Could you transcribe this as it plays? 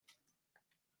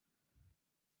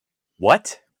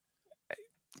What?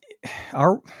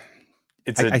 Our,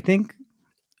 It's I a. think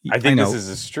I I think this know. is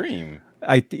a stream.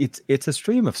 It's a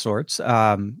stream of sorts.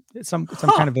 It's some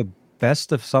Huh. kind of a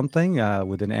best of something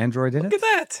with an Android in Look at it.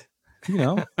 that. You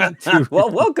know, to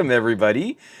Well, welcome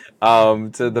everybody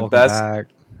to the welcome best back.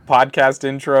 podcast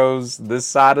intros this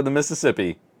side of the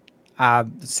Mississippi.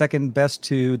 Second best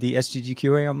to the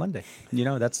SGGQA on Monday. You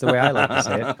know, that's the way I like to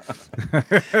say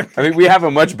I it. mean, we have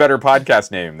a much better podcast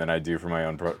name than I do for my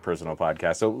own personal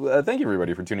podcast. So thank you,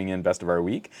 everybody, for tuning in. Best of our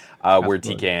week, where TK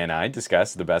Absolutely. and I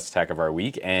discuss the best tech of our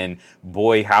week. And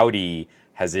boy, howdy,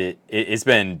 has it's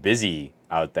been busy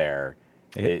out there.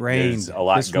 It There's rained. a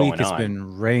lot This week going it's on.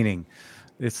 been raining.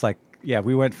 It's like, yeah,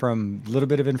 we went from a little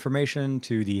bit of information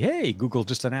to the, hey, Google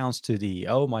just announced, to the,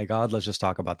 oh my God, let's just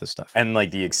talk about this stuff. And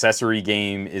like the accessory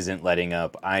game isn't letting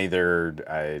up either.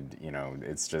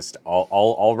 It's just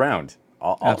all around.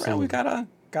 All around, we Absolutely.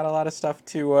 got a lot of stuff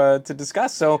to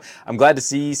discuss. So I'm glad to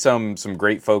see some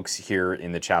great folks here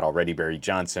in the chat already. Barry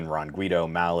Johnson, Ron Guido,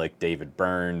 Malik, David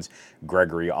Burns,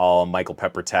 Gregory All, Michael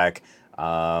Peppertech.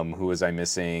 Who was I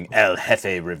missing? El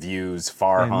Jefe Reviews, And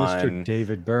Mr. Farhan.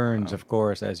 David Burns, of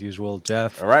course, as usual.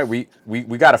 Jeff. All right, we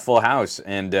got a full house,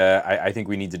 and I think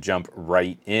we need to jump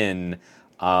right in.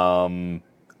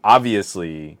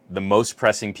 Obviously, the most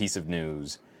pressing piece of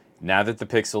news, now that the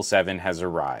Pixel 7 has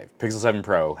arrived, Pixel 7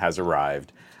 Pro has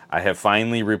arrived, I have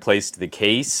finally replaced the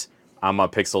case on my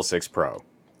Pixel 6 Pro.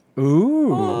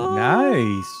 Ooh,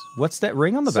 nice. What's that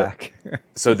ring on the So, back?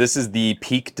 so this is the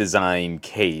Peak Design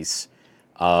case.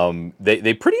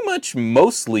 They pretty much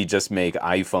mostly just make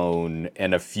iPhone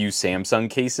and a few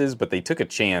Samsung cases, but they took a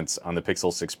chance on the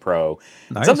Pixel 6 Pro.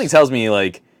 And something Nice. tells me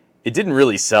like it didn't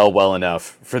really sell well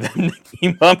enough for them to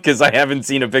keep up because I haven't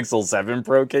seen a Pixel 7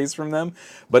 Pro case from them.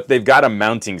 But they've got a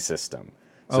mounting system.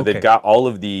 So they've Okay. got all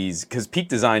of these, because Peak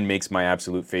Design makes my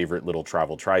absolute favorite little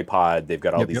travel tripod. They've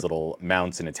got all Yep, these yep. little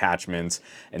mounts and attachments.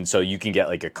 And so you can get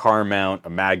like a car mount, a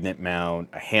magnet mount,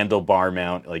 a handlebar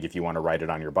mount, like if you want to ride it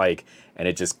on your bike, and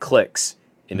it just clicks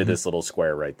into Mhm. this little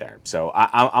square right there. So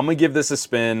I'm going to give this a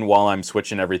spin while I'm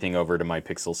switching everything over to my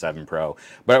Pixel 7 Pro.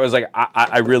 But I was like,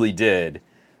 I really did.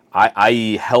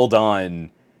 I held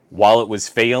on while it was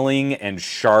failing and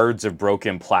shards of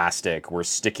broken plastic were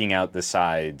sticking out the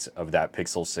sides of that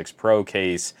Pixel 6 Pro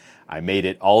case. I made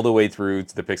it all the way through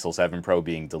to the Pixel 7 Pro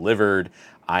being delivered.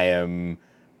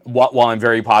 While I'm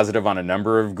very positive on a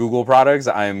number of Google products,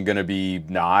 I'm going to be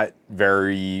not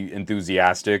very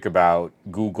enthusiastic about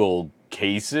Google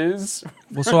cases.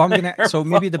 Well, so I'm gonna. So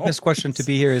maybe the best question to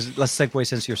be here is, let's segue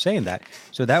since you're saying that.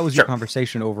 So that was your Sure.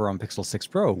 conversation over on Pixel 6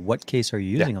 Pro. What case are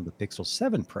you Yeah. using on the Pixel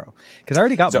 7 Pro? Because I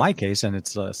already got So my case, and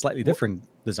it's a slightly different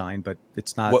design, but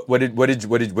it's not. what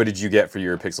did you get for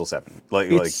your Pixel 7? Like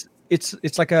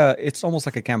It's like a. It's almost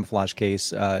like a camouflage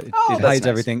case. oh, It that's hides nice.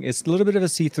 everything. It's a little bit of a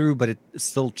see-through, but it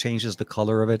still changes the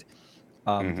color of it.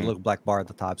 The Hmm. little black bar at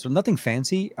the top. So nothing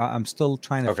fancy. I'm still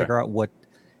trying to Okay. figure out what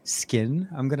skin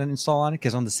I'm gonna install on it,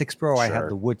 because on the 6 Pro I had the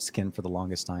Sure. wood skin for the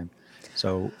longest time.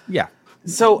 So yeah,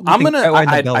 So I'm nothing. gonna. Oh, and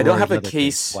the I don't Belroy have a leather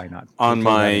case. case Why not? We'll on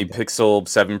throw that my in there. Pixel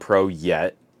 7 Pro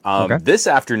yet. Okay. This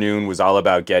afternoon was all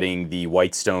about getting the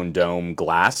Whitestone Dome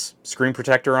glass screen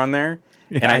protector on there,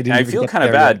 and Yeah, I didn't I even feel get kind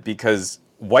of there yet. bad because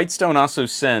Whitestone also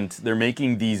sent. They're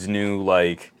making these new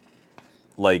like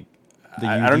The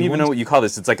I don't UV even know ones. what you call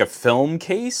this. It's like a film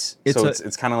case, It's so a.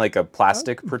 it's kind of like a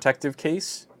plastic protective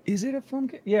case. Is it a film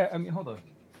case? Yeah. I mean, hold on.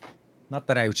 Not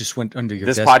that I just went under your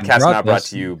This desk and podcast brought not brought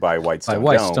this to you by by Whitestone Dome,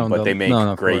 Whitestone but they though. No, no,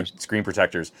 make of course. great screen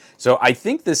protectors. So I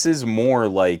think this is more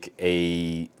like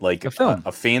A film.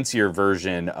 a fancier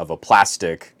version of a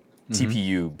plastic Hmm.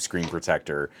 TPU screen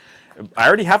protector. I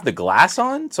already have the glass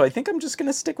on, so I think I'm just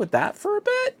gonna stick with that for a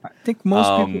bit. I think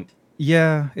most people.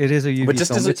 Yeah, it is a But UV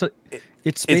just film. as a, It's a.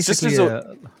 It's it's just basically as a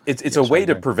a. it's Yeah. a Sorry. way Go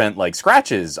to ahead. prevent like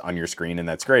scratches on your screen, and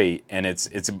that's great. And it's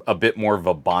a bit more of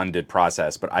a bonded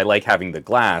process. But I like having the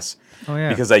glass Oh yeah.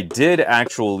 because I did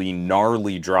actually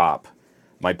gnarly drop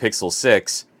my Pixel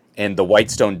 6, and the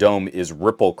Whitestone Dome is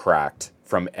ripple cracked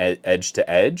from edge to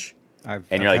edge. And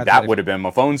I've you're like, had that that. would have been my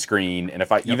phone screen. And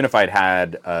if I Yep. even if I'd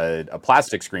had a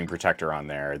plastic screen protector on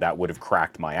there, that would have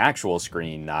cracked my actual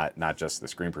screen, not just the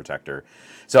screen protector.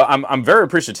 So I'm very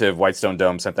appreciative. Whitestone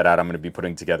Dome sent that out. I'm going to be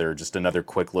putting together just another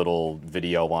quick little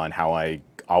video on how I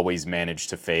always manage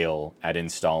to fail at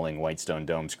installing Whitestone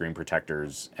Dome screen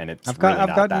protectors, and it's really I've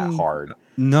not that gotten hard.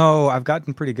 no, I've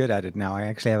gotten pretty good at it now. I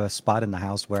actually have a spot in the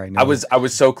house where I I know. was I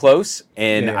was so close, Yeah,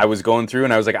 and yeah. I was going through,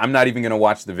 and I was like, I'm not even going to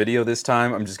watch the video this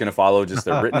time. I'm just going to follow just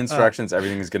the written instructions.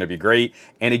 Everything is going to be great.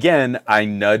 And again, I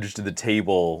nudged the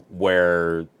table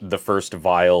where the first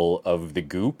vial of the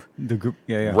goop The group.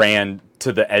 Yeah, yeah. ran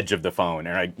to the edge of the phone,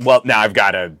 and well, now I've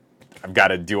got to I've got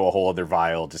to do a whole other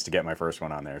vial just to get my first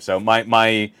one on there. So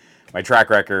my track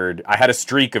record, I had a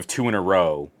streak of 2 in a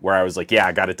row where I was like, yeah,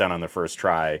 I got it done on the first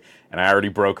try, and I already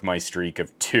broke my streak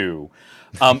of 2.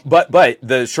 But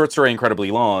the short story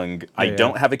incredibly long. I Yeah, yeah.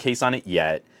 don't have a case on it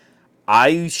yet.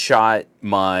 I shot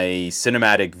my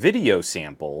cinematic video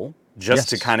sample just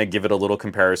to Yes. kind of give it a little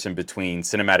comparison between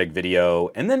cinematic video,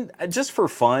 and then just for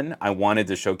fun, I wanted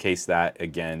to showcase that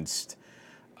against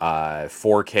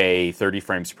 4K 30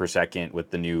 frames per second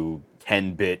with the new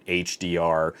 10-bit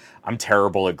HDR. I'm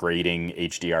terrible at grading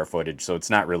HDR footage, so it's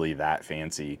not really that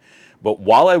fancy. But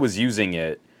while I was using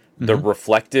it, the Hmm.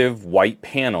 reflective white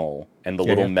panel and the Yeah,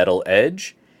 little yeah. metal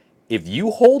edge, if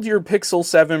you hold your Pixel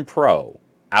 7 Pro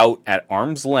out at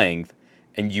arm's length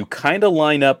and you kind of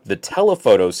line up the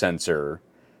telephoto sensor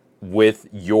with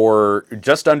your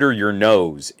just under your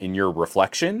nose in your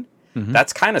reflection, Hmm.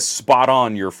 that's kind of spot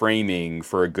on your framing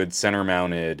for a good center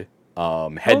mounted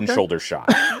head and Okay. shoulder shot.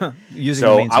 Using the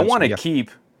So main sensor. Yeah.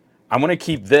 I want to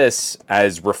keep this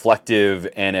as reflective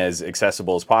and as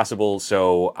accessible as possible.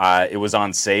 So it was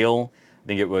on sale. I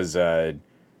think it was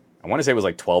I want to say it was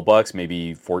like $12,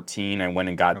 maybe 14. I went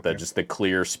and got the Okay. just the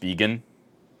clear Spigen,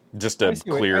 just I a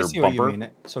see what I clear see what you bumper. mean.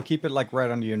 So keep it like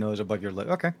right under your nose, above your lip.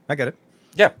 Okay, I get it.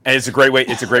 Yeah, and it's a great way.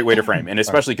 It's a great way to frame, and All right.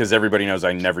 especially because everybody knows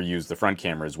I never use the front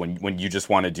cameras. When you just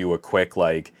want to do a quick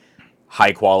like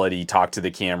high quality talk to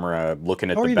the camera, looking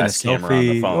at Or the even a best camera on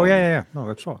the selfie. Oh yeah, phone, yeah, yeah. No,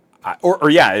 that's all. or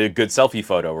yeah, a good selfie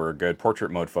photo or a good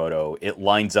portrait mode photo, it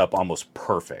lines up almost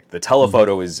perfect. The Hmm.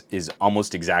 telephoto is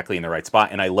almost exactly in the right spot,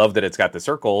 and I love that it's got the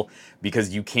circle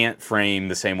because you can't frame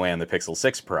the same way on the Pixel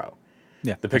 6 Pro.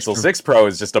 Yeah, The that's Pixel true. 6 Pro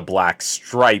is just a black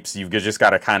stripe, so you've just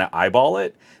got to kind of eyeball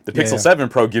it. The Yeah, Pixel yeah. 7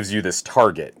 Pro gives you this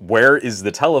target. Where is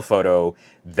the telephoto?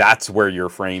 That's where you're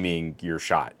framing your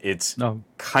shot. It's No,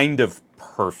 kind of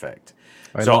perfect.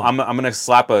 I So love it. I'm gonna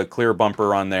slap a clear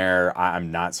bumper on there.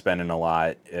 I'm not spending a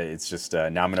lot. It's just now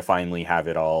I'm gonna finally have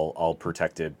it all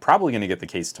protected. Probably gonna get the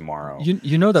case tomorrow.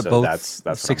 You know that So both that's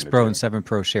what I'm Six gonna Pro and do. 7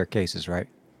 Pro share cases, right?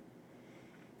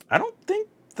 I don't think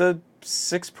the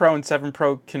 6 Pro and 7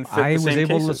 Pro can fit I the was same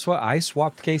able to cases. swap. I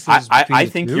swapped cases between I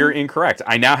the think you're two. incorrect.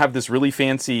 I now have this really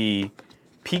fancy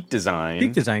Peak Peak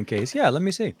design, design case. Yeah, let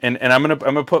me see. and I'm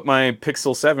gonna put my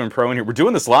Pixel 7 Pro in here. We're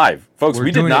doing this live, folks. We're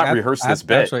We did doing it. not rehearse this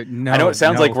bit. Absolutely I know it no,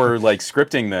 sounds like no. we're like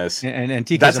scripting this. And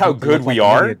TK's That's how about to good look we like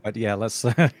an are idiot, but yeah, let's.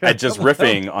 at just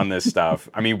riffing on this stuff.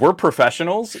 I mean, we're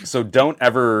professionals, so don't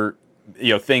ever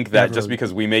think that just Never.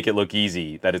 because we make it look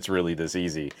easy that it's really this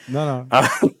easy. No, no. Uh,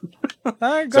 All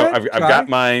right, go so ahead. I've got Try.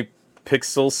 my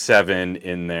Pixel 7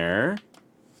 in there,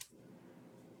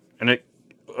 and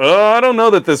I don't know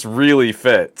that this really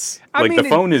fits. I Like the mean, it,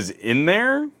 phone is in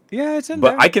there, yeah, it's in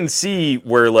but there. I can see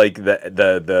where like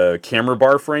the camera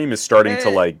bar frame is starting to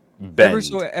Eh, like ever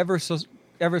so, bend.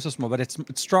 ever so small, but it's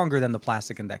stronger than the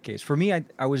plastic in that case. For me,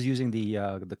 I was using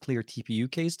the clear TPU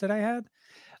case that I had,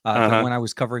 Uh the huh. one I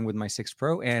was covering with my 6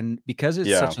 Pro, and because it's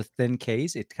Yeah. such a thin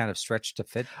case, it kind of stretched to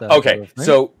fit Okay. the frame.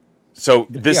 So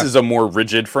this Yeah, is a more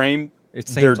rigid frame. it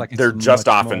seems They're like it's they're just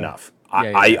much off more. enough. Yeah,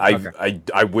 yeah, yeah. Okay.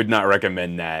 I would not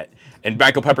recommend that. And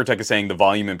Michael Peppertech is saying the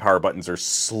volume and power buttons are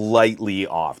slightly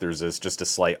off. There's just a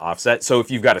slight offset. So if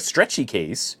you've got a stretchy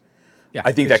case, Yeah,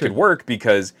 I think it that could should work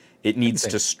because it should be needs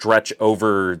to safe. stretch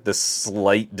over the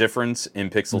slight difference in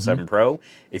Pixel Hmm. 7 Pro.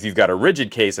 If you've got a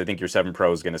rigid case, I think your 7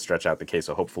 Pro is going to stretch out the case.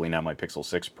 So hopefully now my Pixel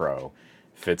 6 Pro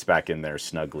fits back in there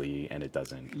snugly and it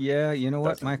Yeah, you know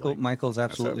what, doesn't like Michael's mess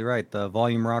up. absolutely right. The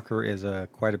volume rocker is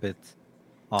quite a bit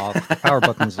off. The power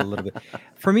button's a little bit.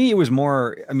 For me, it was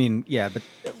more. I mean, yeah, but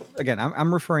again,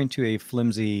 I'm referring to a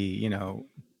flimsy,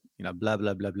 blah blah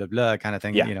blah blah blah kind of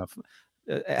thing. Yeah.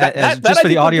 As That just I for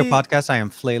the think would audio be podcast, I am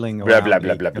flailing blah blah around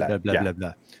blah a blah blah blah. blah blah Yeah. blah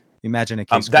blah. Imagine a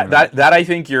case That going around. that I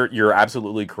think you're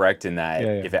absolutely correct in that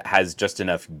Yeah, yeah. if it has just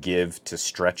enough give to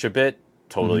stretch a bit, Hmm.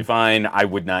 totally fine. I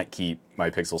would not keep my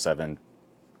Pixel 7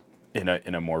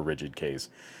 in a more rigid case.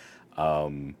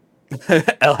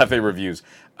 LFA reviews.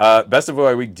 Best of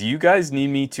OI week. Do you guys need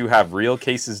me to have real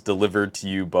cases delivered to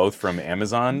you both from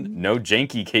Amazon? No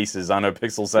janky cases on a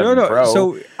Pixel No, 7 no. Pro.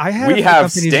 So I had a We few have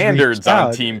companies reached standards on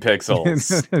out. Team Pixel.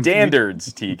 We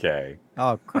Standards, TK.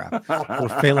 Oh crap! We're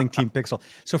failing Team Pixel.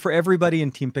 So for everybody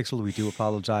in Team Pixel, we do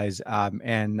apologize.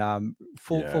 And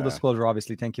full Yeah. disclosure,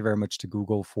 obviously, thank you very much to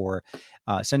Google for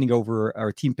sending over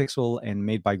our Team Pixel and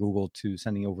Made by Google to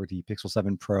sending over the Pixel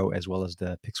 7 Pro as well as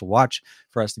the Pixel Watch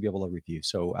for us to be able to review.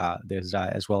 So there's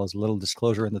as well as a little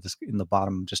disclosure in the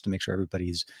bottom just to make sure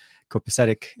everybody's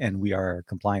copacetic and we are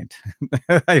compliant.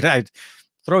 I'd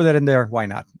throw that in there. Why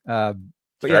not?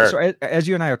 But yeah, so Sure. as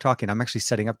you and I are talking, I'm actually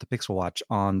setting up the Pixel Watch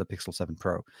on the Pixel 7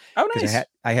 Pro Oh, because nice.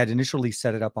 I had initially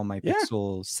set it up on my Yeah.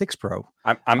 Pixel 6 Pro.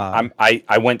 Uh,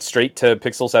 I went straight to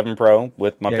Pixel 7 Pro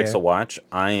with my yeah, yeah, Pixel Watch.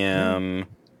 yeah.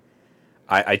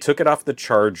 I took it off the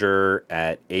charger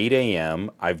at 8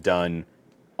 a.m. I've done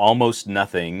almost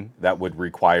nothing that would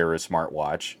require a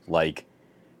smartwatch, like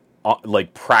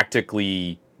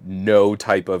practically no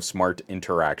type of smart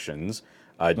interactions,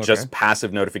 Okay. just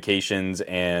passive notifications,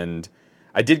 and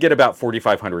I did get about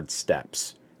 4,500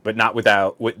 steps, but not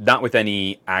with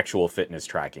any actual fitness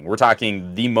tracking. We're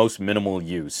talking the most minimal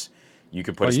use you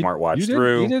could put Well, a you smartwatch did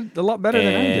through, a lot better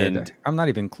than I did. and I'm not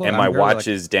even close. and my I'm barely watch like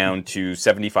is down to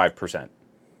 75%.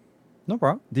 no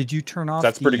problem. Did you turn So off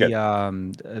that's pretty good.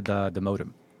 the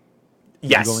modem? Did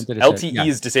you go Yes, into the set? LTE Yeah,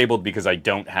 is disabled because I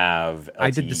don't have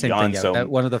I did the LTE same thing. on, Yeah, that so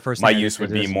one of the first my thing I use did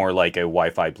would be is more like a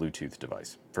Wi-Fi Bluetooth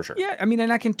device for sure. yeah. I mean,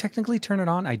 and I can technically turn it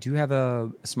on. I do have a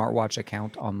smartwatch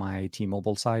account on my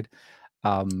T-Mobile side.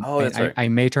 Oh, And that's right. I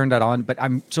may turn that on, but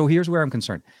so here's where I'm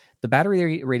concerned. The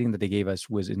battery rating that they gave us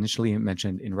was initially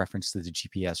mentioned in reference to the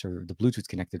GPS or the Bluetooth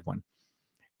connected one.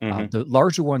 Hmm. The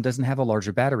larger one doesn't have a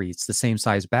larger battery. It's the same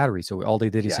size battery. So all they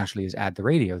did Yeah. essentially is add the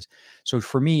radios. So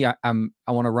for me, I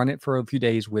want to run it for a few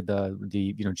days with the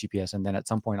GPS, and then at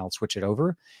some point I'll switch it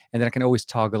over, and then I can always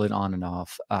toggle it on and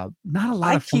off. Not a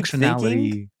lot I of keep thinking,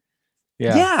 functionality.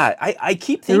 Yeah, yeah, I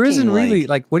keep there thinking isn't really like,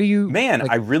 like what do you man,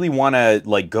 like I really want to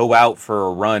like go out for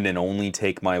a run and only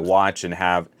take my watch and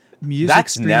have music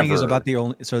that's streaming is about never. the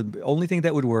only so the only thing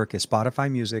that would work is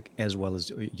Spotify Music as well as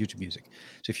YouTube Music.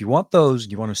 So if you want those,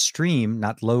 you want to stream,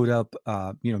 not load up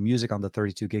music on the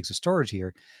 32 gigs of storage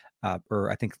here,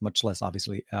 or I think much less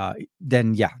obviously.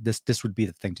 Then yeah, this would be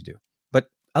the thing to do. But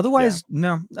Yeah. otherwise,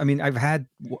 no. I mean, I've had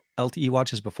LTE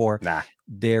watches before. Nah.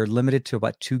 They're limited to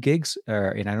about 2 gigs,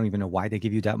 and I don't even know why they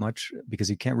give you that much because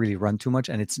you can't really run too much,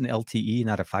 and it's an LTE,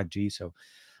 not a 5G. So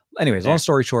anyways, long Yeah.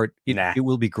 story short, Nah. it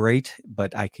will be great,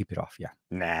 but I keep it off. Yeah.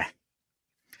 Nah.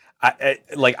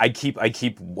 I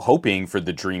keep hoping for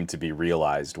the dream to be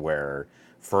realized where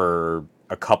for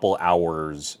a couple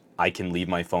hours I can leave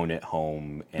my phone at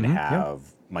home and Yeah. have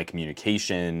my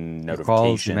communication, Your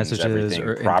calls, your notifications, messages, everything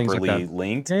or and things like that. properly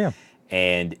linked, Yeah, yeah.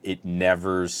 and it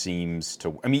never seems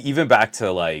to. I mean, even back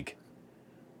to like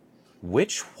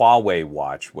which Huawei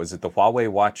watch was it? The Huawei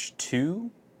Watch 2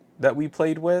 that we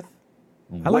played with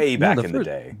I like way no back the in the first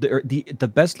day. the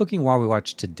best looking Huawei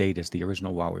watch to date is the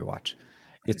original Huawei watch.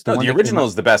 It's the No, one the that came original out.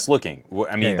 is the best looking. I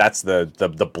Yeah, mean, yeah, that's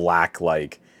the black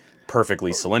like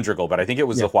perfectly cylindrical. But I think it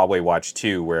was yeah. the Huawei Watch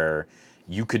 2 where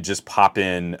you could just pop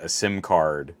in a SIM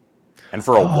card, and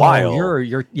for a Oh, while you're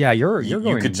you could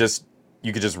going.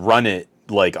 just run it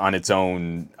like on its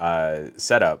own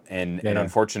setup. Yeah, And yeah.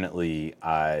 unfortunately,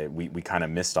 we kind of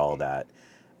missed all that.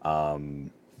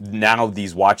 Now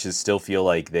these watches still feel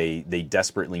like they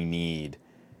desperately need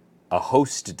a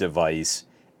host device,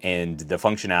 and the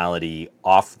functionality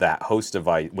off that host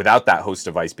device without that host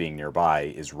device being nearby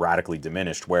is radically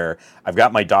diminished. Where I've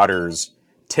got my daughter's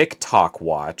TikTok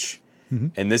watch,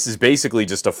 Mhm. and this is basically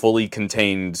just a fully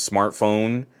contained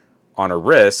smartphone on a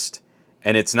wrist,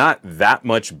 and it's not that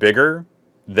much bigger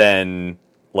than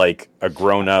like a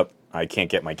grown up. I can't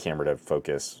get my camera to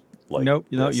focus like Nope,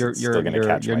 this. It's still going to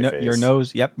catch my your face.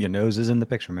 nose. Yep, your nose is in the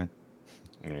picture, man.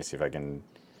 Let me see if I can.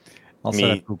 I'll I set up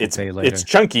mean, Google Pay it's later.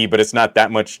 chunky, but it's not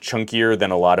that much chunkier than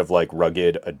a lot of like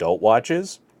rugged adult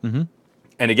watches. Hmm.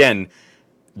 And again,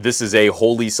 this is a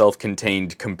wholly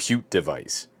self-contained compute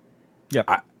device. Yep.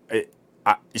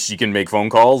 She can make phone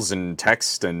calls and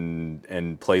text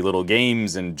and play little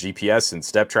games and GPS and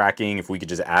step tracking. If we could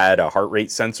just add a heart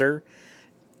rate sensor,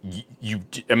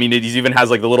 I mean, it even has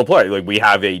like the little play. Like we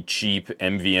have a cheap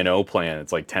MVNO plan.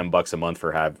 It's like $10 a month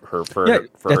for have her Yeah,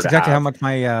 for her that's to exactly how have much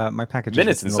my package is with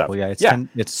minutes and T-Mobile. stuff. Yeah, it's Yeah. 10.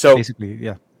 It's So basically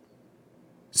yeah.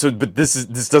 but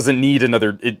this doesn't need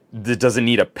it doesn't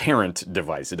need a parent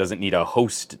device. It doesn't need a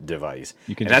host device.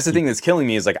 You can And that's just the keep thing it. that's killing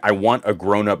me is like I want a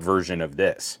grown-up version of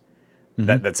this. Hmm.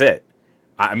 That's it.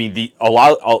 I mean, a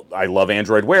lot. I love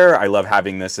Android Wear. I love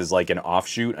having this as like an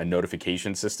offshoot, a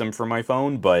notification system for my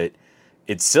phone. But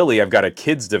it's silly. I've got a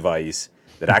kid's device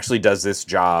that actually does this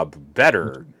job Much,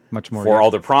 better. much more. For Yeah.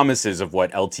 all the promises of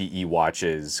what LTE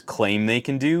watches claim they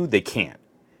can do, they can't.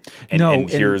 No, And and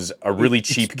here's a really it's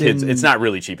cheap kids. It's been not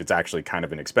really cheap. It's actually kind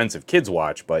of an expensive kids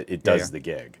watch, but it yeah, yeah. does the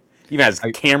gig. Even has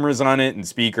I cameras on it and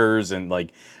speakers, and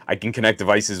like I can connect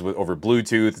devices over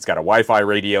Bluetooth. It's got a Wi-Fi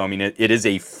radio. I mean, it is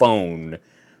a phone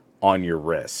on your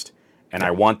wrist, and yeah.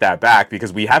 I want that back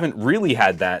because we haven't really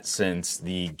had that since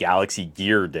the Galaxy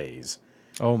Gear days.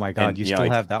 Oh my And God, you you know, still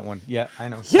like, have that one? Yeah, I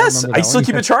know. I yes, remember I that still one.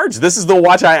 keep it charged. This is the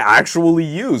watch I actually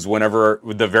use whenever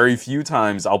the very few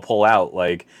times I'll pull out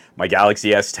like my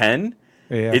Galaxy S10.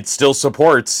 Yeah, It still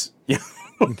supports the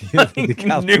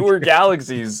like newer Galaxy.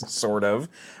 galaxies, sort of.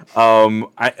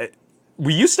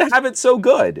 We used to have it so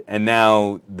good, and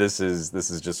now this is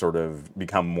just sort of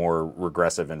become more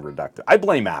regressive and reductive. I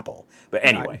blame Apple, but I,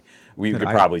 anyway, we no, no,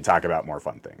 could probably talk about more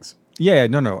fun things. yeah,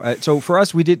 no, no. So for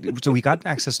us, we did. So we got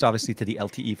access, to, obviously, to the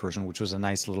LTE version, which was a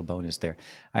nice little bonus there.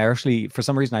 I actually, for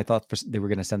some reason, I thought they were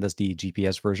going to send us the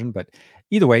GPS version, but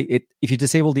either way, if you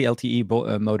disable the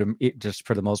LTE modem, it just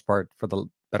for the most part, for the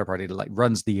better part, it like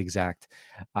runs the exact.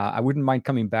 I wouldn't mind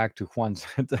coming back to Juan's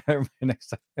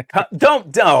next time.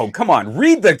 Don't, oh, come on,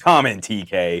 read the comment,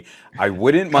 TK. I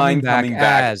wouldn't Coming mind back coming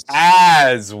back as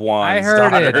as I one's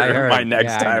heard it. I daughter heard my it.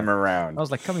 next Yeah, I time know. I around. was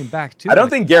like coming back I too. I'm don't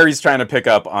like, think Gary's trying to pick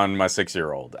up on my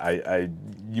 6-year-old.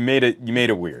 You made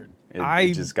it weird. It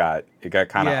I just got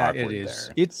kind of Yeah, it awkward is.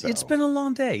 there. It's So been a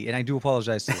long day, and I do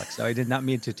apologize to Lex. I did not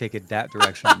mean to take it that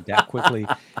direction that quickly.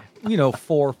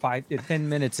 4, 5, 10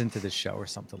 minutes into the show or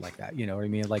something like that. You know what I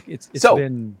mean? Like it's so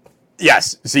been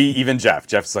yes. See, even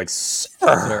Jeff's like,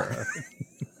 sir.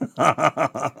 sir.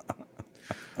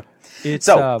 It's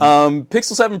So,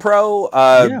 Pixel 7 Pro,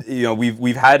 yeah,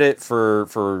 we've had it for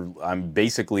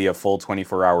basically a full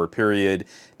 24-hour period.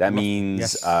 That roughly. means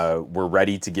Yes. we're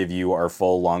ready to give you our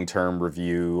full long-term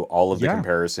review, all of the Yeah.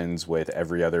 comparisons with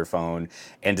every other phone,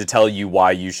 and to tell you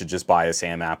why you should just buy a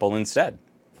Sam Apple instead.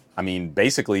 I mean,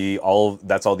 basically,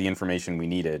 that's all the information we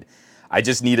needed. I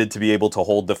just needed to be able to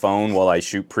hold the phone while I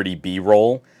shoot pretty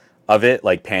B-roll of it,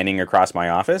 like panning across my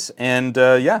office, and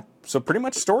yeah, so pretty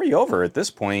much story over at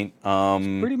this point.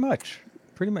 Pretty much.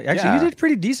 Pretty much. Actually, you Yeah, did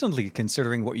pretty decently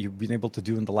considering what you've been able to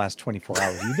do in the last 24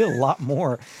 hours. You did a lot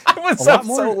more. I A was lot up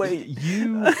more. so late.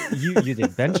 You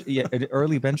did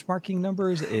early benchmarking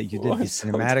numbers. You Oh, did the I'm so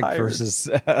cinematic tired. versus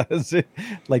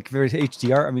like versus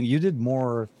HDR. I mean, you did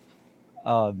more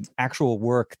actual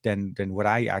work than what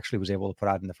I actually was able to put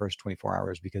out in the first 24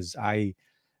 hours because I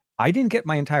didn't get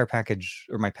my entire package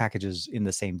or my packages in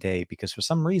the same day because for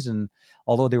some reason,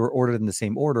 although they were ordered in the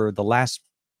same order, the last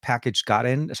package got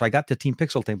in. So I got the Team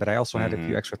Pixel thing, but I also had a few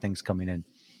Hmm. extra things coming in.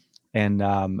 And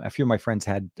a few of my friends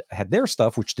had their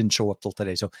stuff, which didn't show up till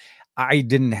today. So I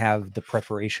didn't have the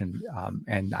preparation,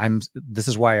 and this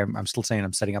is why I'm still saying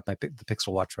I'm setting up the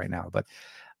Pixel Watch right now. But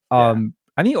Yeah,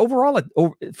 I mean, overall,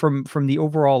 from the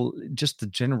overall, just the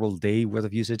general day worth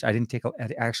of usage, I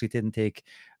actually didn't take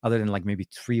other than like maybe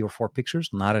 3 or 4 pictures,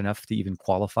 not enough to even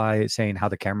qualify saying how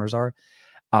the cameras are.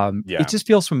 It yeah, just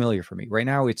feels familiar for me right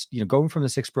now. It's going from the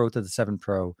 6 Pro to the 7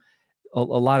 Pro, a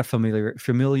lot of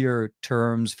familiar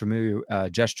terms, familiar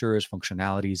gestures,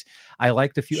 functionalities. I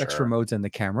liked a few extra sure. modes in the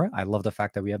camera. I love the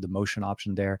fact that we have the motion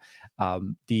option there.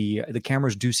 The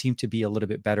cameras do seem to be a little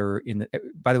bit better in the.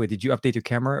 By the way, did you update your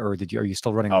camera or are you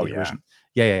still running on Oh the yeah, original?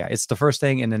 Yeah, yeah, yeah. It's the first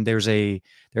thing, and then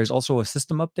there's also a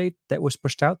system update that was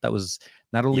pushed out that was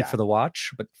not only yeah, for the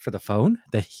watch but for the phone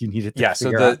that you needed to yeah. So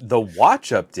figure the out. the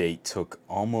watch update took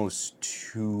almost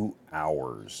 2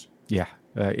 hours Yeah,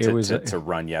 it to was. to, to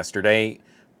run yesterday.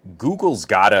 Google's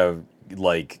gotta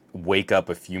like wake up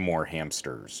a few more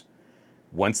hamsters.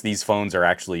 Once these phones are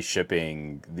actually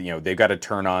shipping, they've got to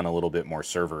turn on a little bit more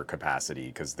server capacity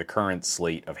because the current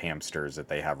slate of hamsters that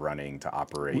they have running to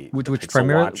operate which the which Pixel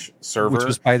primarily Watch which was server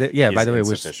by is the way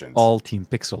was insufficient. all Team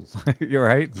Pixel. You're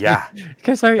right. Yeah,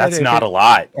 Because I and that's if not it a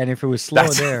lot. and if it was slow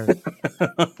That's there,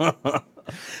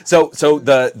 so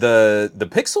the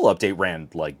Pixel update ran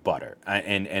like butter,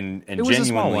 and it was a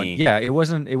small one. genuinely. Yeah, it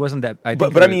wasn't that. I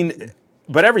think But I mean,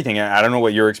 but everything. I don't know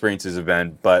what your experiences have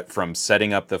been, but from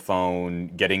setting up the phone,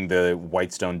 getting the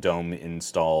Whitestone Dome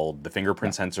installed, the yeah.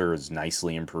 fingerprint sensor is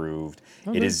nicely improved.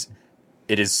 Oh, It good. is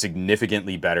it is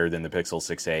significantly better than the Pixel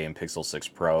 6a and Pixel 6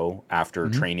 Pro after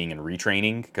Hmm. training and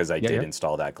retraining because I Yeah, did yeah.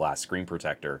 install that glass screen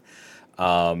protector.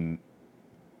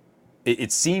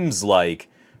 It seems like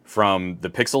from the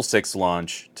Pixel 6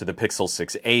 launch to the Pixel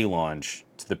 6a launch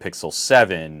to the Pixel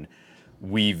 7,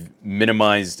 we've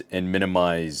minimized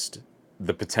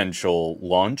the potential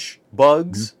launch Mhm.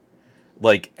 bugs.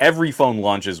 Like every phone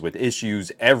launches with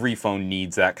issues, every phone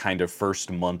needs that kind of first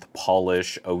month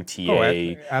polish, Oh,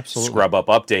 OTA, absolutely. scrub up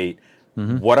update.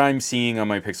 Hmm. What I'm seeing on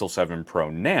my Pixel 7 Pro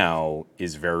now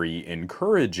is very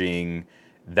encouraging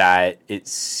that it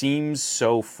seems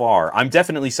so far. I'm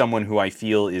definitely someone who I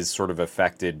feel is sort of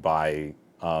affected by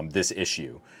this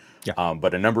issue, Yeah.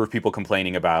 but a number of people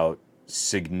complaining about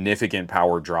significant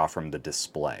power draw from the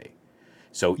display.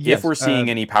 So if Yes. we're seeing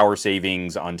any power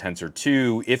savings on Tensor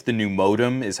 2, if the new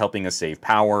modem is helping us save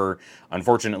power,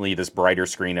 unfortunately this brighter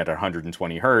screen at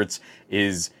 120 hertz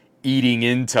is eating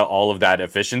into all of that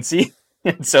efficiency.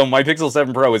 And so my Pixel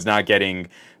 7 Pro is not getting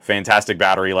fantastic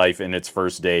battery life in its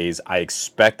first days. I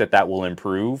expect that that will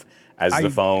improve as the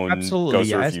I phone absolutely, goes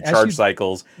through yeah. a As few as charge you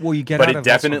cycles, well, you get but out it of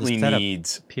also the definitely setup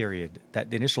needs period, that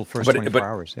the initial first but 24 but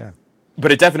hours. Yeah,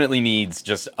 but it definitely needs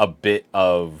just a bit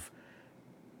of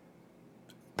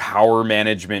power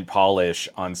management polish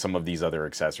on some of these other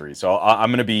accessories. So I'm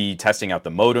going to be testing out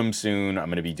the modem soon. I'm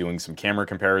going to be doing some camera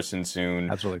comparison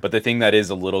soon. absolutely. But the thing that is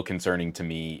a little concerning to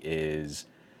me is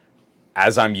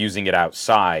as I'm using it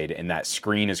outside and that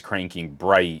screen is cranking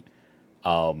bright,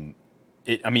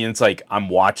 I mean, it's like I'm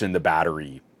watching the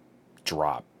battery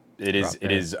drop. Drop.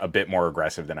 It is a bit more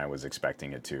aggressive than I was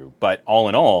expecting it to. But all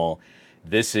in all,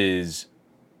 this is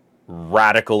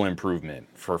radical improvement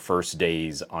for first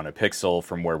days on a Pixel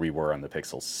from where we were on the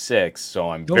Pixel 6.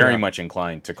 So I'm Oh very yeah. much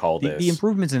inclined to The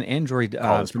improvements in Android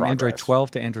call this from Android progress.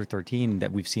 12 to Android 13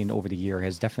 that we've seen over the year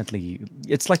has definitely,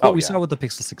 it's like what Oh we yeah. saw with the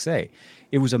Pixel 6a.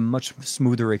 It was a much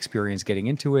smoother experience getting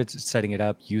into it, setting it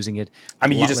up, using it. I A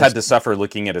mean, you lot just less. had to suffer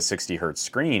looking at a 60 hertz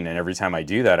screen, and every time I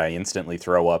do that, I instantly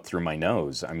throw up through my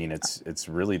nose. I mean, it's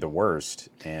really the worst.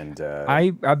 And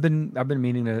I've been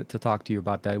meaning to talk to you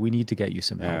about that. We need to get you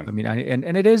some help. yeah, I mean,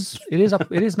 and it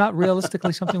is not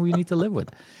realistically something we need to live with.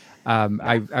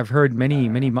 no, I've heard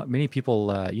many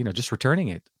people just returning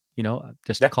it,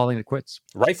 just yeah, calling it quits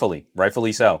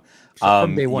rightfully so.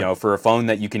 from day You one. know, for a phone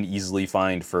that you can easily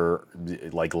find for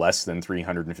like less than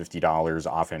 $350,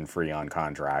 often free on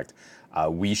contract,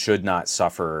 we should not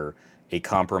suffer a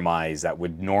compromise that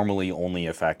would normally only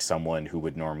affect someone who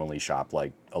would normally shop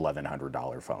like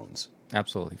 $1,100 phones.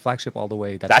 Absolutely, flagship all the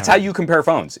way. That's That's how how it you is. compare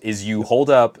phones. Is you Yep. hold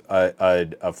up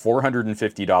a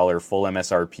 $450 full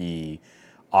MSRP,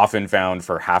 often found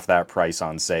for half that price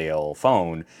on sale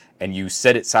phone, and you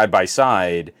set it side by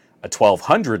side a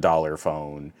 $1,200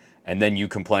 phone, and then you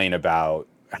complain about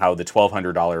how the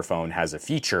 $1,200 phone has a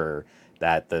feature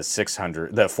that the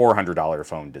 $400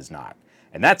 phone does not.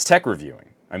 And that's tech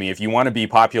reviewing. I mean, if you want to be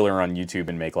popular on YouTube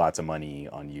and make lots of money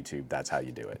on YouTube, that's how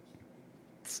you do it.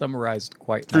 Summarized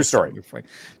quite True nicely, story. my friend.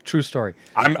 True story.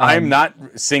 I'm Um, not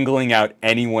singling out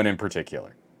anyone in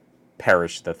particular.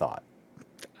 Perish the thought.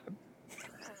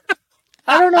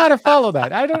 I don't know how to follow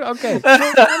that. I don't. Okay,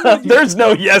 I'm with you. There's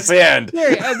no yes and.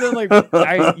 Yeah, and then like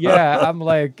I'm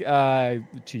like to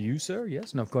you, sir.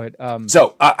 Yes, no, go ahead.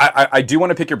 So I do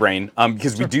want to pick your brain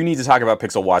because we Sure. do need to talk about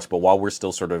Pixel Watch, but while we're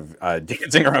still sort of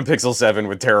dancing around Pixel 7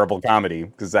 with terrible comedy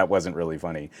because that wasn't really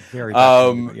funny. Very bad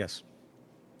comedy, but yes.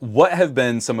 What have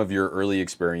been some of your early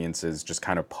experiences just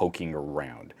kind of poking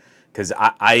around? Because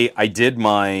I did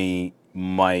my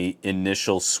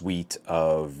initial suite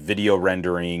of video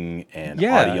rendering and Yeah,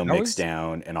 audio mix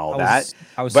down and all I that, was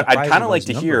I was but I'd surprised kind at of like those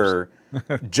to numbers. hear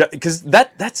because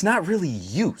that's not really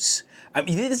use. I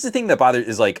mean, this is the thing that bothers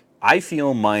is like I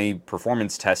feel my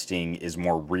performance testing is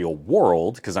more real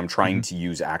world because I'm trying Mhm. to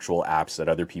use actual apps that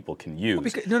other people can Well, use,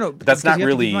 because no, no, but that's because not you have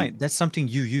to keep in really. mind that's something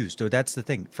you use. So that's the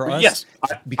thing for us. Yes,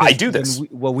 I Because do this.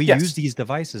 when we use Yes, these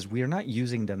devices, we are not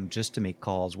using them just to make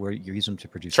calls. Where you use them to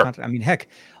produce sure, content. I mean, heck,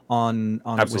 on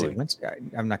was it absolutely. Wednesday?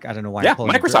 I'm not. I don't know why I'm Yeah,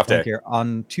 pulling a Microsoft blank Day. here.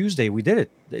 On Tuesday, we did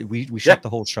it. We Yeah, shot the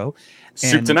whole show,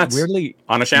 soup to and nuts weirdly,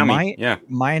 on a Xiaomi. my Yeah,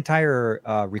 my entire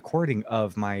recording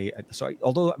of my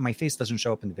although my face doesn't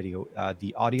show up in the video,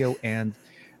 the audio and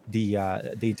the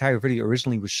entire video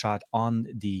originally was shot on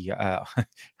the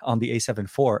on the A7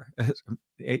 IV.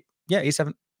 Yeah,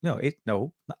 A7. No,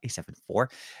 not A7 IV.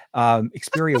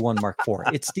 Xperia 1 Mark IV.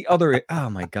 It's the other. Oh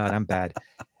my God, I'm bad.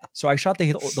 So I shot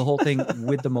the whole thing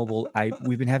with the mobile.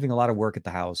 We've been having a lot of work at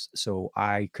the house, so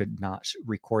I could not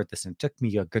record this, and it took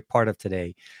me a good part of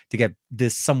today to get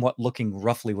this somewhat looking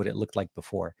roughly what it looked like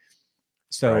before.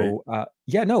 right. So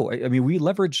yeah, no, I mean we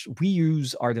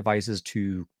use our devices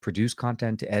to produce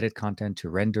content, to edit content, to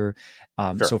render.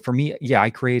 Sure. So for me, yeah, I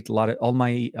create a lot of all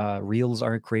my reels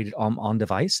are created on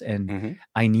device, and Hmm.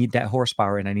 I need that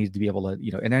horsepower, and I need to be able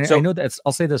to and I So know that's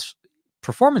I'll say this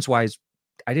performance wise,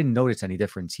 I didn't notice any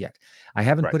difference yet. I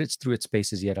haven't right. put it through its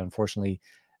paces yet, unfortunately.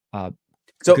 Uh,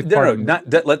 So good no, part no, of me, not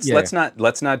that. yeah, yeah,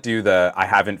 Let's not do the. I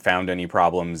haven't found any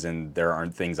problems, and there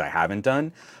aren't things I haven't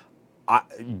done. I,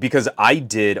 because I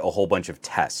did a whole bunch of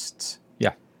tests.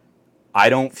 yeah. I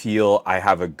don't feel I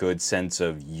have a good sense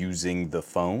of using the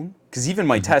phone because even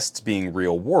my Mhm. tests being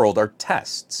real world are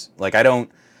tests. Like I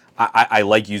don't. I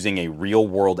like using a real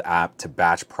world app to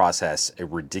batch process a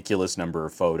ridiculous number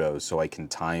of photos so I can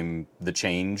time the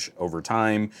change over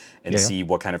time and Yeah, yeah. see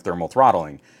what kind of thermal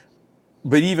throttling.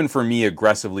 But even for me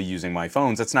aggressively using my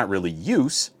phones, that's not really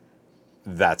use,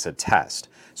 that's a test.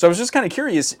 So I was just kind of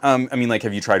curious. I mean, like,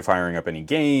 have you tried firing up any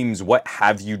games? What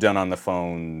have you done on the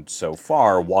phone so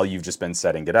far while you've just been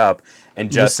setting it up?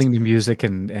 And just Listening to music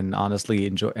and honestly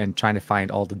enjoy and trying to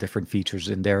find all the different features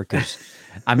in there because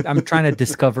I'm trying to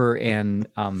discover and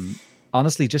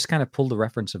honestly just kind of pull the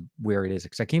reference of where it is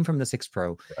because I came from the 6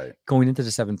 Pro right, going into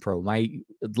the 7 Pro. Like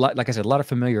I said, a lot of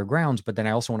familiar grounds, but then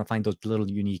I also want to find those little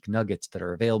unique nuggets that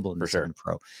are available in for the sure. 7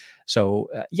 Pro. So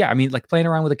yeah, I mean, like playing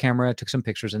around with the camera, took some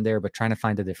pictures in there, but trying to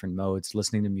find the different modes,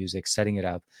 listening to music, setting it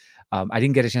up. I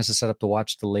didn't get a chance to set up the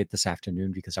watch till late this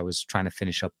afternoon because I was trying to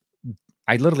finish up.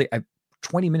 I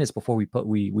 20 minutes before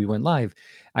we went live,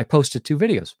 I posted 2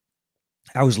 videos.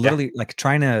 I was Yeah. literally like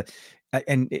trying to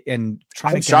and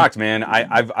trying I'm to kind of shocked, man.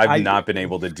 I've I not been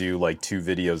able to do like 2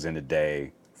 videos in a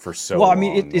day for so well, I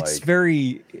mean long. it's Like,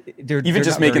 very even they're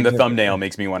just not making very the good. thumbnail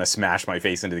makes me want to smash my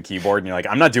face into the keyboard. And you're like,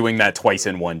 I'm not doing that twice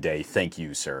in one day. Thank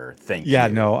you, sir. Thank Yeah,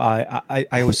 you. no,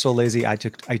 I was so lazy. I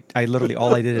literally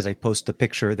all I did is I post the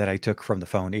picture that I took from the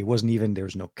phone. It wasn't even there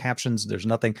was no captions, there's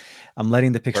nothing. I'm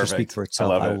letting the picture speak Perfect. for I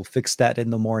itself. love I it. will fix that in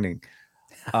the morning.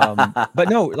 But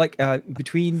no, like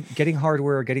between getting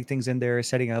hardware, getting things in there,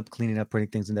 setting up, cleaning up, putting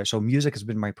things in there. So music has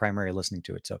been my primary listening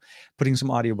to it. So putting some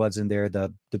audio buds in there,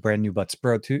 the brand new Buds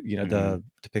Pro 2, Mhm. the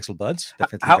Pixel Buds,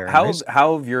 definitely very nice.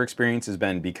 How have your experiences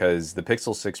been? Because the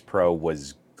Pixel 6 Pro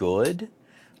was good,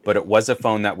 but it was a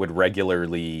phone that would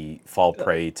regularly fall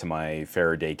prey to my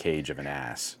Faraday cage of an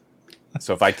ass.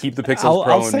 So if I keep the Pixels I'll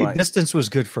Pro in say my distance was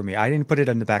good for me. I didn't put it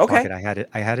in the back pocket. okay,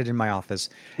 I had it in my office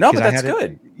no, because but I that's had it.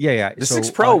 good. Yeah, yeah. The 6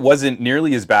 So Pro wasn't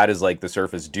nearly as bad as like the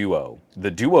Surface Duo.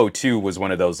 The Duo 2 was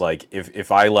one of those like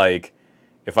if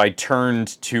I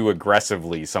turned too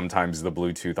aggressively, sometimes the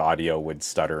Bluetooth audio would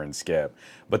stutter and skip.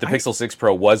 But the I Pixel 6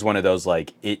 Pro was one of those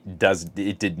like it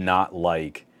did not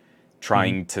like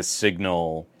mhm. trying to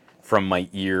signal from my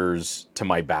ears to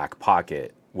my back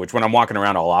pocket, which when I'm walking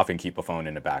around, I'll often keep a phone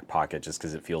in a back pocket just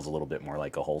because it feels a little bit more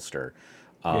like a holster.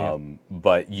 Yeah, yeah.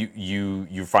 But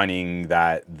you're finding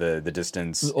that the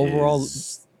distance Overall,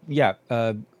 is yeah,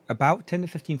 about 10 to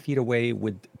 15 feet away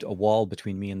with a wall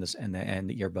between me and this and the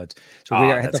earbuds. So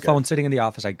I had that's the good phone sitting in the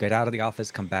office. I get out of the office,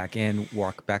 come back in,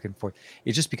 walk back and forth.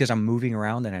 It's just because I'm moving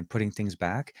around and I'm putting things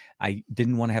back. I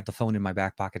didn't want to have the phone in my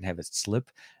back pocket and have it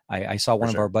slip. I saw for one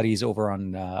of our sure. buddies over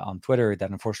on Twitter that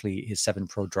unfortunately his 7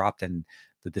 Pro dropped and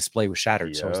the display was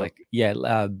shattered. So I was Yep. like, yeah,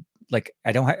 like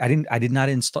I did not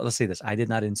install. Let's say this: I did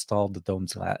not install the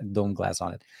dome glass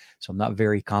on it, so I'm not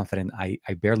very confident. I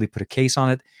barely put a case on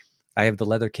it. I have the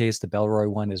leather case, the Belroy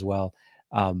one as well.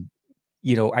 Um,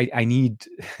 I need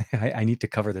I need to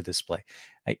cover the display.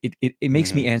 It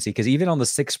makes me Hmm. antsy because even on the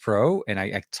 6 Pro, and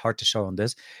it's hard to show on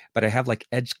this, but I have like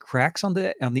edge cracks on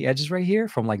the edges right here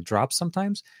from like drops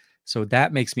sometimes. So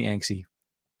that makes me antsy.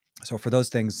 So for those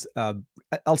things,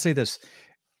 I'll say this: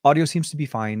 audio seems to be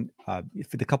fine. If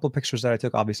the couple of pictures that I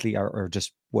took, obviously, are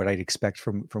just what I'd expect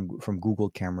from Google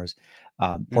cameras.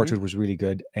 Hmm. Portrait was really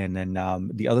good, and then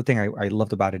the other thing I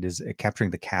loved about it is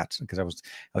capturing the cat because I was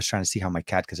trying to see how my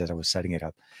cat because as I was setting it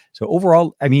up. So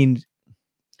overall, I mean,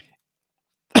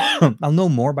 I'll know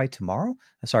more by tomorrow.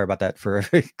 Sorry about that for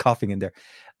coughing in there.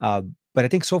 Uh, but I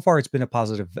think so far it's been a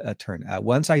positive turn.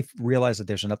 Once I realized that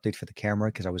there's an update for the camera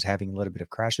because I was having a little bit of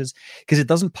crashes because it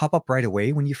doesn't pop up right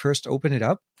away when you first open it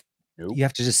up. Nope. You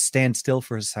have to just stand still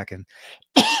for a second.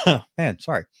 Man,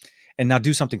 sorry. And now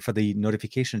do something for the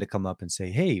notification to come up and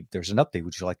say, "Hey, there's an update.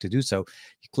 Would you like to do so?"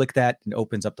 You click that and it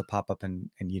opens up the pop-up and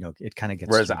it kind of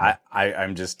gets Whereas queued up.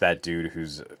 I'm just that dude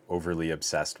who's overly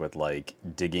obsessed with like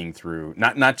digging through,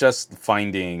 not just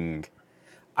finding.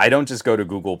 I don't just go to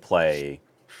Google Play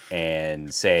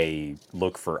and say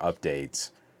look for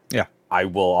updates. Yeah. I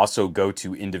will also go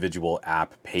to individual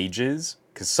app pages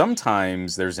because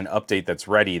sometimes there's an update that's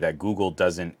ready that Google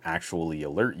doesn't actually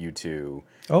alert you to.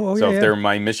 Oh, So if yeah, they're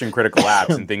my mission critical apps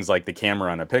yeah. and things like the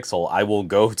camera on a Pixel, I will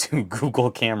go to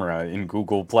Google Camera in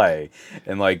Google Play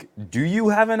and like, do you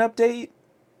have an update?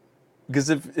 Because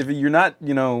if you're not,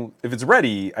 if it's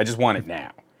ready, I just want it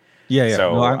now. Yeah, yeah.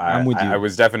 No, So I'm with I you.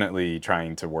 was definitely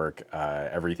trying to work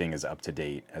everything as up to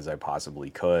date as I possibly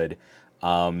could.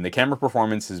 The camera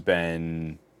performance has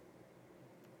been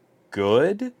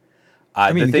good.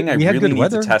 I The mean, thing I we had really good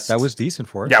need to weather. That test. was decent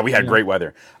for it. Yeah, we had Yeah. great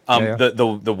weather. Yeah, yeah.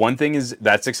 The one thing is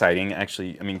that's exciting.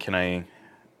 Actually, I mean, can I?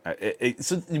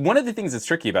 So one of the things that's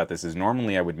tricky about this is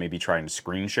normally I would maybe try and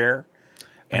screen share,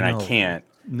 I and I know. can't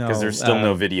because there's No, still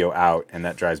no video out, and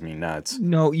that drives me nuts.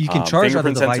 no, you can charge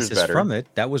other Fingerprint sensor's devices better. from it.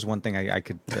 That was one thing I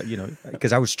could,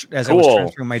 because as I was Cool.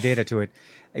 transferring my data to it,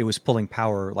 it was pulling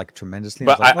power like tremendously. I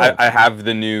was But like, oh, I have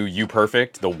the new U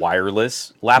Perfect, the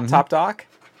wireless hmm laptop dock.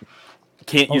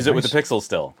 Can't Oh, use it with the nice. Pixel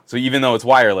still. So even though it's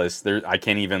wireless, I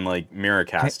can't even like Can,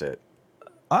 Miracast it.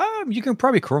 you can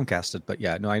probably Chromecast it, but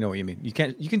yeah, no, I know what you mean. You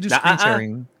can't. You can do Nah,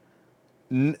 screen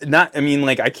sharing. not. I mean,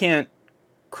 like I can't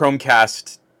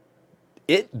Chromecast.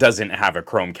 It doesn't have a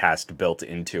Chromecast built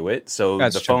into it, so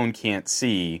That's the true. phone can't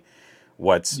see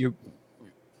what's. You,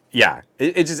 Yeah,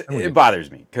 it just I'm with it you.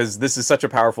 bothers me because this is such a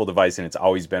powerful device, and it's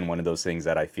always been one of those things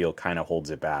that I feel kind of holds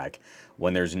it back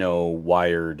when there's no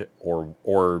wired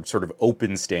or sort of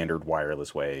open standard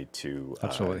wireless way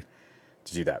Absolutely.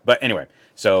 to do that. But anyway,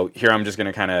 so here I'm just going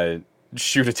to kind of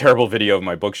shoot a terrible video of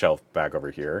my bookshelf back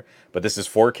over here. But this is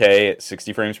 4K at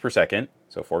 60 frames per second,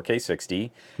 so 4K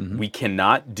 60. Hmm. We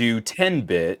cannot do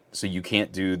 10-bit, so you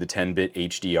can't do the 10-bit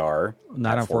HDR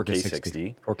Not at on 4K 4K 60.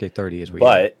 60. 4K 30 is what you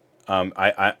get.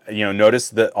 But notice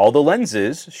that all the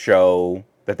lenses show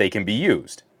that they can be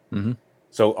used. Hmm.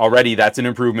 So already that's an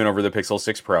improvement over the Pixel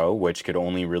 6 Pro, which could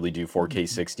only really do 4K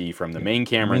 60 from the Yeah, main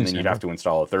camera, and main then you'd have camera. to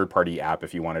install a third-party app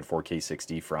if you wanted 4K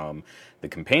 60 from the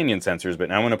companion sensors. But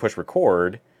now I'm going to push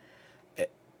record.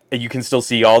 You can still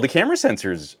see all the camera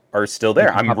sensors are still They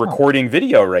there. can I'm pop out. recording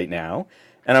video right now,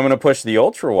 and I'm going to push the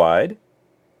ultra wide,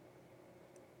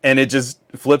 and it just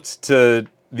flipped to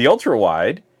the ultra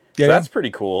wide. Yeah, So yeah. that's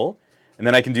pretty cool. And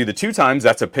then I can do the 2 times.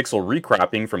 That's a pixel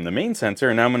recropping from the main sensor.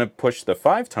 And now I'm going to push the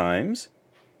 5 times.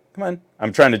 Come on.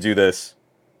 I'm trying to do this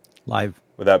Live.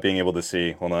 without being able to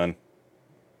see. Hold on.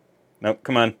 Nope,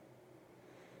 come on.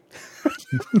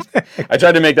 I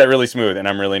tried to make that really smooth, and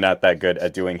I'm really not that good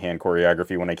at doing hand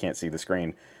choreography when I can't see the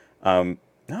screen.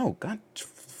 No, God,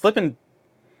 flipping.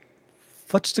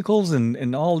 Fudgesticles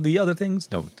and all the other things.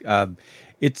 No,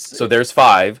 it's So there's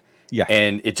 5, yeah.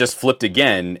 and it just flipped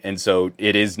again, and so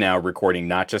it is now recording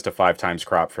not just a 5 times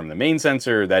crop from the main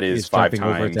sensor, that is It's 5 jumping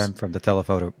over times. them from the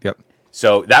telephoto. Yep.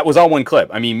 So that was all one clip.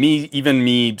 I mean, even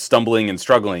me stumbling and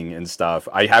struggling and stuff,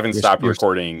 I haven't stopped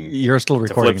recording You're still to flip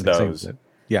recording in the same those. clip.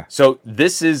 Yeah. So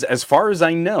this is, as far as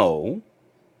I know,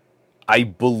 I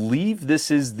believe this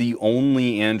is the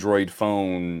only Android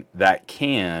phone that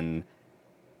can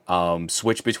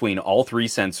switch between all 3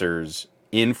 sensors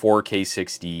in 4K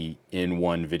 60 in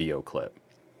one video clip.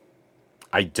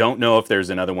 I don't know if there's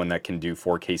another one that can do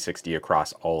 4K 60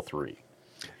 across all 3.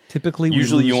 Typically,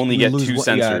 Usually you only get 2 Yeah,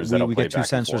 sensors that'll we play get two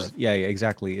back and sensors. forth. Yeah, yeah,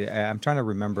 exactly. I'm trying to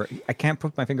remember. I can't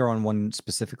put my finger on one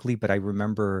specifically, but I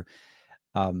remember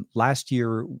last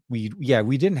year we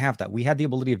didn't have that. We had the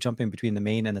ability of jumping between the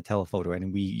main and the telephoto,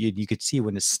 and you could see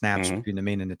when it snaps Mm-hmm. between the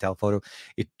main and the telephoto,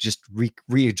 it just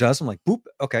readjusts. I'm like, boop,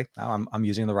 okay, now I'm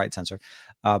using the right sensor.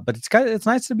 But it's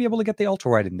nice to be able to get the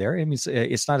ultra wide in there. I mean,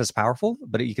 it's not as powerful,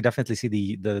 but you could definitely see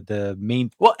the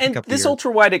main Well, and pickup this here.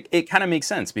 ultra wide, it kind of makes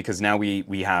sense because now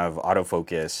we have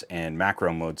autofocus and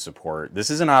macro mode support. This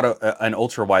is an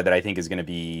ultra wide that I think is going to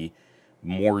be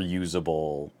more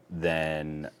usable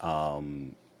than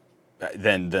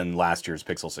last year's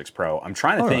Pixel 6 Pro. I'm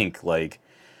trying to Oh, really? think like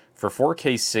for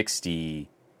 4K 60,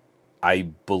 I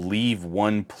believe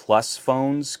OnePlus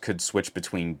phones could switch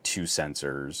between 2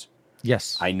 sensors.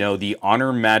 Yes. I know the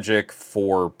Honor Magic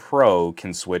 4 Pro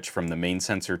can switch from the main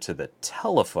sensor to the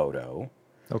telephoto.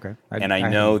 Okay. And I I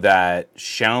know haven't. that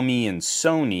Xiaomi and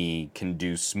Sony can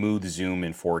do smooth zoom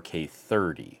in 4K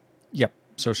 30. Yep.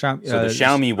 So Xiaomi, So the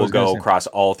Xiaomi I will was gonna go say, across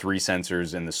all 3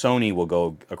 sensors, and the Sony will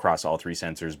go across all 3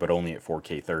 sensors, but only at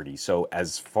 4K 30. So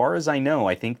as far as I know,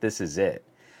 I think this is it.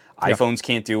 yeah. iPhones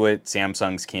can't do it.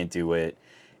 Samsungs can't do it.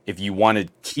 If you want to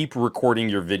keep recording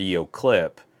your video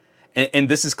clip, and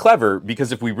this is clever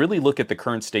because if we really look at the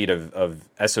current state of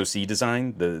SoC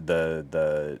design,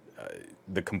 the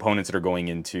components that are going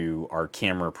into our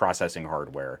camera processing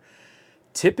hardware,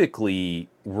 typically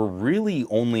we're really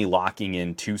only locking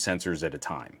in 2 sensors at a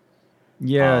time.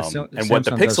 Yeah. And what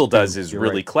the Samsung does Pixel does too. is You're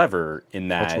really right. clever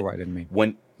in Ultra that wide in me.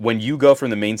 when you go from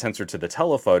the main sensor to the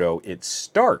telephoto, it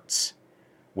starts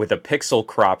with a pixel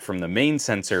crop from the main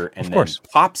sensor Of and then course.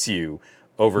 pops you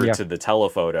over Yeah. to the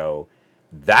telephoto.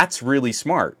 That's really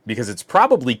smart because it's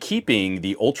probably keeping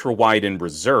the ultra wide in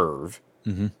reserve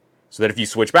Hmm. so that if you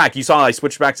switch back, you saw I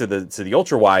switched back to the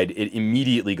ultra wide, it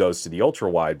immediately goes to the ultra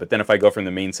wide. But then if I go from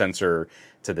the main sensor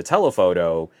to the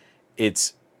telephoto,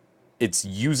 it's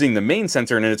using the main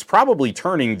sensor and it's probably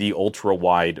turning the ultra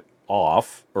wide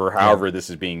off or Yeah. however this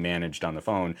is being managed on the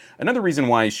phone. Another reason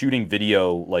why shooting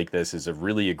video like this is a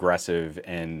really aggressive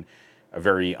and a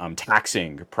very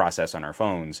taxing process on our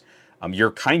phones.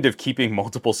 You're kind of keeping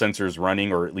multiple sensors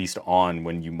running or at least on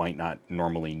when you might not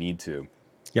normally need to.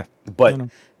 Yeah. No, But no.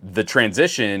 the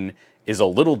transition is a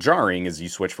little jarring as you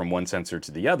switch from one sensor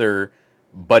to the other,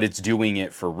 but it's doing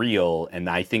it for real. And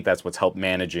I think that's what's helped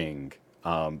managing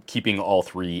keeping all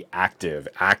three active,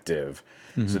 so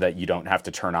Mhm. that you don't have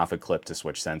to turn off a clip to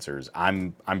switch sensors.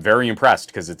 I'm very impressed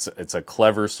because it's a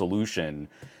clever solution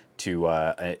to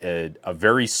a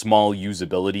very small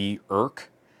usability irk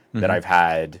that Mhm. I've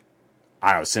had.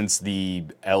 I don't know, since the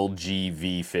LG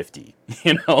V50.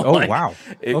 Oh, wow.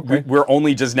 Okay. We're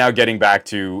only just now getting back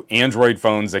to Android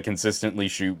phones that consistently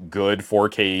shoot good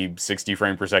 4K 60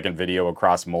 frame per second video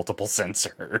across multiple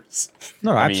sensors.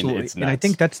 No, I mean, absolutely. it's And I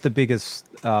think nuts. that's the biggest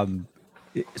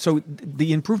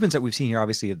the improvements that we've seen here,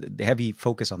 obviously the heavy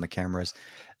focus on the cameras.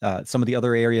 Some of the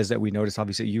other areas that we noticed,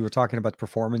 obviously, you were talking about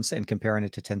performance and comparing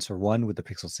it to Tensor One with the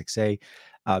Pixel 6a.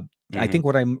 Uh, I Hmm. think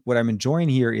what I'm enjoying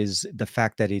here is the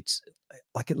fact that it's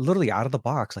like it literally out of the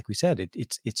box, like we said,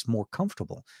 it's more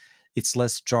comfortable. It's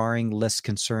less jarring, less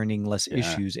concerning, less Yeah.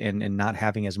 issues, and not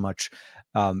having as much.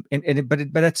 But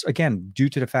that's again due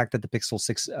to the fact that the Pixel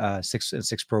 6 and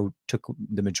 6 Pro took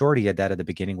the majority of that at the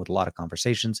beginning with a lot of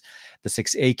conversations. The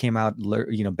 6A came out,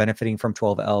 benefiting from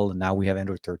 12L, and now we have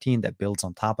Android 13 that builds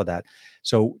on top of that.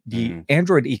 So the Hmm.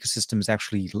 Android ecosystem is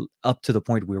actually up to the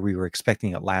point where we were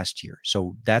expecting it last year.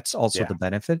 So that's also Yeah. the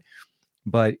benefit.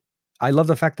 But I love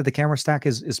the fact that the camera stack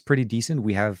is pretty decent.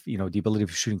 We have the ability of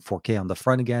shooting 4K on the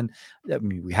front again. I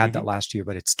mean, we had Hmm. that last year,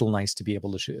 but it's still nice to be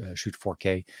able to shoot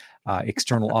 4K.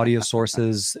 External audio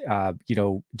sources.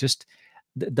 Just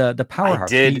the I powerhouse.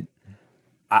 did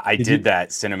I Did did you? that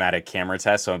cinematic camera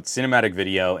test. So cinematic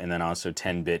video and then also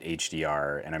 10-bit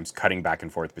HDR. And I'm cutting back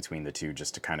and forth between the two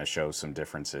just to kind of show some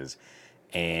differences.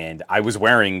 And I was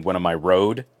wearing one of my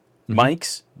Rode Mhm.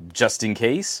 mics just in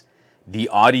case. The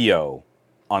audio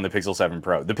on the Pixel 7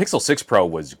 Pro, the Pixel 6 Pro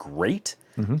was great.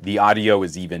 Mhm. The audio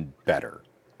is even better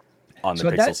on the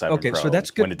So Pixel 7 so Pro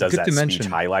that's when good it does good to that speech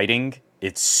mention. highlighting.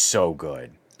 It's so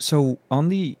good. So on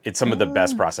the It's some of the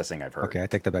best processing I've heard. okay, I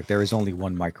take that back. There is only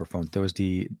one microphone.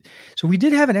 So we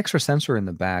did have an extra sensor in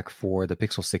the back for the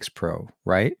Pixel 6 Pro,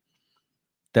 right?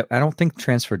 That I don't think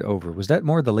transferred over. Was that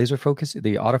more the laser focus,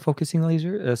 the autofocusing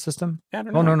laser system? Yeah, I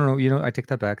don't Oh, no, know. no, no. I take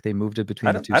that back. They moved it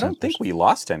between the two I don't sensors. think we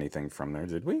lost anything from there,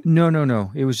 did we? No, no, no.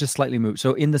 It was just slightly moved.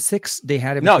 So in the 6, they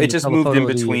had it No, between it the just moved in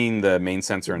telephoto, between the main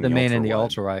sensor and the the main ultra and the wide.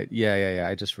 ultra, right? Yeah, yeah, yeah.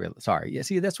 I just realized. Sorry. Yeah,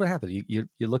 see, that's what happened. You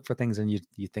look for things and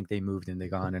you think they moved and they're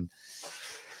gone, and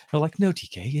they're like, no,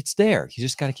 TK, it's there. You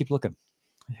just got to keep looking.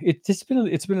 It's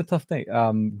been a tough thing.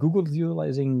 Google's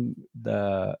utilizing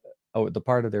the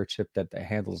part of their chip that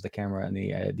handles the camera and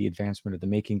the advancement of the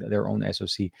making their own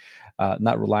SoC,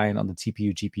 not relying on the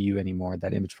TPU GPU anymore.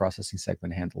 That image processing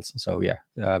segment handles. So yeah,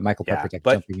 Michael Yeah, Peppertech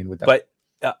jumping in with that. but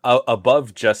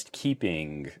above just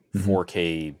keeping Hmm.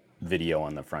 4K video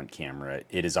on the front camera,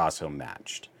 it is also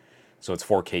matched. So it's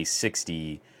 4K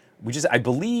 60. I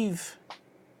believe,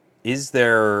 is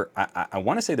there? I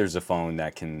want to say there's a phone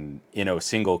that can, in a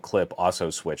single clip, also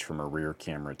switch from a rear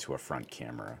camera to a front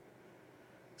camera.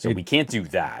 So It, we can't do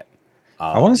that.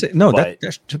 I want to say no. That But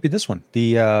that should be this one. it's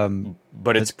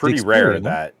The pretty rare Xperia, no?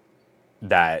 that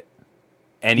The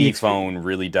any Xperia. phone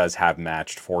really does have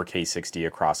matched 4K 60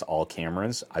 across all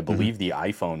cameras. I Hmm. believe the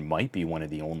iPhone might be one of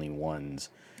the only ones.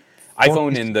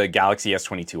 iPhone 4K. and the Galaxy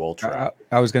S22 Ultra,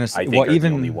 I was gonna say, I well, think, are the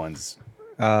only ones.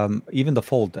 even the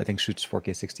Fold, I think, shoots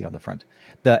 4K 60 on the front.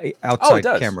 The Oh, it outside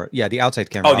does. camera, yeah, the outside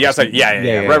camera, Oh, the obviously, outside. Yeah, yeah, yeah,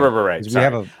 yeah. yeah, Right, yeah. right, right, right. Because we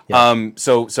have Sorry. a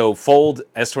yeah. So Fold,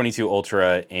 S22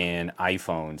 Ultra, and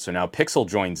iPhone. So now Pixel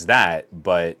joins that,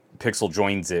 but Pixel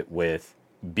joins it with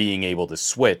being able to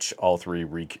switch all three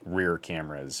rear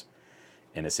cameras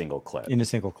in a single clip. In a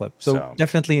single clip. So So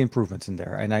definitely improvements in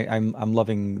there, and I'm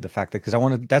loving the fact that because I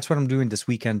want to. That's what I'm doing this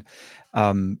weekend.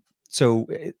 So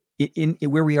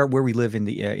where we live in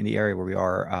the area where we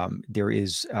are, there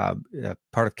is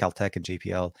part of Caltech and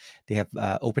JPL. They have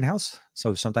open house,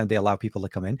 so sometimes they allow people to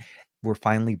come in. We're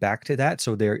finally back to that,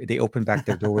 so they open back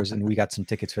their doors, and we got some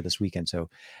tickets for this weekend. So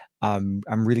I'm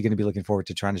really going to be looking forward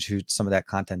to trying to shoot some of that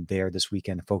content there this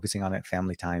weekend, focusing on it,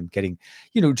 family time,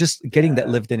 just getting that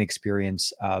yeah. lived in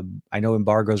experience. I know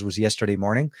embargoes was yesterday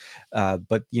morning,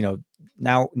 but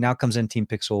now comes in Team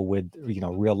Pixel with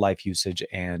real life usage,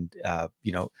 and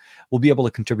we'll be able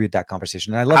to contribute that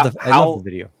conversation. And How I love the how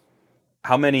video.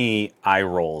 how many eye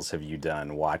rolls have you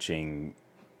done watching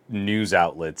news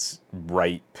outlets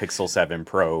write Pixel 7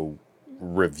 Pro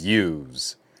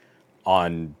reviews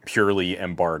on purely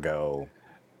embargo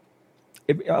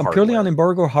Purely on hardware?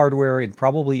 embargo hardware and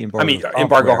probably I embargo mean,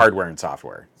 embargo software. hardware and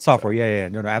software. Software, So, yeah, yeah, yeah.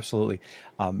 No, no, absolutely.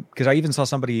 Because I even saw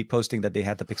somebody posting that they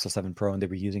had the Pixel 7 Pro and they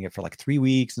were using it for like 3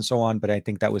 weeks and so on. But I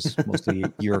think that was mostly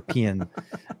European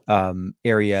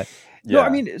area. No, I yeah.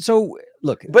 mean, so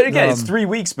look, But again, it's 3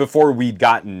 weeks before we'd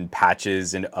gotten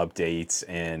patches and updates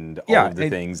and all yeah, of the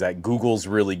things that Google's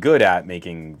really good at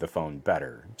making the phone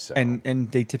better. So and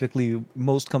they typically,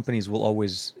 most companies will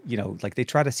always, like they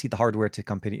try to see the hardware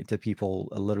to people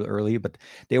a little early, but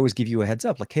they always give you a heads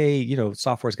up, like, hey,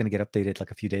 software is going to get updated like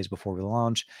a few days before we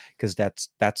launch, because that's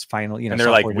final. and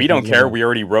they're like, Software we does not don't care. limit. We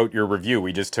already wrote your review.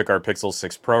 We just took our Pixel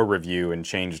 6 Pro review and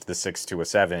changed the 6 to a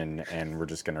 7, and we're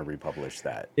just going to republish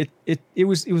that. It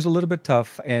was a little bit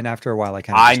tough, and after a while, I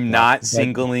kind of just I'm stopped. not But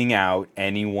singling out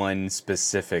anyone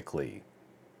specifically.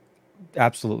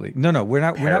 absolutely, no, we're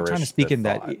not trying to Perish the speak in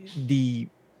that. thought. The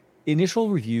initial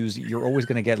reviews, you're always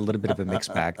going to get a little bit of a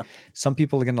mixed bag. Some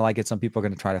people are going to like it. Some people are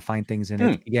going to try to find things in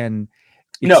it. Again,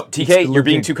 No, it's TK, you're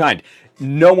being delivering. too kind.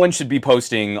 No one should be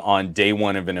posting on day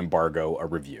one of an embargo a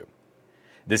review.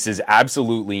 This is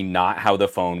absolutely not how the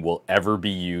phone will ever be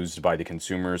used by the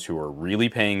consumers who are really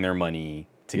paying their money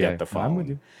to Yeah, get the no, I'm with phone.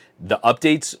 you. The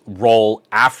updates roll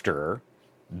after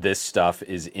this stuff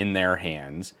is in their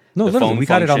hands. No, The literally, phone we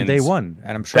got it on day functions one,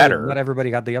 and I'm sure not better. everybody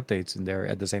got the updates in there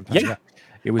at the same time. Yeah. Yeah,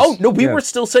 it Oh, was. no, we Yeah, were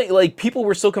still saying, like, people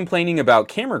were still complaining about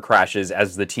camera crashes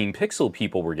as the Team Pixel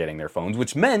people were getting their phones,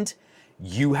 which meant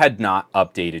you had not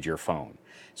updated your phone.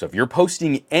 So if you're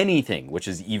posting anything which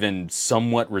is even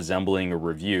somewhat resembling a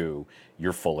review,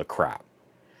 you're full of crap.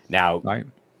 Now, right.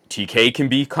 TK can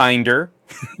be kinder.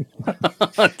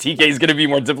 TK is going to be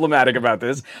more diplomatic about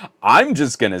this. I'm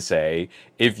just going to say,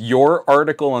 if your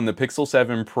article on the Pixel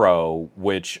 7 Pro,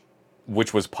 which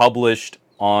was published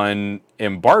on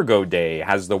embargo day,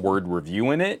 has the word review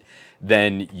in it,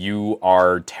 then you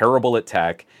are terrible at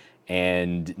tech,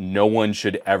 and no one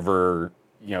should ever,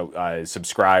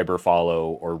 subscribe or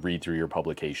follow or read through your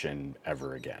publication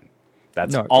ever again.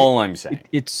 That's No, all I'm saying.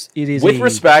 it is With a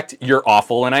respect, you're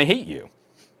awful, and I hate you.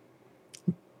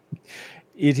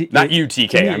 Not it you, to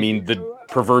TK. I me. mean the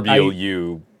proverbial I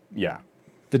you. Yeah.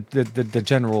 the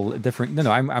general different.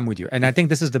 No, I'm with you, and I think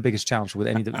this is the biggest challenge with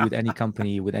any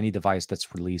company, with any device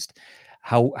that's released.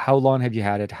 How long have you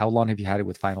had it? How long have you had it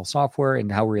with final software,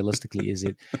 and how realistically is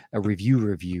it a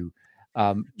review?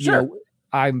 Um, you Sure. know,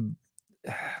 I'm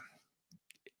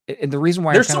and the reason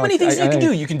why I'm There's kind so of many like things you can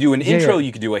do. You can do an yeah, yeah, intro,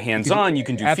 you can do a you could hands-on, you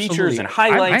can do features absolutely. and I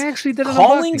highlights. actually did an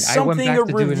Calling unboxing. I went something a back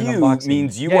to doing an review unboxing.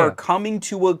 means you Yeah, are yeah. coming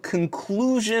to a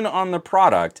conclusion on the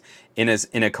product in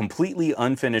a completely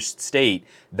unfinished state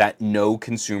that no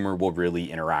consumer will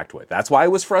really interact with. That's why I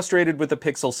was frustrated with the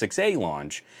Pixel 6a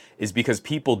launch, is because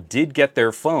people did get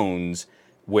their phones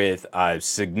with a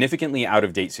significantly out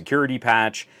of date security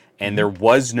patch, and Mhm. there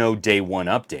was no day one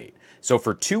update. So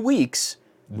for 2 weeks,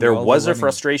 We there all were was a running.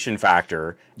 frustration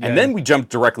factor, and Yeah, then we jumped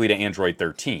directly to Android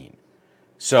 13.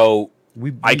 So I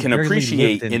we can barely lived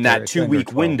appreciate in into that to two Android week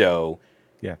 12. window,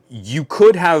 Yeah. you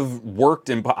could have worked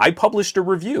in. I published a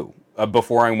review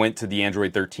before I went to the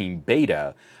Android 13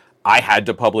 beta. I had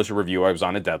to publish a review. I was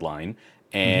on a deadline,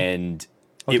 Mhm. and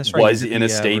Oh, it that's right. You was did in a the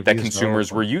state that reviews.org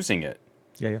consumers were one. using it.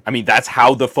 Yeah, yeah. I mean, that's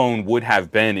how the phone would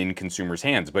have been in consumers'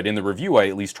 hands. But in the review, I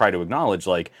at least try to acknowledge,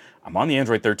 like, I'm on the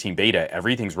Android 13 beta.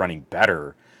 Everything's running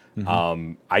better.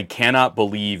 Hmm. I cannot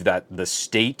believe that the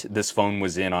state this phone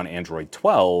was in on Android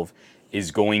 12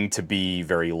 is going to be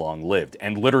very long lived.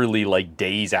 And literally, like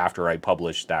days after I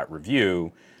published that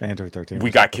review, Android 13 we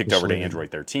was got kicked over to officially in.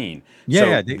 Android 13.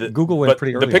 Yeah, yeah. So Google went but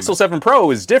pretty the early on Pixel that. 7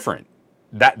 Pro is different.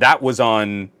 That was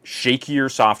on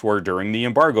shakier software during the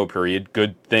embargo period.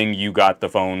 Good thing you got the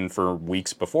phone for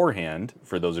weeks beforehand,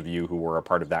 for those of you who were a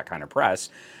part of that kind of press.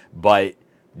 But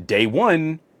day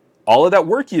one, all of that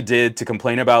work you did to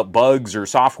complain about bugs or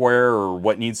software or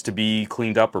what needs to be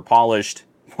cleaned up or polished,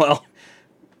 well,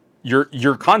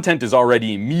 your content is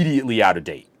already immediately out of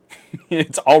date.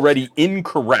 It's already I-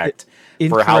 incorrect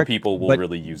for how Incorrect, people will but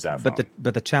really use that but the phone.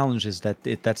 but the challenge is that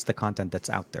that's the content that's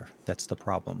out there. That's the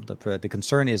problem. The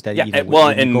concern is that Yeah, well,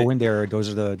 when you and go in there, those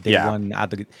are the day yeah, one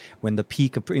when the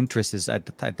peak of interest is at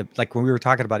the like when we were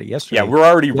talking about it yeah, yesterday. we're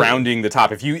already the- rounding the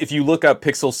top. If you look up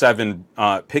Pixel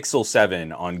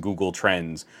 7 on Google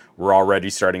Trends, we're already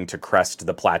starting to crest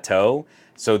the plateau.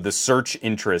 So the search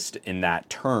interest in that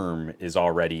term is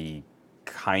already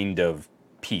kind of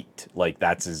peaked. Like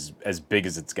that's as big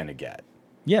as it's going to get.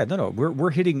 Yeah, no, we're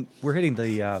hitting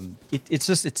the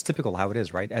it's typical how it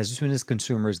is, right? As soon as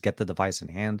consumers get the device in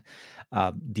hand,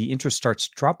 the interest starts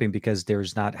dropping because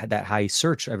there's not that high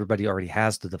search. Everybody already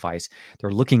has the device.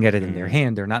 They're looking at it in their Mm.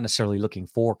 hand. They're not necessarily looking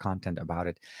for content about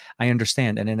it. I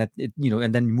understand, and then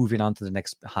and then moving on to the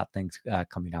next hot things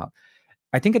coming out.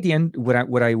 I think at the end,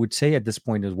 what I would say at this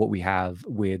point is what we have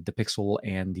with the Pixel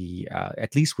and the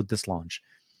at least with this launch.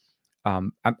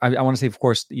 I want to say, of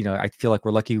course, I feel like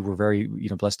we're lucky. We're very,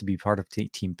 blessed to be part of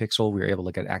Team Pixel. We're able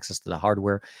to get access to the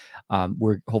hardware.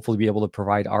 We're hopefully be able to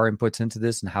provide our inputs into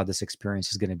this and how this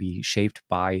experience is going to be shaped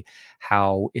by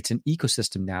how it's an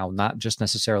ecosystem now, not just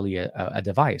necessarily a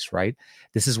device, right?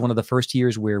 This is one of the first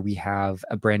years where we have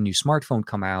a brand new smartphone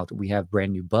come out. We have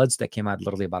brand new buds that came out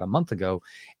literally about a month ago.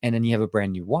 And then you have a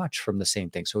brand new watch from the same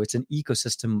thing. So it's an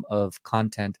ecosystem of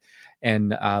content.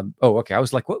 And oh, okay. I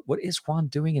was like, what is Juan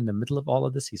doing in the middle of all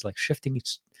of this? He's like shifting.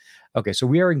 Okay, so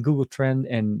we are in Google Trend,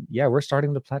 and yeah, we're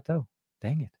starting to plateau.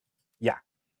 Dang it. Yeah.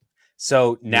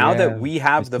 So now that Yeah, we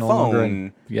have it's the no longer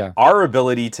in. phone, Yeah, our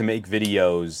ability to make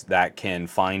videos that can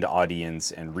find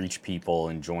audience and reach people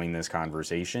and join this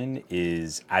conversation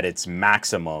is at its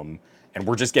maximum, and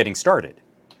we're just getting started.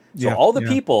 So yeah, all the yeah.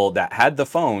 people that had the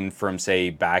phone from say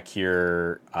back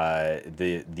here,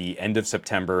 the end of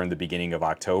September and the beginning of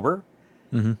October,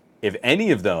 Hmm. if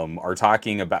any of them are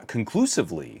talking about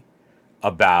conclusively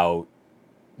about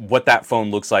what that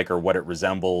phone looks like or what it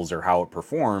resembles or how it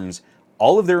performs,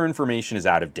 all of their information is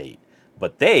out of date.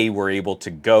 But they were able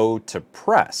to go to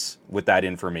press with that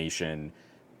information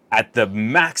at the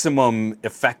maximum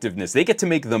effectiveness. They get to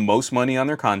make the most money on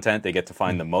their content. They get to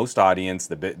find the most audience,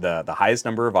 the highest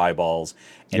number of eyeballs,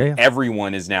 Yeah, and yeah.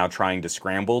 everyone is now trying to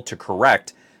scramble to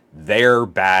correct their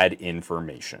bad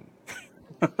information.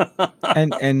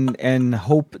 And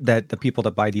hope that the people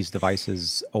that buy these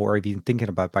devices or even thinking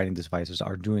about buying these devices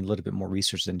are doing a little bit more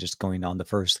research than just going on the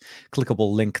first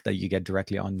clickable link that you get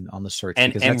directly on the search,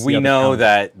 because And that's the we other know challenge.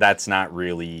 that that's not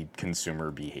really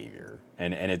consumer behavior.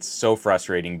 And it's so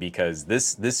frustrating because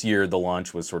this year the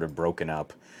launch was sort of broken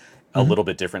up a Hmm. little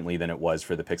bit differently than it was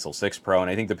for the Pixel 6 Pro,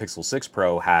 and I think the Pixel 6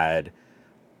 Pro had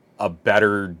a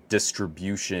better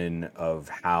distribution of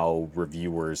how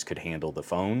reviewers could handle the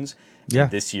phones. And Yeah,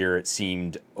 this year it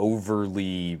seemed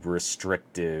overly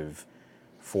restrictive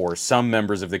for some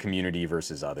members of the community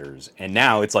versus others. And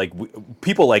now it's like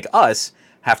people like us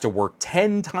have to work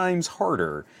 10 times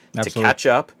harder to absolutely. catch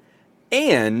up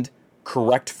and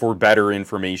correct for better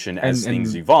information as things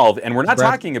And evolve. And we're not Brad,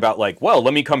 talking about like, well,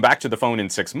 let me come back to the phone in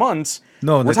 6 months.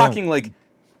 no, We're they don't. talking like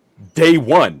day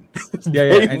one, Yeah,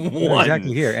 yeah, day and exactly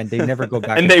one, here, and they never go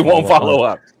back and and they won't follow up on. follow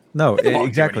up. No, They won't do any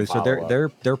exactly. So follow up.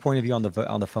 their point of view on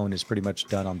the phone is pretty much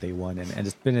done on day one, and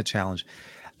it's been a challenge.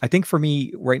 I think for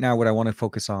me right now, what I want to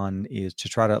focus on is to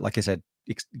try to, like I said,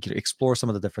 explore some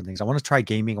of the different things. I want to try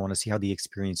gaming. I want to see how the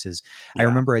experience is. I Yeah.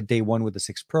 remember at day one with the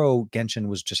 6 Pro, Genshin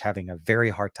was just having a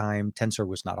very hard time. Tensor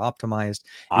was not optimized.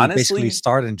 It would basically Honestly,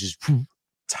 start and just.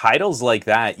 titles like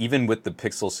that, even with the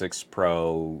Pixel 6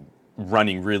 Pro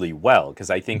running really well, because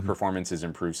I think Mhm. performance has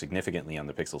improved significantly on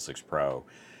the Pixel 6 Pro,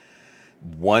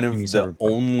 one You mean of the Cyberpunk?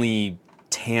 only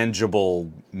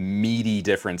tangible, meaty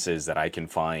differences that I can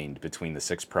find between the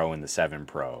 6 Pro and the 7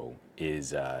 Pro is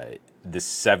the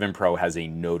 7 Pro has a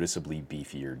noticeably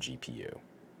beefier GPU.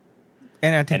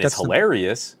 And I think And it's that's the.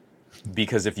 hilarious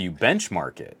because if you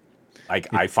benchmark it, like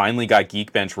It, I finally got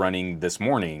Geekbench running this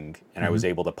morning and I mhm. was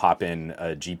able to pop in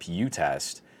a GPU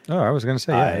test. Oh, I was gonna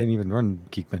say, yeah, I Uh, didn't even run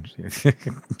Geekbench.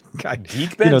 God,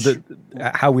 Geekbench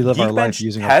how we live our life Geekbench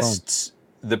using our phone. tests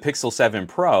the Pixel 7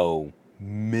 Pro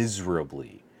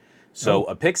miserably. So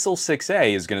Oh, a Pixel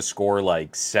 6a is going to score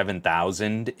like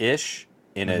 7,000 ish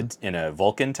hmm. in a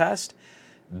Vulkan test.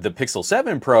 The Pixel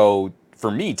 7 Pro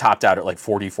for me topped out at like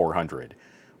 4,400,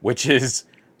 which is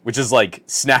which is like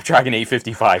Snapdragon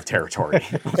 855 territory.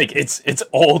 Like it's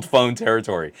old phone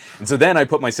territory. And so then I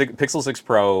put my Pixel 6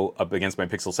 Pro up against my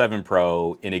Pixel 7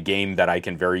 Pro in a game that I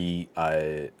can very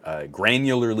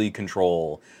granularly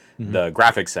control Hmm. the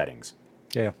graphics settings.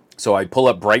 Yeah. So I pull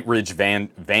up Bright Ridge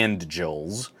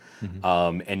Vandals,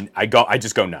 Hmm. and I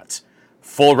just go nuts.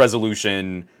 Full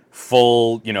resolution,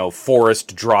 full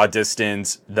forest draw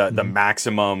distance, the Hmm.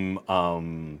 maximum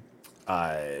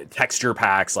texture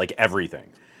packs, like everything.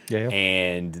 Yeah, yeah.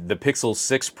 And the Pixel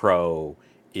 6 Pro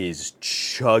is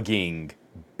chugging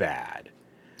bad.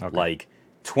 Okay. Like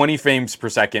 20 frames per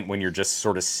second when you're just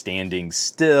sort of standing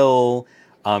still.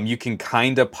 You can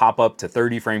kind of pop up to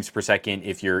 30 frames per second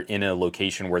if you're in a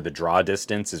location where the draw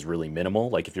distance is really minimal.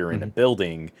 Like if you're in a Hmm.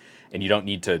 building and you don't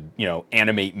need to,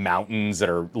 animate mountains that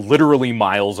are literally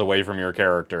miles away from your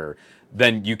character,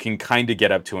 then you can kind of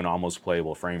get up to an almost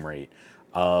playable frame rate.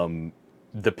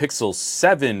 The Pixel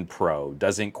 7 Pro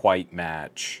doesn't quite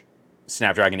match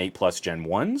Snapdragon 8 Plus Gen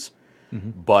 1s, Hmm.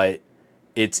 but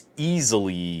it's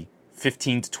easily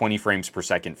 15 to 20 frames per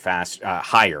second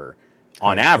higher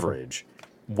on Higher. Okay. average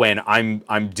when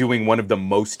I'm doing one of the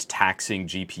most taxing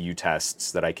GPU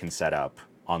tests that I can set up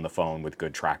on the phone with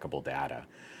good trackable data.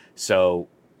 So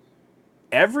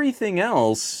everything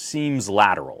else seems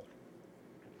lateral.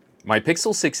 My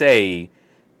Pixel 6a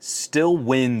still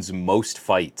wins most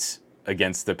fights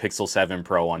against the Pixel 7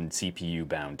 Pro on CPU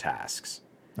bound tasks.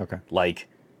 Okay. Like,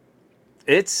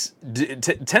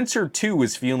 Tensor 2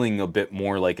 is feeling a bit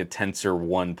more like a Tensor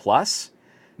 1 Plus,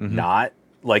 Hmm. not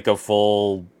like a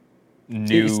full It's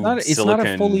new not. It's not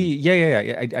a fully. silicon.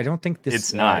 Yeah. I don't think this.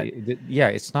 It's not. Yeah,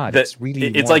 it's not. That It's really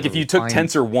it's more of like a if you took refined.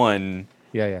 Tensor 1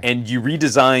 Yeah. and you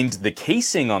redesigned the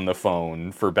casing on the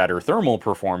phone for better thermal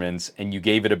performance and you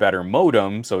gave it a better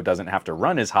modem so it doesn't have to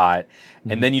run as hot,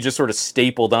 and Hmm. then you just sort of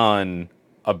stapled on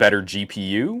a better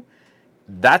GPU,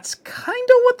 that's kind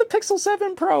of what the Pixel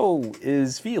 7 Pro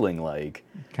is feeling like.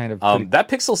 Kind of pretty. That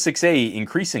Pixel 6a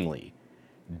increasingly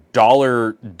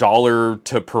dollar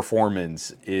to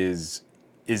performance is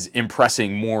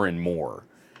impressing more and more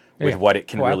with Yeah. what it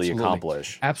can Oh, really absolutely.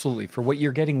 accomplish. Absolutely. For what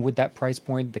you're getting with that price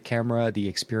point, the camera, the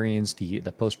experience, the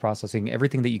post processing,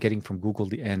 everything that you're getting from Google,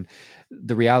 and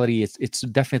the reality is it's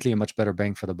definitely a much better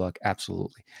bang for the buck.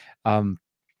 Absolutely. Um,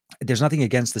 there's nothing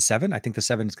against the 7. I think the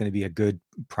 7 is going to be a good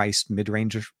price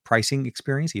mid-range pricing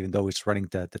experience, even though it's running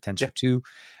the Yeah, Tensor 2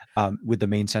 with the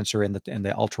main sensor and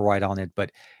the ultra wide on it.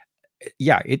 But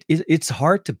yeah, it's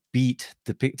hard to beat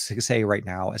the Pixel say right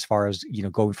now as far as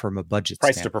going from a budget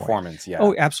price to standpoint. performance. Yeah.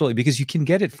 Oh, absolutely, because you can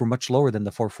get it for much lower than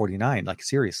the 449. Like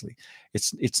seriously,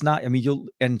 it's not. I mean, you'll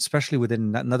and especially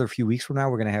within another few weeks from now,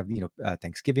 we're gonna have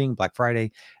Thanksgiving, Black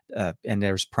Friday, and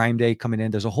there's Prime Day coming in.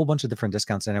 There's a whole bunch of different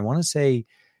discounts, and I want to say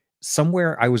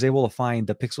somewhere I was able to find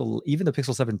even the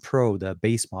Pixel 7 Pro, the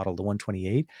base model, the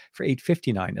 128 for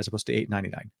 859 as opposed to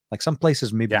 899. Like some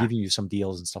places maybe Yeah. giving you some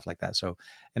deals and stuff like that. So,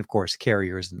 and of course,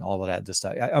 carriers and all of that. This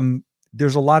stuff.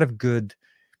 There's a lot of good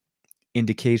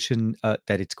indication that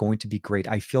it's going to be great.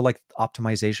 I feel like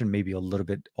optimization maybe a little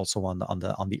bit also on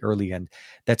the early end.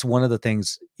 That's one of the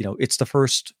things. It's the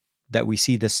first that we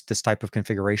see this type of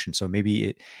configuration. So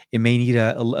maybe it may need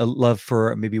a love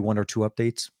for maybe one or two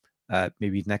updates.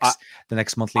 Maybe I, the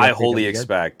next monthly I update that wholly we get.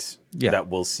 expect Yeah. that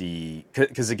we'll see,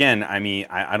 because again, I mean,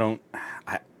 I don't.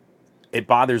 I, it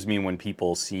bothers me when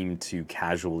people seem to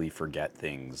casually forget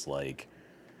things like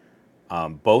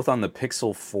both on the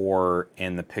Pixel 4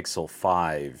 and the Pixel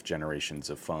 5 generations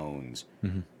of phones,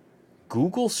 Hmm.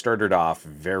 Google started off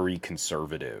very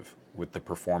conservative with the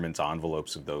performance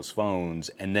envelopes of those phones,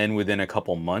 and then within a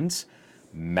couple months,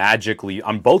 magically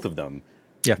on both of them,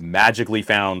 Yeah. magically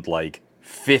found like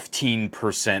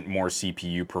 15% more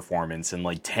CPU performance and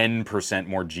like 10%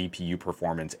 more GPU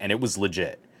performance, and it was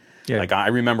legit. Yeah. Like I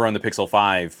remember on the Pixel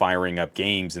 5 firing up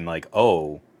games and like,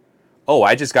 oh,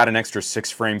 I just got an extra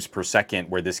 6 frames per second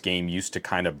where this game used to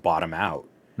kind of bottom out.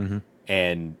 Hmm.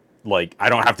 And like I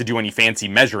don't have to do any fancy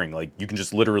measuring. Like you can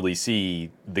just literally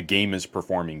see the game is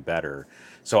performing better.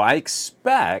 So I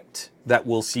expect that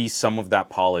we'll see some of that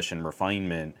polish and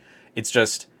refinement. It's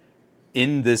just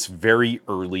in this very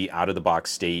early out of the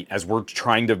box state, as we're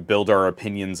trying to build our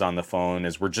opinions on the phone,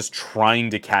 as we're just trying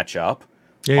to catch up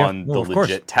Yeah. Yeah. on No, the of course.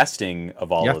 legit testing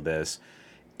of all Yeah. of this,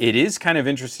 it is kind of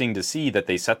interesting to see that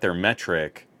they set their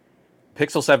metric.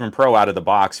 Pixel 7 Pro out of the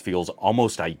box feels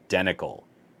almost identical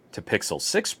to Pixel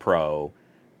 6 Pro.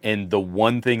 And the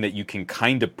one thing that you can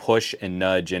kind of push and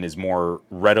nudge and is more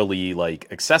readily like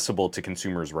accessible to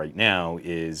consumers right now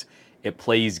is it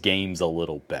plays games a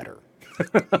little better.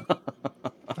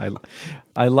 I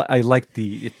I like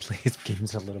the it plays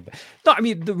games a little bit. No, I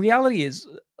mean the reality is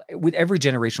with every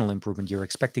generational improvement, you're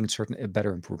expecting certain a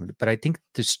better improvement. But I think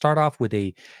to start off with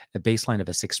a baseline of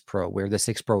a 6 Pro, where the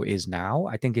 6 Pro is now,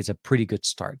 I think is a pretty good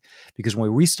start. Because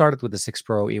when we started with the 6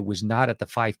 Pro, it was not at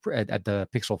the at the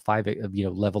Pixel 5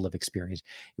 level of experience.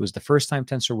 It was the first time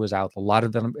Tensor was out. A lot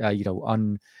of them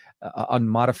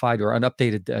unmodified or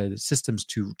unupdated systems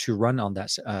to run on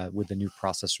that with the new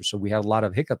processor. So we had a lot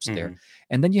of hiccups there. Mm-hmm.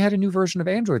 And then you had a new version of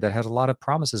Android that had a lot of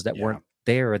promises that Yeah. weren't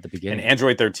there at the And beginning.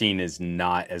 Android 13 is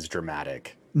not as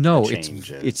dramatic a No,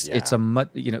 change as, it's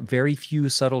yeah, a very few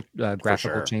subtle for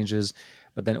graphical sure. changes,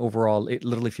 but then overall it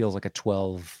literally feels like a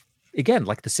 12. Again,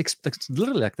 like the 6,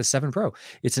 literally like the 7 Pro.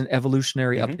 It's an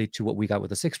evolutionary Mm-hmm. update to what we got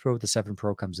with the 6 Pro. The 7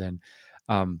 Pro comes in.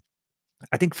 Um,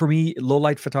 I think for me, low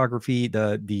light photography,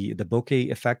 the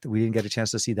bokeh effect, we didn't get a chance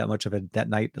to see that much of it that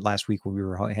night last week when we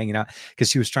were hanging out because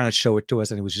she was trying to show it to us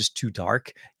and it was just too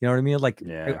dark. You know what I mean? Like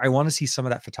Yeah. I want to see some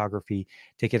of that photography,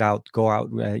 take it out, go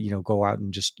out, go out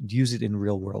and just use it in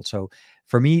real world. So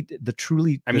for me,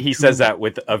 I mean, he says that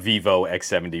with a Vivo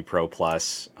X70 Pro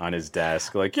Plus on his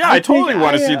desk. Like, yeah, I I think totally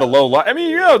want to see the low light. I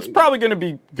mean, it's probably going to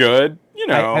be good.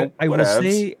 I will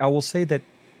Whatevs. say that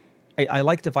I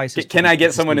like devices to Can be I get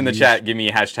consistently someone in the used. chat? Give me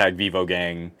a hashtag Vivo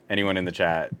Gang. Anyone in the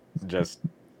chat? Just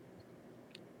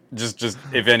just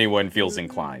if anyone feels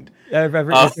inclined. If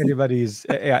anybody's,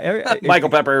 yeah, Michael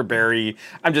Pepper, Barry.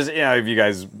 I'm just, if you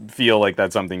guys feel like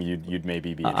that's something you'd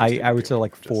maybe be interested I in would say doing.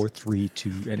 like Just 4, 3, 2,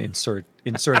 and insert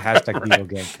hashtag video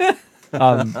right. game.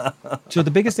 So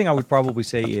the biggest thing I would probably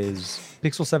say is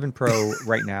Pixel 7 Pro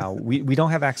right now. We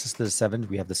don't have access to the 7.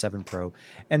 We have the 7 Pro.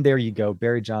 And there you go.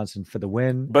 Barry Johnson for the win.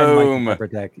 And Michael Boom.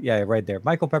 Peppertech. Yeah, right there.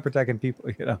 Michael Peppertech and people,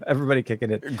 everybody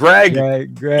kicking it. Greg.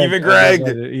 Greg, Even Greg.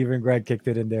 even Greg kicked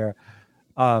it in there.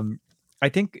 Um, I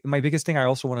think my biggest thing I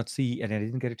also want to see, and I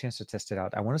didn't get a chance to test it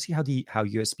out. I want to see how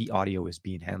USB audio is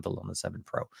being handled on the 7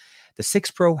 Pro. The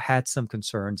 6 Pro had some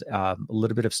concerns, a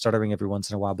little bit of stuttering every once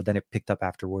in a while, but then it picked up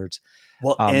afterwards.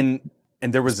 Well, Um,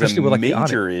 and there was a especially with like the Onyx.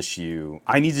 major issue.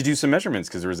 I need to do some measurements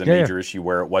because there was a Yeah, yeah. major issue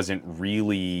where it wasn't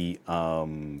really uh,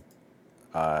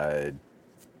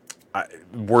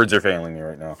 words are failing me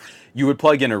right now. You would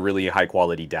plug in a really high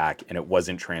quality DAC and it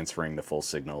wasn't transferring the full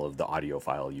signal of the audio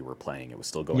file you were playing. It was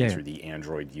still going Yeah. through the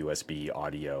Android USB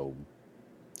audio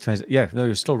Yeah, no,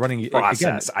 you're still running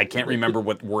process. again. I can't remember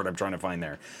what word I'm trying to find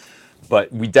there, but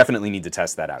we definitely need to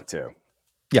test that out too.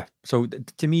 Yeah. So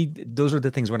to me, those are the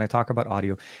things when I talk about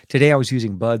audio. Today I was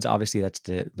using buds. Obviously, that's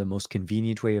the most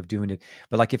convenient way of doing it.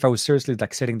 But like if I was seriously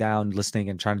like sitting down, listening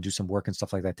and trying to do some work and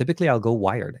stuff like that, typically I'll go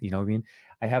wired. You know what I mean?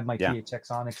 I have my Yeah.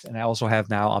 THX Onyx, and I also have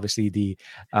now obviously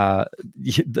I'm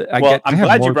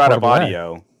glad you brought up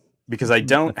audio because I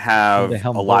don't have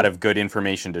a lot of good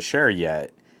information to share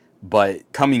yet.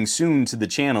 But coming soon to the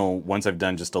channel, once I've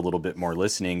done just a little bit more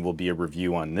listening, will be a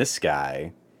review on this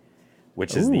guy,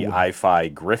 which is the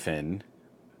iFi Griffin.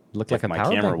 Look like a my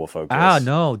power camera bank. will focus. Ah,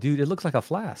 no, dude, it looks like a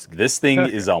flask. This thing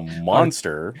is a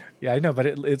monster. Yeah, I know, but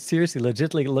it seriously,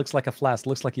 legitimately looks like a flask.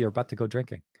 Looks like you're about to go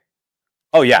drinking.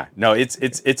 Oh yeah, no, it's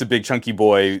a big chunky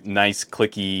boy, nice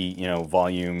clicky,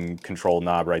 volume control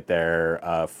knob right there.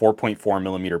 4.4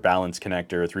 millimeter balance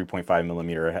connector, 3.5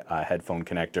 millimeter headphone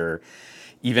connector.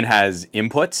 Even has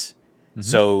inputs,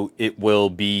 so it will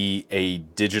be a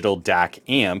digital DAC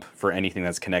amp for anything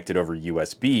that's connected over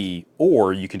USB,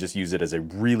 or you can just use it as a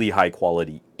really high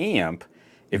quality amp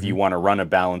if you want to run a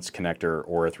balance connector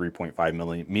or a 3.5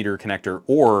 millimeter connector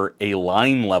or a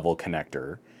line level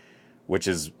connector, which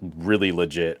is really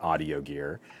legit audio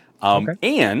gear.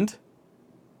 And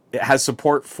it has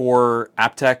support for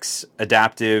aptX,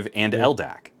 adaptive, and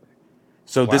LDAC.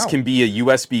 So this can be a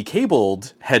USB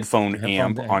cabled headphone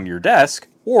amp on your desk,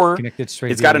 or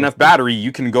it's got enough battery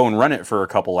you can go and run it for a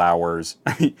couple hours.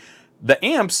 The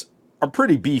amps are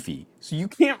pretty beefy, so you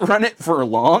can't run it for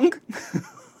long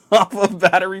off of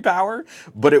battery power,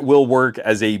 but it will work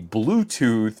as a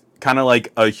Bluetooth, kind of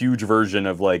like a huge version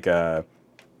of like the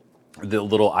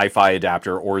little iFi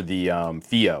adapter or the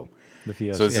Theo.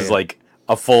 So this is like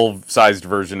a full-sized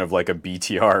version of like a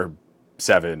BTR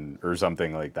 7 or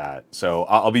something like that. So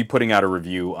I'll be putting out a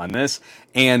review on this.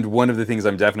 And one of the things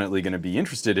I'm definitely going to be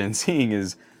interested in seeing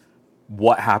is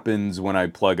what happens when I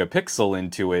plug a Pixel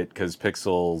into it, because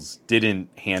Pixels didn't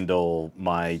handle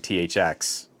my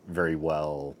THX very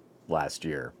well last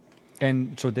year.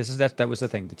 And so that was the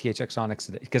thing, the THX Onyx,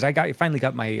 because I finally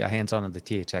got my hands on the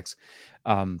THX.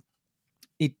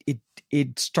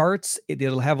 It starts,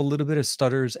 it'll have a little bit of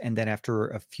stutters, and then after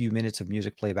a few minutes of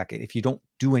music playback, if you don't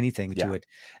do anything to it,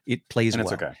 it plays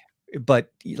well. Okay. But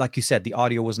like you said, the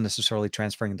audio wasn't necessarily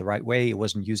transferring the right way. It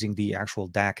wasn't using the actual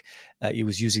DAC. It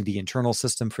was using the internal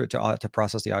system to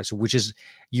process the audio. So, which is,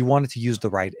 you wanted to use the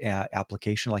right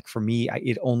application. Like for me,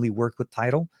 it only worked with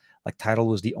Tidal. Like Tidal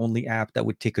was the only app that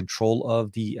would take control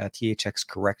of the THX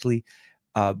correctly.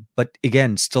 But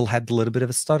again, still had a little bit of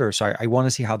a stutter. So I want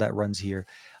to see how that runs here.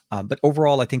 But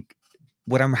overall, I think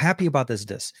what I'm happy about is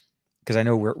this, because I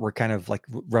know we're kind of like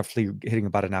roughly hitting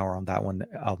about an hour on that one.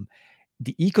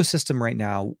 The ecosystem right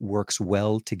now works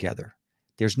well together.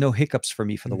 There's no hiccups for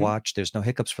me for the watch. There's no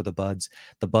hiccups for the buds.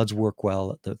 The buds work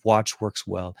well. The watch works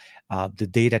well. The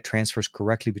data transfers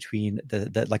correctly between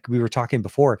the like we were talking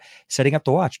before. Setting up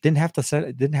the watch didn't have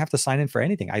to sign in for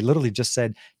anything. I literally just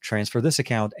said transfer this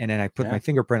account, and then I put my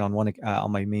fingerprint on one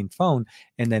on my main phone,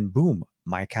 and then boom,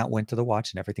 my account went to the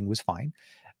watch, and everything was fine.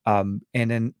 And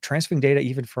then transferring data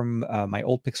even from my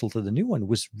old Pixel to the new one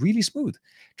was really smooth.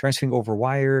 Transferring over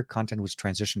wire, content was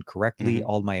transitioned correctly.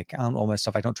 All my account, all my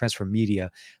stuff. I don't transfer media,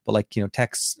 but like,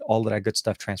 text, all that good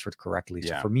stuff transferred correctly.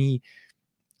 So for me,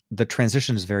 the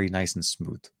transition is very nice and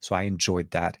smooth. So I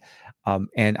enjoyed that.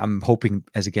 And I'm hoping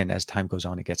as time goes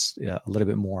on, it gets a little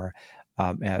bit more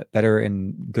better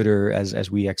and gooder as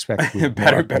we expect.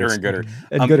 better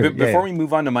and gooder. Before we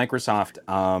move on to Microsoft,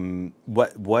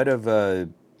 what of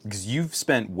because you've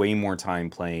spent way more time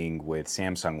playing with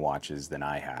Samsung watches than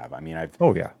I have. I mean, I've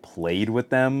played with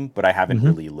them, but I haven't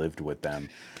really lived with them.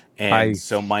 And I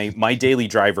so my daily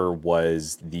driver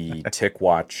was the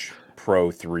TicWatch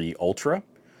Pro 3 Ultra,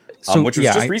 so which was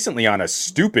yeah, just I recently on a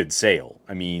stupid sale.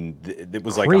 I mean, it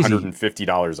was like crazy.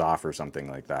 $150 off or something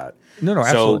like that. No, no, So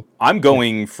absolutely. I'm Yeah,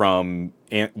 going from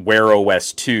Wear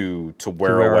OS 2 to to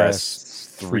Wear Wear OS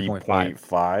OS 3.5.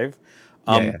 3.5.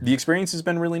 Yeah, yeah. The experience has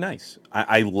been really nice.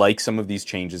 I like some of these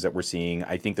changes that we're seeing.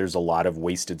 I think there's a lot of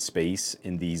wasted space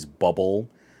in these bubble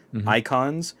Hmm.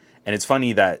 icons. And it's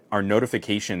funny that our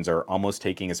notifications are almost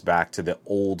taking us back to the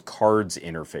old cards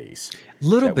interface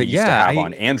Little that we bit, used to yeah. have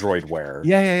on Android Wear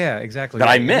Yeah, exactly. that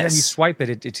Yeah. I Every time you miss. swipe it,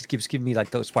 it just keeps giving me like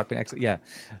those swiping exit. Yeah,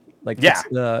 like Yeah.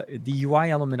 it's the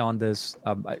UI element on this.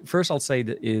 First, I'll say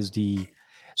that is the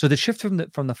so the shift from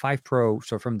the 5 Pro,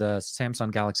 so from the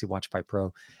Samsung Galaxy Watch 5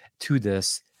 Pro to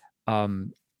this,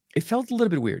 um, it felt a little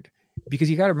bit weird because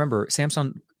you got to remember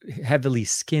Samsung heavily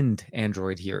skinned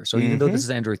Android here. So even though Mm-hmm. this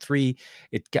is Android 3,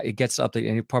 it gets updated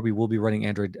and it probably will be running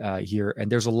Android here.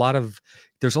 And there's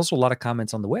also a lot of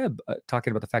comments on the web talking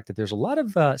about the fact that there's a lot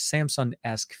of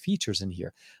Samsung-esque features in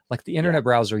here, like the Yeah. internet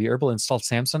browser. You're able to install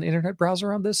Samsung internet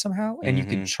browser on this somehow, and you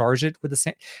can Mm-hmm. charge it with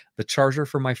the charger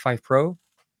for my 5 Pro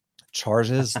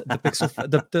charges the Pixel.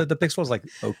 The Pixel is like,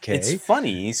 It's okay,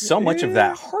 funny, so much of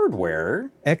that eh, hardware.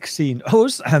 Exene. Oh,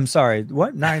 I'm sorry.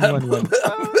 What 911?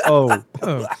 Oh,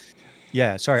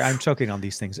 yeah. Sorry, I'm choking on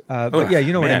these things. But Ugh, yeah,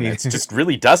 you know what I man, mean. it's just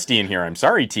really dusty in here. I'm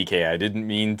sorry, TK. I didn't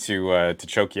mean to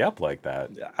choke you up like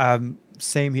that.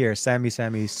 Same here. Sammy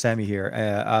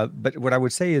here. But what I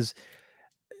would say is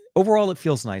overall it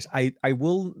feels nice. I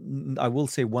will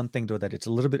say one thing though, that it's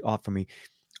a little bit off for me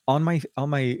on my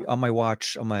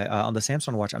watch, on the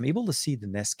Samsung watch. I'm able to see the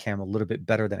Nest Cam a little bit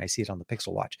better than I see it on the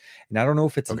Pixel Watch, and I don't know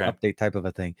if it's an Okay. update type of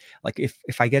a thing. Like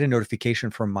if I get a notification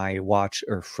from my watch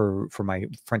or for my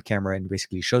front camera and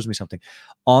basically shows me something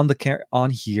on on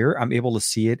here, I'm able to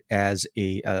see it as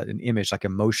a an image, like a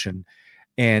motion,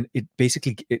 and it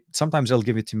basically sometimes it'll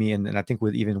give it to me, and I think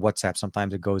with even WhatsApp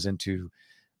sometimes it goes into,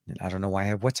 I don't know why I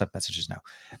have WhatsApp messages now.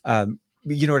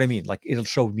 You know what I mean? Like it'll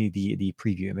show me the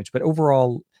preview image, but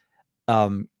overall,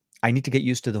 um, I need to get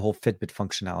used to the whole Fitbit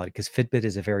functionality because Fitbit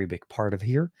is a very big part of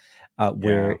here.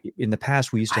 Where Yeah. in the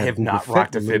past we used I to have have Google not Fit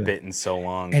rocked a a little bit, Fitbit in so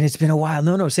long. and it's been a while.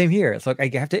 No, same here. It's like I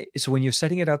have to. So when you're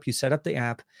setting it up, you set up the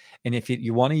app, and if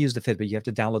you want to use the Fitbit, you have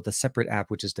to download the separate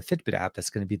app, which is the Fitbit app. That's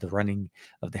going to be the running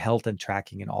of the health and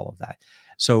tracking and all of that.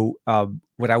 So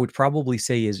what I would probably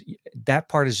say is that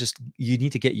part is just you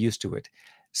need to get used to it.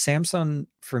 Samsung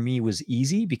for me was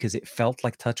easy because it felt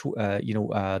like touch,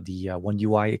 the One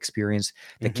UI experience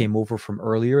that Hmm. came over from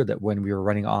earlier. That when we were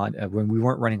running on when we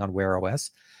weren't running on Wear OS,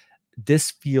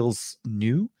 this feels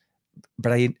new,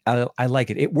 but I like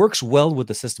it. It works well with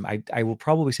the system. I will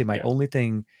probably say my Yeah. only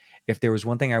thing, if there was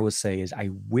one thing I would say, is I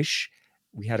wish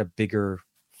we had a bigger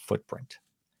footprint.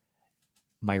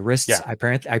 My wrists, Yeah.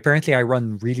 apparently I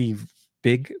run really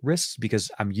big wrists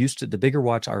because I'm used to the bigger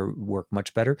watch. I work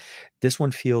much better. This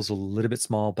one feels a little bit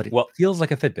small, but it Well, feels like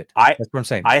a Fitbit. I That's what I'm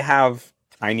saying. I have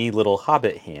tiny little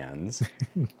hobbit hands,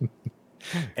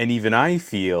 and even I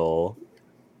feel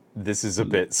this is a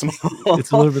bit small.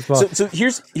 It's a little bit small. So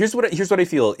here's what I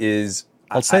feel is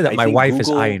I'll say that I my think wife is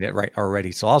Google eyeing it right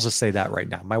already. So I'll just say that right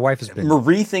now. My wife has been,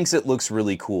 Marie thinks it looks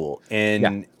really cool, yeah.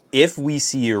 and if we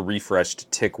see a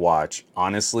refreshed TicWatch,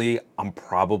 honestly, I'm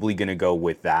probably gonna go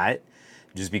with that,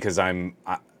 just because Oh,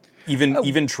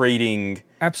 even trading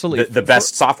absolutely. the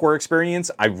best software experience.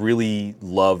 I really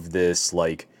love this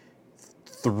like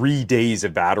 3 days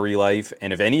of battery life,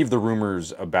 and if any of the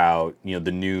rumors about the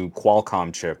new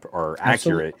Qualcomm chip are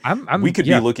Absolutely. accurate, we I'm could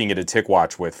be yeah, looking at a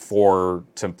TicWatch with 4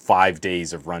 to 5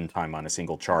 days of runtime on a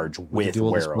single charge with the with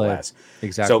dual Wear display. OS. So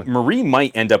Exactly. Marie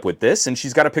might end up with this, and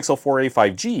she's got a Pixel 4a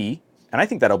 5G, and I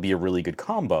think that'll be a really good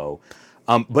combo.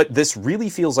 But this really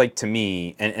feels like to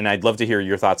me, and I'd love to hear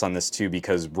your thoughts on this too,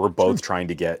 because we're Sure. both trying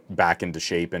to get back into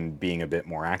shape and being a bit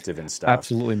more active and stuff.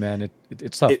 Absolutely, man.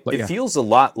 It's tough, it, but it yeah. feels a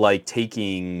lot like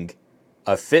taking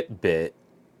a Fitbit,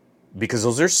 because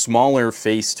those are smaller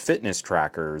faced fitness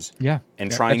trackers, Yeah. and Yeah.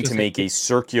 That's trying to just it. make a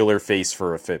circular face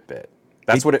for a Fitbit.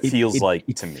 That's It what it it feels it like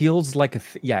it to me. feels like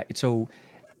yeah. So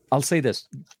I'll say this.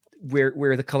 Where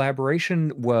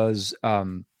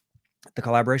the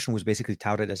collaboration was basically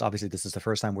touted as, obviously this is the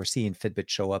first time we're seeing Fitbit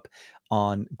show up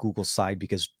on Google's side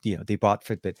because they bought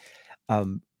Fitbit.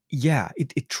 Um, yeah,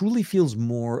 it truly feels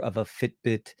more of a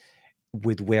Fitbit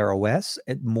with Wear OS,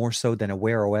 more so than a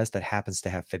Wear OS that happens to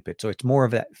have Fitbit. So it's more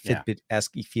of that Yeah.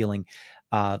 Fitbit-esque feeling.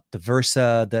 The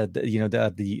Versa,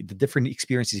 the different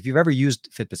experiences. If you've ever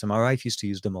used Fitbits, and my wife used to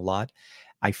use them a lot,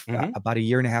 Hmm. About a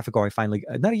year and a half ago, I finally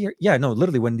not a year, yeah, no,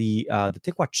 literally when the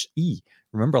TicWatch E,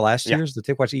 remember last Yeah, year's the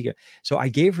TicWatch E, so I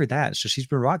gave her that, so she's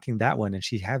been rocking that one, and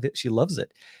she loves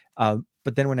it.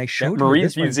 But then when I yeah. showed her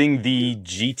Maria's this one, using the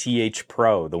GTH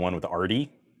Pro, the one with Artie.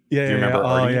 yeah, Do you yeah, yeah. remember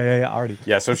Oh, yeah, Artie? yeah, yeah. Already,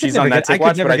 Yeah, so she's on that I tick could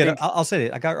watch, but never I get it. think I'll say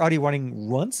it. I got Artie running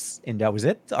once, and that was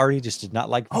it. Artie just did not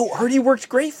like me. oh, Artie worked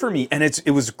great for me, and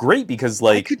it was great because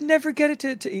I like could never get it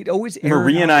to it always errored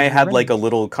Marie and out I at the had like a range.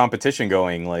 little competition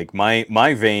going. Like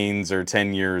my veins are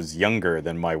 10 years younger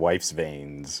than my wife's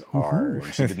veins are, Woohoo.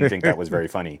 and she didn't think that was very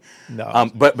funny.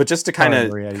 No, But just to kind sorry,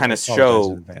 of Maria. kind I of apologize in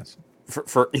show advance.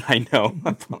 for I know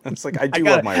it's like I I do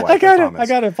love gotta, my wife, I I promise.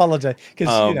 gotta apologize because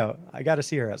Um, I gotta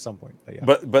see her at some point. But yeah.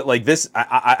 but like this,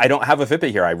 I don't have a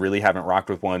Fitbit here. I really haven't rocked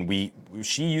with one.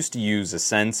 She used to use a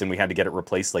Sense, and we had to get it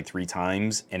replaced like 3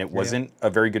 times, and it Yeah, yeah. wasn't a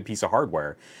very good piece of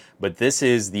hardware. But this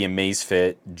is the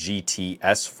Amazfit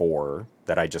GTS4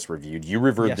 that I just reviewed. You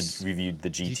Yes, reviewed the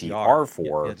GTR.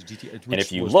 Yeah, yeah, GTR4, the GT, and if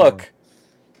which you was more. look,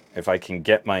 if I can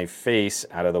get my face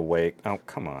out of the way, oh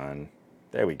come on,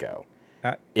 there we go.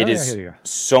 It Oh yeah, here is you go.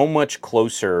 so much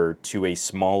closer to a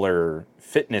smaller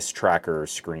fitness tracker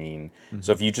screen.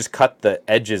 So Hmm. if you just cut the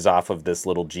edges off of this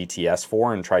little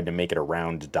GTS4 and tried to make it a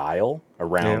round dial, a Yeah,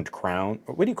 yeah. round crown,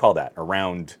 what do you call that? A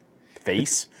round It's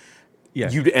face, yeah,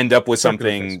 you'd end up with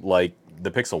circular face. something like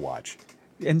the Pixel Watch.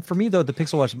 And for me though, the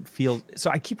Pixel Watch feels so.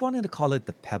 I keep wanting to call it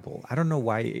the Pebble. I don't know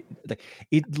why. Like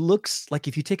it looks like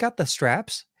if you take out the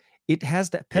straps, it has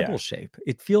that Yeah. pebble shape.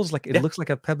 It feels like it Yeah. looks like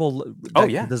a pebble. Oh Like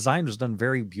the yeah. design was done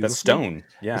very That's beautifully. stone.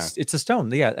 Yeah. It's a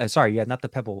stone. Yeah, sorry, yeah, not the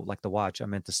pebble like the watch. I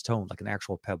meant the stone, like an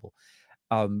actual pebble.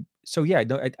 So yeah,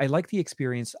 no, I like the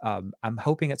experience. I'm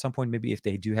hoping at some point maybe if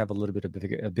they do have a little bit of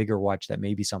a bigger watch, that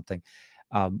may be something.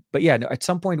 But yeah, no, at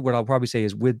some point, what I'll probably say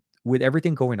is with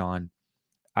everything going on,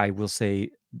 I will say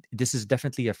this is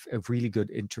definitely a really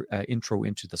good intro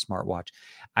into the smartwatch.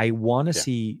 I want to Yeah.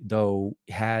 see though,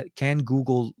 can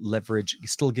Google leverage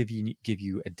still give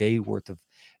you a day worth of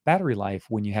battery life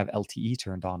when you have LTE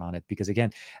turned on it? Because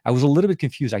again, I was a little bit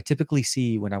confused. I typically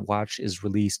see when a watch is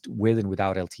released with and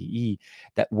without LTE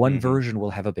that one Hmm. version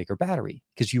will have a bigger battery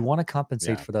because you want to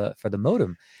compensate Yeah. for the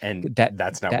modem. And That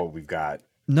that's not that what we've got.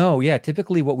 no, yeah,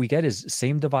 typically what we get is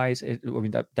same device. I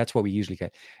mean, that's what we usually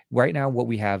get. Right now, what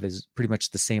we have is pretty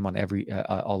much the same on every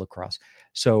all across.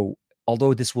 So,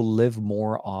 although this will live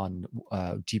more on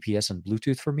GPS and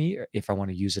Bluetooth for me, if I want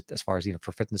to use it as far as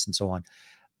for fitness and so on,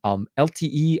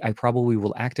 LTE I probably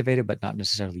will activate it, but not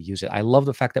necessarily use it. I love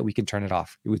the fact that we can turn it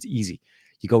off. It was easy.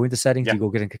 You go into settings, Yeah. you go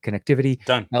get into connectivity,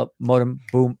 Done. modem,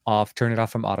 boom, off, turn it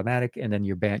off from automatic, and then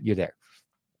you're there.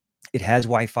 It has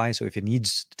Wi-Fi, so if it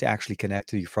needs to actually connect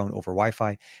to your phone over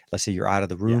Wi-Fi, let's say you're out of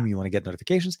the Yeah. room, you want to get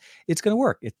notifications, it's going to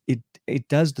work. It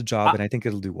does the job, and I think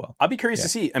it'll do well. I'll be curious Yeah. to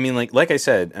see. I mean, like I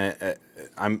said,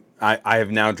 I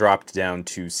have now dropped down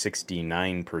to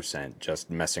 69% just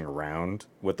messing around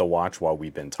with the watch while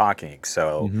we've been talking.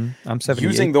 So I'm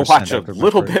using the watch 78% a after my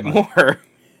little first bit month. more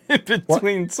in What?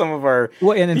 between some of our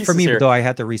Well, and then for pieces me here. though, I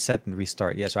had to reset and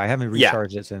restart. Yeah, so I haven't Yeah,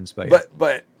 recharged it since, but yeah.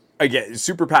 but again,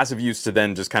 super passive use to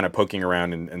then just kind of poking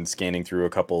around and scanning through a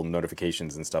couple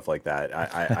notifications and stuff like that.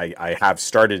 I have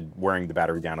started wearing the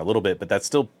battery down a little bit, but that's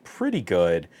still pretty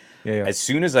good. Yeah, yeah. As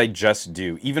soon as I just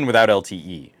do, even without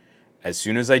LTE, as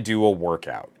soon as I do a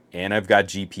workout and I've got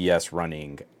GPS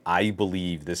running, I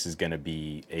believe this is going to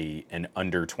be an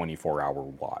under 24-hour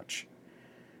watch.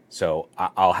 So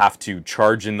I'll have to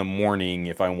charge in the morning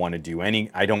if I want to do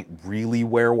any. I don't really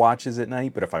wear watches at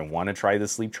night, but if I want to try the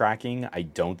sleep tracking, I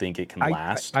don't think it can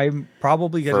last I'm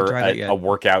probably going to for try that a yet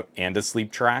workout and a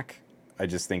sleep track. I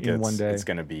just think in one it's day.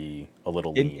 going to be a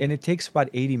little And lean. it takes about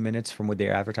 80 minutes from what they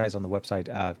advertise on the website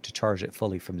to charge it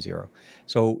fully from zero.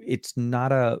 So it's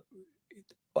not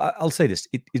I'll say this,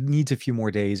 it needs a few more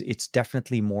days. It's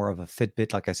definitely more of a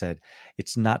Fitbit. Like I said,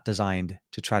 it's not designed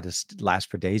to try to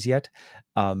last for days yet.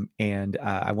 And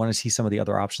I want to see some of the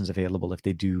other options available if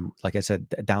they do, like I said,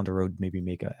 down the road, maybe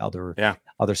make Yeah,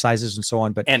 other sizes and so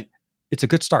on. But and it's a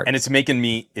good start. and it's making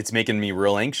me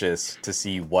real anxious to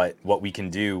see what we can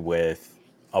do with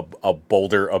a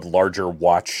larger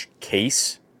watch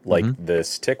case like Hmm.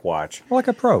 this Tick Watch Well, like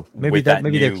a Pro, with that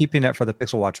maybe they're new keeping that for the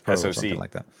Pixel Watch Pro or something SoC.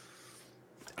 like that.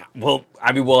 Well,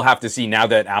 I mean, we'll have to see now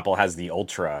that Apple has the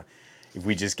Ultra. If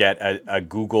we just get a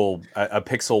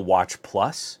Pixel Watch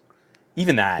Plus,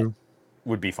 even that True.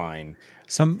 would be fine.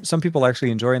 Some people are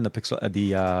actually enjoying the Pixel,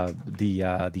 the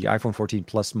iPhone 14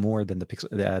 Plus more than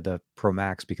the Pro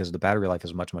Max because the battery life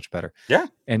is much better. Yeah,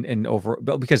 And over,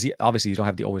 but because obviously you don't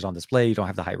have the always on display, you don't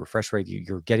have the high refresh rate,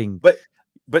 you're getting but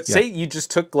But Yeah. say you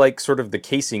just took like sort of the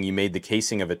casing, you made the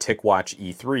casing of a TicWatch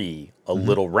E3 a Hmm.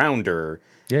 little rounder,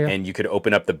 Yeah, yeah. and you could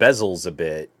open up the bezels a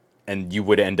bit, and you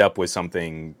would end up with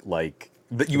something like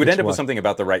The you would end Pixel up with Watch. something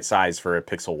about the right size for a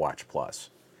Pixel Watch Plus.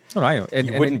 Oh, I know,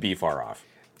 You wouldn't be far off.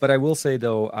 but I will say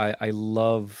though, I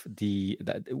love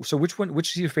so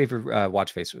which is your favorite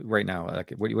watch face right now?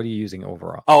 Like, what are you using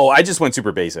overall? Oh, I just went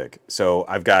super basic. So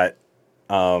I've got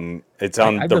it's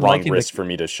on I've the been wrong liking the wrist for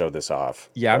me to show this off,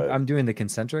 yeah, but I'm doing the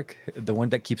concentric, the one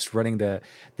that keeps running the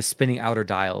spinning outer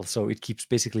dial, so it keeps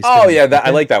basically oh spinning the yeah, that, I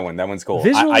content. like that one. That one's cool. I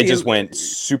Visually, just went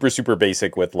super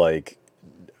basic with like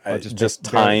just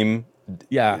just barely. time,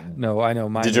 Yeah, no, I know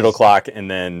mine digital is. clock, and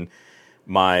then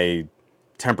my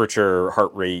temperature,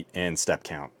 heart rate, and step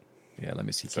count. Yeah, let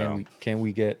me see. So Can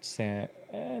we get San?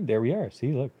 And there we are.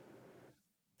 See, look,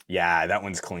 yeah, that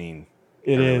one's clean.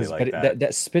 it I really is. But like that.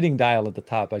 that spinning dial at the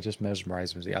top, I just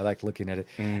mesmerized me. I like looking at it.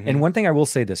 And Hmm. one thing I will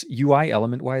say, this UI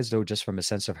element wise, though, just from a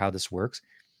sense of how this works,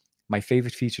 my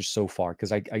favorite feature so far,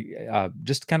 because I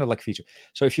just kind of like feature.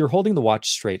 So if you're holding the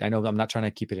watch straight, I know I'm not trying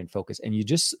to keep it in focus, and you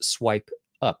just swipe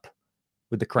up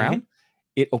with the Hmm. crown,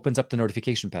 it opens up the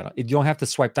notification panel. You don't have to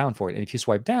swipe down for it. And if you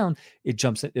swipe down,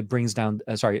 it brings down,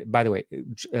 sorry, by the way,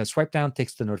 swipe down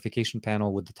takes the notification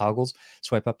panel with the toggles,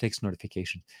 swipe up takes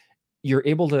notification. You're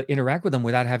able to interact with them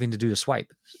without having to do the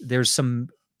swipe. There's some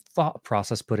thought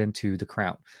process put into the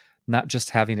crown, not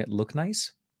just having it look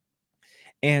nice.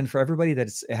 And for everybody that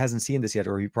hasn't seen this yet,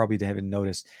 or you probably haven't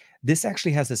noticed, this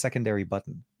actually has a secondary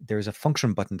button. There's a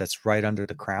function button that's right under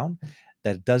the crown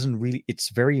that doesn't really, it's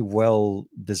very well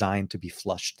designed to be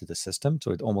flush to the system.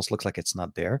 So it almost looks like it's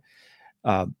not there.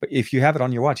 But if you have it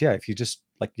on your watch, yeah, if you just,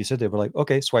 like you said, they were like,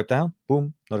 okay, swipe down,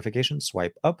 boom, notification,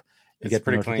 swipe up, you It's get the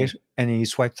pretty clean. notification, and then you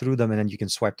swipe through them, and then you can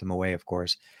swipe them away, of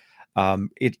course.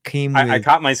 It came I with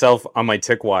caught myself on my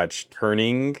TicWatch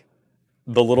turning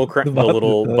the little the buttons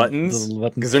little buttons.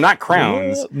 because they're not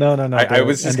crowns. No, no, no. I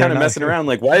was just And kind they're of not. messing around,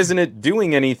 like, why isn't it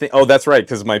doing anything? Oh, that's right,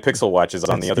 because my Pixel Watch is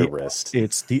on the That's other the wrist.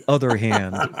 it's the other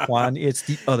hand, Juan. It's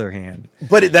the other hand.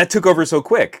 But that took over so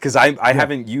quick because I Yeah.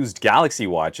 haven't used Galaxy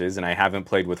watches and I haven't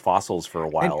played with fossils for a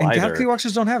while And Galaxy either.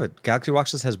 Watches don't have it. Galaxy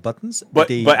Watches has buttons, but But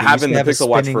they used having to the have a Pixel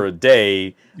Watch for spinning. a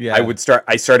day, Yeah,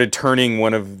 I started turning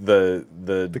one of the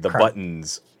the crown.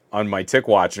 buttons on my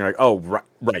TicWatch and you're like, oh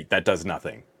right, that does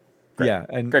nothing. Great, Yeah,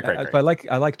 and great. I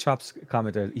like Chop's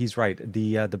comment. He's right.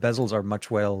 The bezels are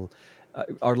much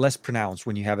are less pronounced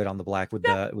when you have it on the black with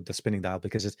the spinning dial,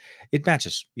 because it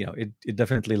matches. You know, it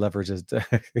definitely leverages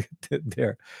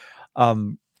there.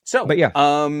 Um, So, but yeah,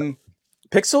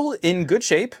 Pixel in good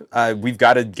shape. We've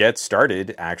got to get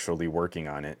started actually working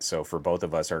on it. So for both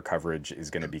of us, our coverage is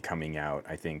going to be coming out,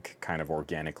 I think, kind of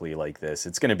organically like this.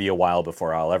 It's going to be a while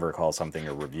before I'll ever call something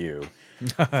a review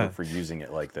for using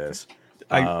it like this.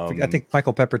 I think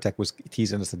Michael Peppertech was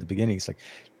teasing us at the beginning. He's like,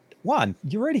 Juan,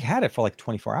 you already had it for like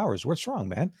 24 hours. What's wrong,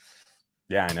 man?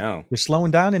 Yeah, I know. You're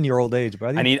slowing down in your old age,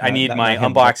 buddy. I need my Not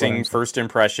him, but what I'm unboxing, saying. first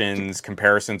impressions,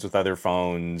 comparisons with other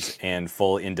phones, and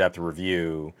full in-depth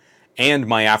review, and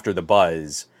my after the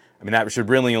buzz. I mean, that should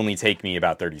really only take me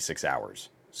about 36 hours.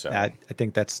 So, I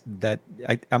think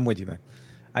I'm with you, man.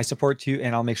 I support you,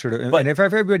 and I'll make sure to. And but if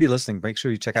everybody listening, make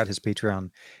sure you check out his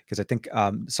Patreon, because I think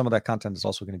some of that content is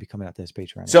also going to be coming out to his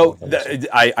Patreon as well. so Very soon.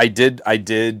 I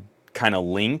did kind of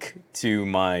link to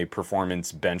my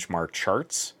performance benchmark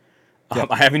charts. Yeah,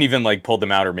 I haven't even like pulled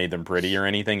them out or made them pretty or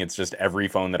anything. It's just every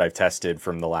phone that I've tested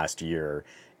from the last year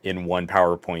in one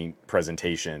PowerPoint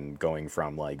presentation, going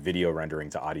from like video rendering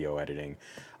to audio editing.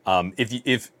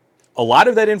 If a lot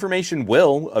of that information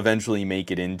will eventually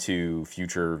make it into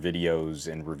future videos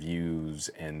and reviews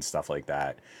and stuff like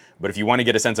that. But if you want to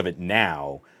get a sense of it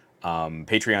now,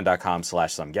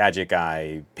 patreon.com/some gadget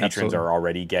guy patrons absolutely. are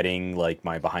already getting like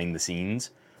my behind the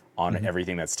scenes on Hmm.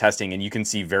 everything that's testing, and you can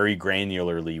see very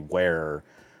granularly where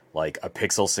like a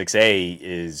Pixel 6a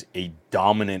is a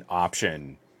dominant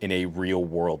option in a real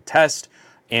world test,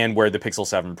 and where the Pixel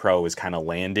 7 Pro is kind of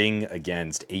landing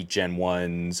against 8 Gen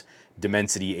 1s,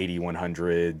 Dimensity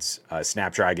 8100s,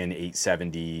 Snapdragon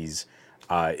 870s.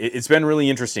 It's been really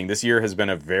interesting. This year has been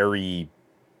a very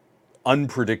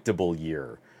unpredictable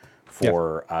year Yeah.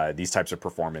 for these types of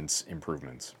performance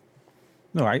improvements.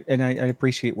 No, I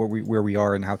appreciate where we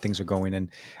are and how things are going, and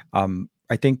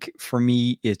I think for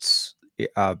me it's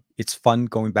fun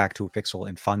going back to a Pixel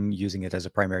and fun using it as a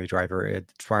primary driver,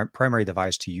 primary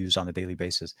device to use on a daily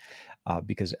basis,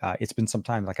 because it's been some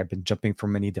time. Like, I've been jumping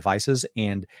from many devices,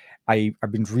 and I've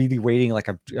been really waiting. Like,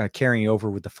 I'm carrying over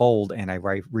with the Fold, and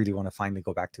really want to finally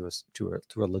go back to to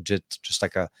a legit, just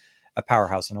like a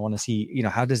powerhouse, and I want to see,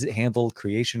 how does it handle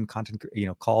creation, content,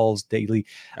 calls daily.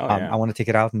 Oh I yeah. want to take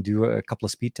it out and do a couple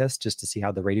of speed tests just to see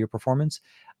how the radio performance.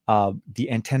 The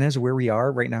antennas where we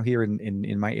are right now here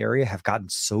in my area have gotten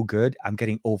so good. I'm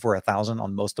getting over 1,000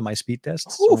 on most of my speed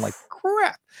tests. So I'm like, Oof.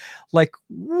 crap. Like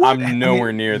what? I'm I mean,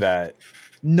 nowhere near that.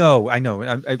 no, I know.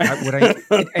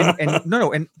 And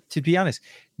no, and to be honest,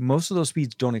 most of those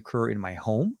speeds don't occur in my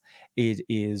home. It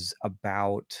is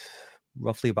about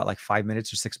roughly about like 5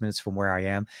 minutes or 6 minutes from where I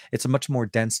am. It's a much more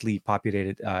densely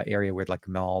populated area with like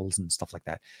malls and stuff like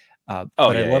that. Oh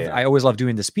But yeah, yeah. I always love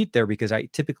doing the speed there because I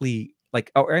typically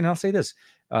like. Oh, and I'll say this,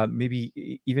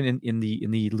 maybe even in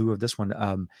the lieu of this one,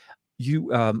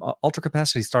 ultra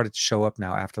capacity started to show up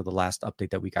now after the last update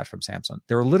that we got from Samsung.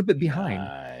 They're a little bit behind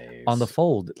on the Nice.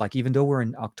 Fold. Like even though we're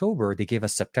in October, they gave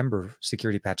us September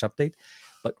security patch update.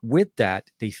 But with that,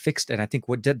 they fixed, and I think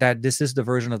what did that, this is the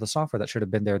version of the software that should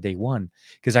have been there day one.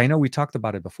 Because I know we talked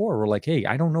about it before. We're like, hey,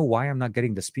 I don't know why I'm not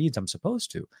getting the speeds I'm supposed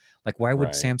to. Like, why would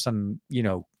Right. Samsung,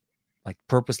 like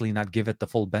purposely not give it the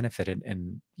full benefit?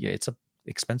 And yeah, it's a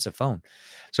expensive phone.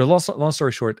 So long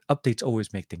story short, updates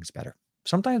always make things better.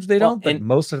 Sometimes they Well, don't, but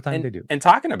most of the time and they do. and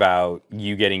talking about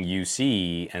you getting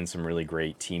UC and some really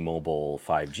great T-Mobile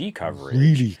 5G coverage,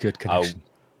 Really good uh, connection.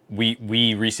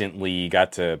 we recently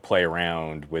got to play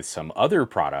around with some other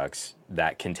products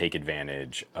that can take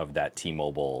advantage of that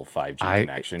T-Mobile 5G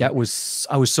connection. I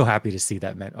was so happy to see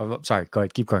that, man. Oh, sorry, go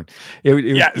ahead, keep going. Yeah,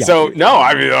 Yeah. so no,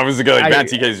 I mean, I was gonna like, man, I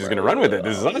TK's just gonna run with it.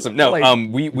 This is awesome. No,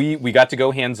 like we got to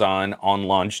go hands-on on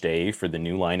launch day for the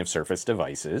new line of Surface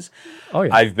devices. oh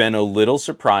yeah. I've been a little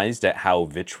surprised at how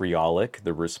vitriolic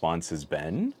the response has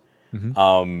been.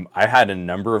 Hmm. I had a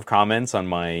number of comments on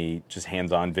my just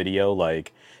hands-on video,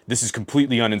 like, this is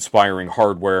completely uninspiring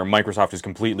hardware. Microsoft has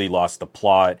completely lost the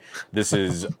plot. This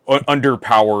is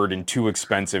underpowered and too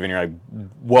expensive. And you're like,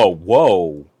 whoa.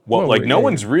 Well, Whoa, like, no yeah, yeah.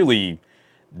 one's really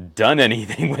done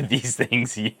anything with these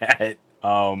things yet.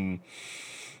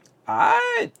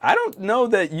 I don't know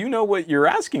that you know what you're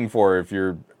asking for if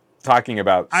you're talking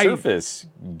about I Surface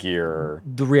gear.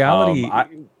 the I reality,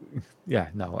 yeah,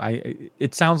 no,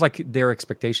 it sounds like their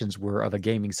expectations were of a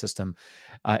gaming system,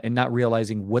 and not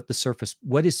realizing what is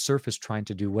Surface trying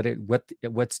to do,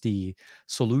 what's the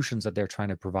solutions that they're trying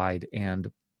to provide,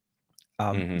 and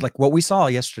mhm. like what we saw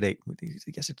yesterday.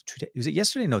 I guess it's 2 days. Was it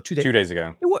yesterday? No, 2 days. 2 days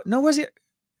ago. It was, no, was it?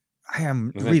 I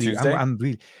am Wasn't it really, Tuesday? I'm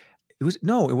really. It was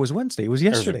no, it was Wednesday. It was Or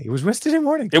was it? yesterday. It was yesterday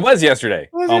morning. It was yesterday.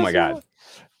 It was Oh my yesterday god. morning.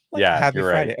 Like Yeah, happy you're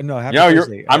right. Friday. No, happy No, you're.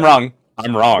 Thursday. I'm wrong.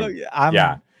 I'm No, wrong. yeah,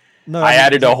 Yeah, no, I I mean,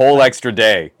 added it's a like whole extra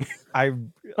day. I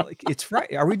like it's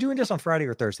Friday. Are we doing this on Friday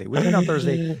or Thursday? We're doing it on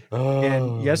Thursday. And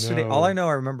Oh yesterday, all I no. know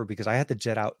I remember because I had to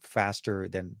jet out faster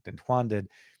than Juan did.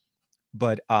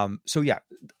 But so yeah,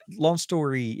 long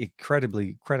story,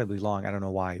 incredibly long. I don't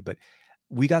know why, but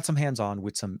we got some hands on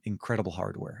with some incredible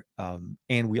hardware,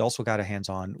 and we also got a hands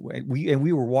on.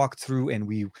 We were walked through,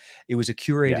 and it was a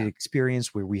curated Yeah.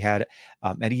 experience where we had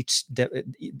at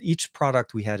each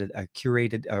product we had a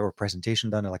curated or presentation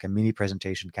done, like a mini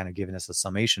presentation, kind of giving us a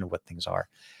summation of what things are.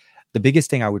 The biggest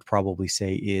thing I would probably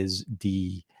say is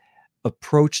the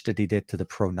approach that they did to the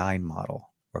Pro 9 model.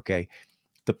 Okay,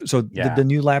 the Yeah.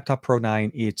 new laptop Pro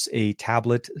 9, it's a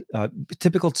tablet,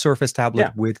 typical Surface tablet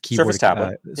Yeah. with Surface keyboard,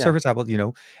 tablet. Yeah. Surface tablet,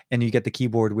 and you get the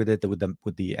keyboard with it, with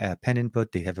the pen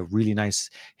input. They have a really nice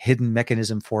hidden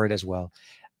mechanism for it as well.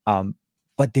 Um,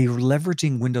 but they're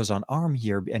leveraging Windows on ARM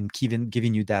here and even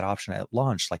giving you that option at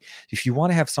launch. Like if you want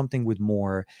to have something with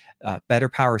more, better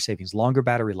power savings, longer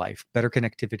battery life, better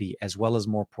connectivity, as well as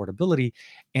more portability,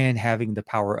 and having the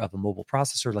power of a mobile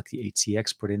processor like the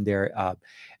 8CX put in there,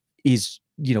 is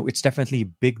it's definitely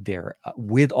big there,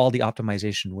 with all the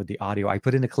optimization with the audio. I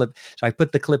put in a clip, so I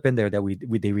put the clip in there that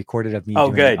they recorded of me Oh,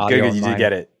 doing the good. Good. audio Good. on You did mine.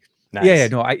 get it. Yeah,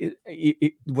 Nice.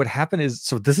 no, what happened is,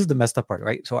 so this is the messed up part,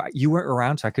 right? So you weren't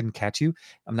around, so I couldn't catch you.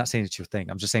 I'm not saying it's your thing.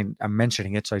 I'm just saying I'm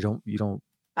mentioning it, so I don't you don't.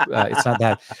 It's not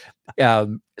that.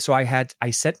 So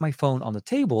I set my phone on the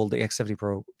table, the X70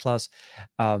 Pro Plus,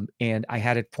 and I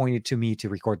had it pointed to me to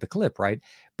record the clip, right?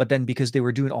 But then because they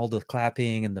were doing all the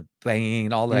clapping and the banging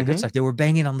and all that good Mm-hmm. stuff, they were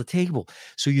banging on the table.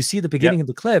 So you see the beginning Yep. of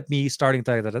the clip, me starting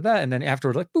da da da da, and then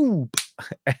afterwards like boom,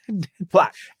 and,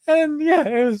 Flat. and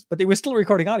yeah, but they were still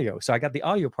recording audio, so I got the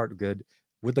audio part good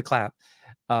with the clap.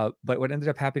 But what ended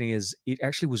up happening is it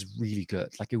actually was really good.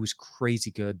 Like it was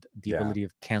crazy good. The Yeah. ability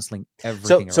of canceling So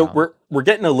everything so around. we're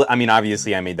getting I mean,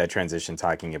 obviously I made that transition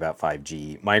talking about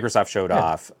 5G. Microsoft showed Yeah.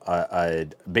 off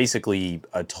basically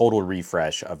a total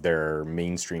refresh of their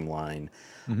mainstream line.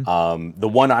 Hmm. The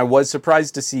one I was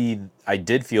surprised to see, I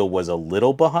did feel was a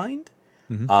little behind.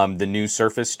 Hmm. The new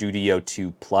Surface Studio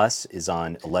 2 Plus is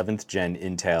on 11th gen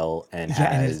Intel and Yeah,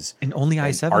 and it's has and only an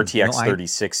i7, RTX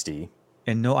 3060.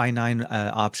 and no i9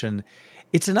 option.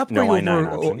 It's an No upgrade i9 over.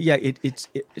 option. Yeah, it's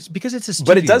because it's a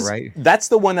But it studio, does, right? that's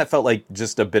the one that felt like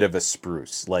just a bit of a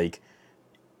spruce. Like,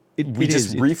 we It just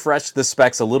is. It refreshed the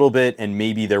specs a little bit, and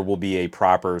maybe there will be a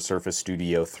proper Surface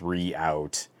Studio 3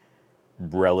 out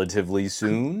relatively could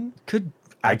soon. could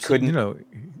I absolutely,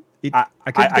 couldn't. I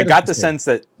could I get it got for the sure. sense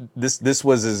that this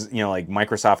was, as like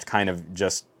Microsoft kind of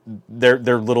just their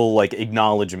little like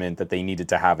acknowledgement that they needed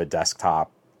to have a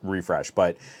desktop refresh.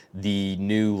 But the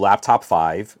new laptop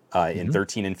 5 in Hmm.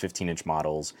 13 and 15-inch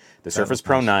models, the That Surface looks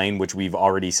Pro nice. 9, which we've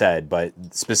already said, but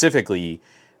specifically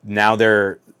now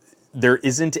there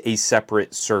isn't a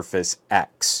separate Surface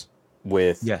X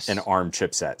with an Yes, ARM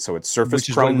chipset. So it's Surface which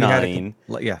is Pro what we had. 9,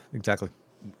 Yeah, exactly.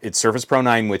 it's Surface Pro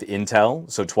 9 with Intel,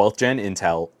 so 12th gen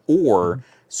Intel, or Hmm.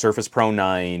 Surface Pro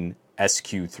 9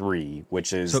 SQ3,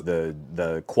 which is So the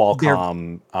they're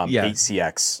Qualcomm yeah,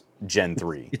 8CX Gen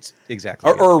 3. it's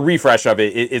exactly, yeah, Or a refresh of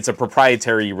it. It's a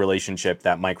proprietary relationship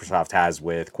that Microsoft has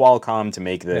with Qualcomm to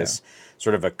make yeah. this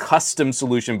sort of a custom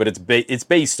solution, but it's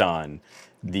based on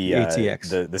The ATX.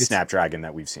 the It's Snapdragon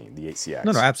that we've seen, the No,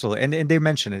 no, 8CX. absolutely, and they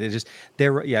mention it. It is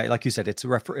they're yeah, like you said, it's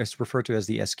referred to as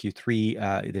the SQ3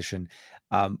 edition,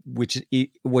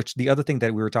 which the other thing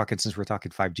that we were talking, since we're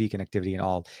talking 5G connectivity and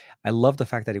all, I love the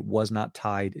fact that it was not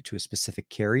tied to a specific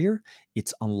carrier.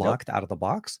 It's Yep. unlocked out of the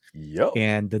box. Yep.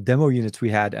 And the demo units we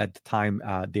had at the time,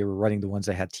 they were running the ones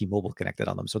that had T-Mobile connected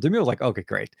on them. So to me, I was like, okay,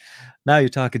 great. Now you're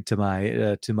talking to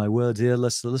my world here.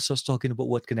 Let's just talking about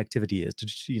what connectivity is,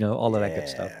 all of that good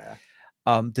stuff. Yeah.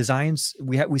 Designs,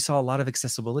 we saw a lot of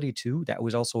accessibility too. That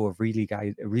was also a really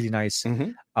nice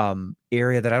Hmm.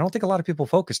 area that I don't think a lot of people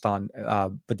focused on.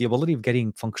 But the ability of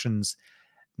getting functions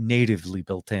natively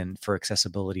built in for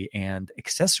accessibility and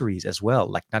accessories as well,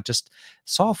 like not just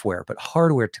software but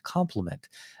hardware to complement.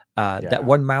 That Yeah.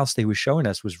 one mouse they were showing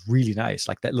us was really nice,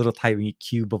 like that little tiny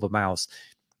cube of a mouse,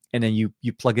 and then you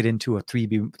plug it into a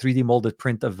 3D molded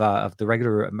print of the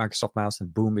regular Microsoft mouse,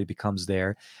 and boom, it becomes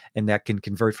there, and that can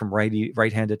convert from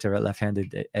right-handed to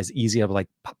left-handed as easy of like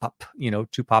pop pop,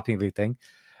 to popping everything.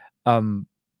 Um,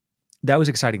 that was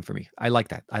exciting for me. I like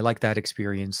that. I like that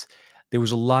experience. There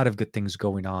was a lot of good things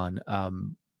going on.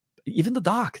 Even the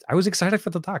dock, I was excited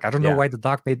for the dock. I don't know Yeah. why the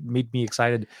dock made me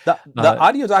excited. The Uh,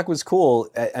 audio dock was cool.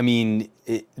 I mean,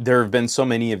 there have been so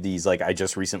many of these. Like, I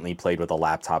just recently played with a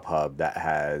laptop hub that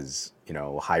has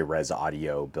high res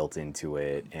audio built into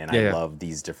it, and I yeah, yeah. love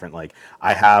these different. Like,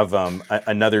 I have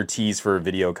another tease for a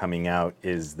video coming out.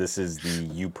 This is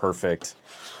the U Perfect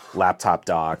laptop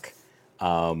dock,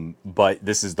 but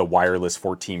this is the wireless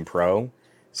 14 Pro.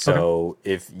 Okay. So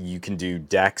if you can do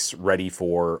Dex Ready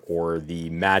for, or the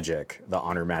Magic, the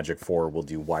Honor Magic 4 will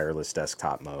do wireless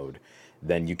desktop mode,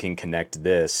 then you can connect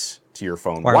this to your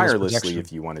phone Wireless wirelessly projection.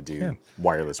 if you want to Yeah. do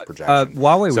wireless projection.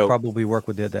 Huawei would So probably work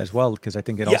with it as well, because I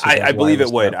think it yeah, also does I believe it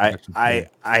wireless would. projection. Yeah.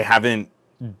 I haven't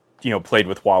played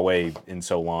with Huawei in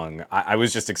so long. I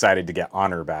was just excited to get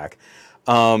Honor back.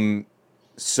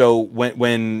 So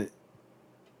when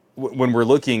we're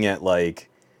looking at like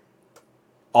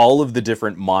all of the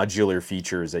different modular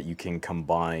features that you can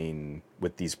combine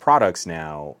with these products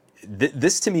now,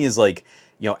 this to me is like,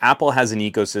 Apple has an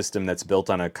ecosystem that's built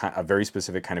on a very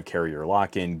specific kind of carrier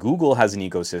lock-in. Google has an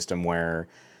ecosystem where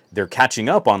they're catching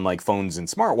up on like phones and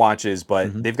smartwatches, but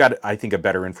Hmm. they've got, I think, a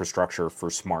better infrastructure for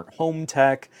smart home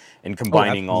tech and Oh,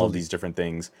 combining all of absolutely. these different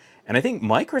things. And I think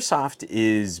Microsoft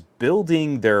is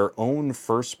building their own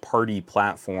first-party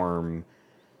platform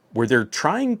where they're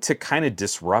trying to kind of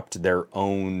disrupt their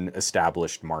own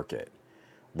established market.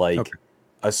 Like, Okay.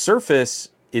 a Surface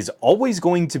is always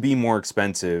going to be more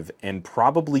expensive and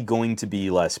probably going to be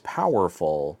less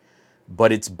powerful,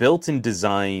 but it's built and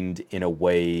designed in a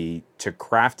way to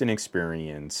craft an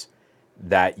experience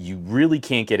that you really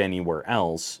can't get anywhere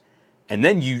else. And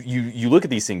then you look at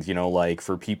these things, like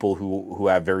for people who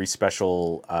have very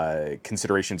special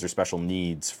considerations or special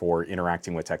needs for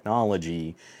interacting with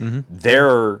technology, Hmm. Yeah.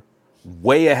 they're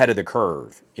way ahead of the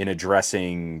curve in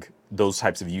addressing those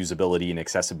types of usability and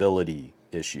accessibility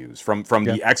issues. From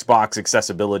Yeah. the Xbox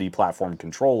accessibility platform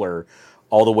controller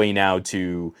all the way now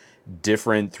to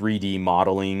different 3D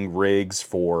modeling rigs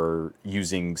for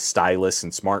using stylus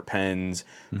and smart pens,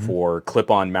 Hmm. for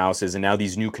clip-on mouses, and now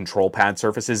these new control pad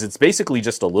surfaces. It's basically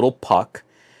just a little puck,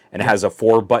 and it Yeah. has a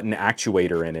 4-button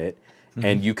actuator in it, Hmm.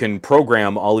 and you can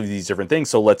program all of these different things.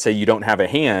 So let's say you don't have a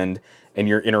hand and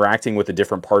you're interacting with a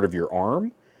different part of your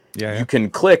arm, Yeah. you Yeah. can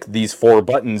click these 4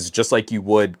 buttons just like you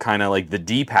would kind of like the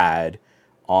D-pad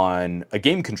on a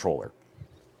game controller.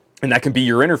 And that can be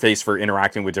your interface for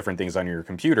interacting with different things on your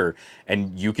computer.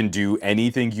 And you can do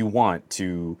anything you want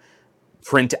to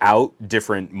print out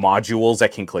different modules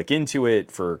that can click into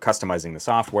it for customizing the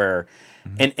software.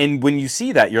 Mhm. And when you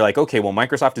see that, you're like, okay, well,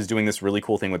 Microsoft is doing this really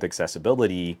cool thing with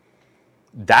accessibility.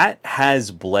 That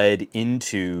has bled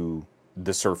into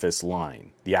the Surface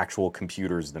line, the actual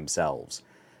computers themselves.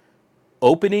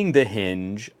 Opening the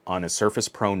hinge on a Surface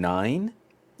Pro 9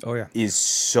 Oh yeah. is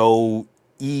so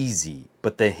easy,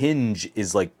 but the hinge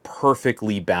is like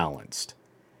perfectly balanced.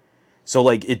 So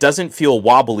like it doesn't feel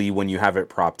wobbly when you have it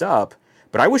propped up,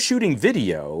 but I was shooting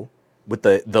video with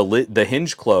the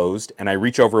hinge closed and I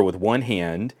reach over with one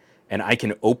hand and I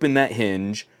can open that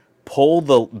hinge, pull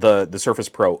the Surface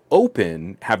Pro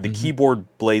open, have the Hmm. keyboard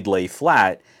blade lay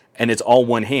flat, and it's all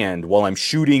one hand while I'm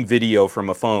shooting video from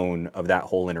a phone of that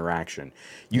whole interaction.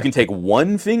 You Yep. can take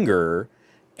one finger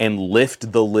and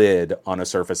lift the lid on a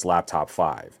Surface Laptop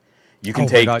 5. You can Oh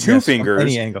my take God, two yes, from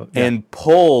any fingers angle. Yeah. and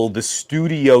pull the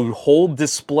studio whole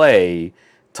display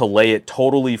to lay it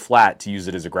totally flat to use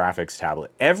it as a graphics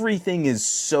tablet. Everything is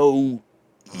so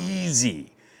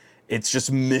easy. It's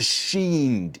just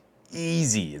machined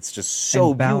easy. It's just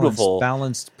so And balanced, beautiful.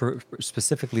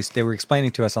 specifically, they were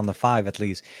explaining to us on the 5 at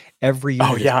least. Every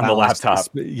Oh unit is yeah, on the balanced.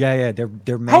 laptop. Yeah, yeah,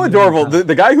 they're How manually adorable. balanced.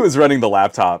 The guy who was running the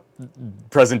laptop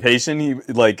presentation,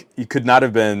 he could not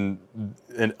have been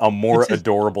a more It's his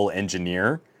adorable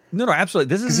engineer. No, no, absolutely.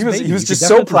 This is Because his he baby. was You could just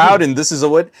so definitely proud, hear. and this is a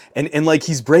what and like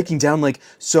he's breaking down like,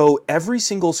 so every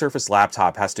single Surface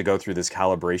laptop has to go through this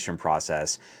calibration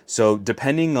process. So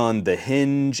depending on the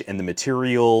hinge and the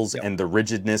materials Yep. and the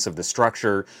rigidness of the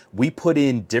structure, we put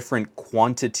in different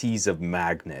quantities of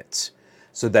magnets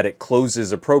so that it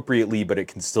closes appropriately, but it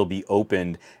can still be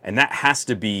opened, and that has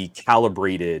to be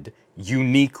calibrated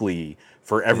uniquely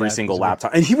for every Yeah, single specific.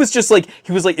 laptop. And he was just like,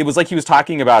 it was like he was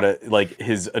talking about it like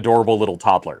his adorable little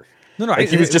toddler. No, no, Like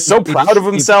he was just so proud of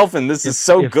himself, and this is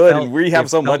so good, and we have it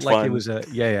so felt much like it fun. was a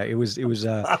yeah, yeah. It was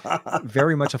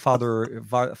very much a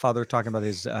father talking about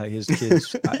his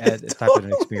kids type of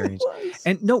an Totally experience. was.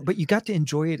 And no, but you got to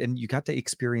enjoy it, and you got to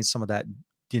experience some of that,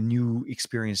 the new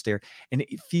experience there, and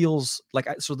it feels like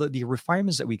so the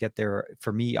refinements that we get there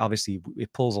for me, obviously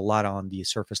it pulls a lot on the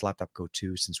Surface Laptop Go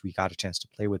 2 since we got a chance to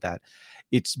play with that.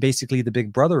 It's basically the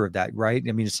big brother of that, right?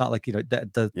 I mean, it's not like,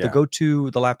 the Yeah, Go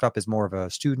 2, the laptop is more of a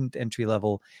student entry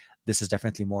level. This is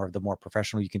definitely more of the more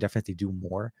professional. You can definitely do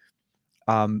more.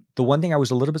 The one thing I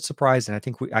was a little bit surprised, and I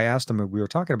think I asked them when we were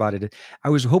talking about it. I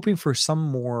was hoping for some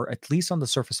more, at least on the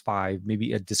Surface 5,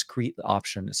 maybe a discrete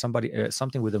option,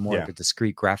 something with a more of yeah, a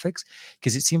discrete graphics,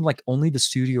 because it seemed like only the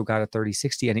studio got a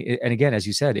 3060, and again, as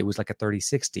you said, it was like a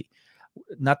 3060.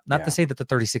 Not to yeah. say that the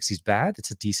 3060 is bad;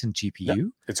 it's a decent No,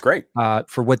 GPU it's great.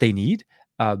 for what they need.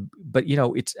 But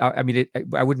it's I mean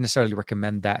I wouldn't necessarily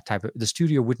recommend that type of, the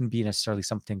studio wouldn't be necessarily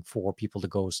something for people to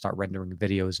go start rendering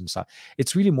videos and stuff.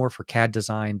 It's really more for CAD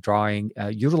design, drawing,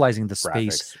 utilizing the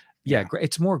space. Graphics. Yeah, Yeah,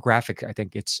 it's more graphic. I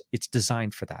think it's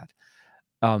designed for that.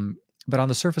 But on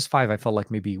the Surface 5, I felt like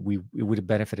maybe we would have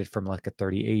benefited from like a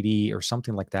 3080 or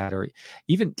something like that, or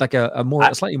even like I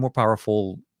a slightly more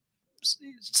powerful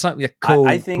something, a I co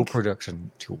think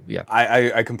production tool. Yeah,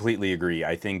 I completely agree.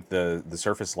 I think the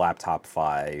Surface Laptop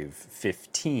 5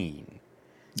 15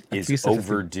 at is least a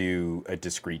 50. overdue a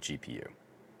discrete GPU.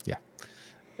 Yeah.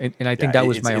 And I think Yeah, that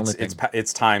was my only thing.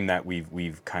 it's time that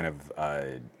we've kind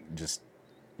of just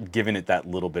given it that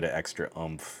little bit of extra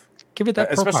oomph, Give it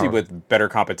that pro especially power. with better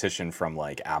competition from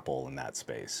like Apple in that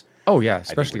space. Oh yeah,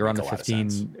 I think especially would around make the a lot of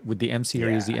sense. 15 with the M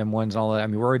series, Yeah, the M1s, and all that. I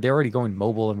mean, they're already going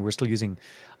mobile, and we're still using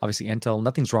obviously Intel.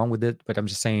 Nothing's wrong with it, but I'm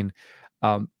just saying,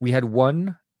 we had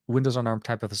one Windows on ARM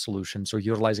type of a solution, so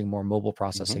utilizing more mobile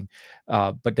hmm, processing.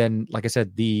 But then, like I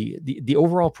said, the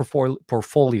overall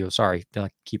portfolio. Sorry, I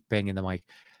keep banging the mic.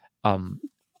 Um,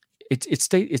 it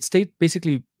stayed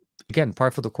basically, again,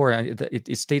 part for the core.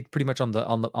 It stayed pretty much on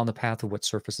the path of what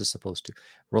Surface is supposed to.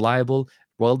 Reliable,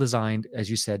 well designed, as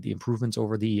you said. The improvements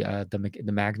over the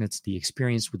magnets, the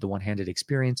experience with the one-handed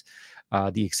experience,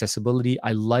 the accessibility.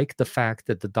 I like the fact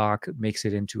that the dock makes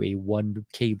it into a one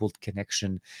cabled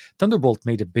connection. Thunderbolt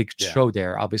made a big yeah. show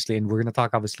there, obviously, and we're going to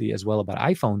talk obviously as well about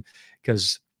iPhone,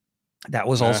 because that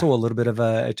was Uh, also a little bit of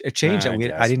a change that I I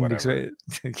guess didn't whatever. expect.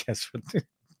 Guess what?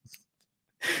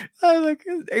 Like,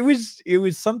 it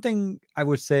was something I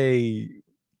would say,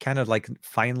 kind of like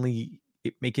finally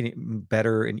making it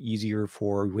better and easier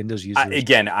for Windows users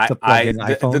Again, to plug in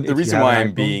iPhone the if you reason have an why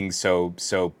I'm iPhone. being so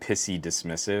pissy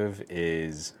dismissive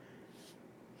is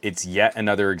it's yet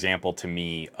another example to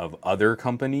me of other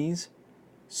companies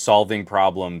solving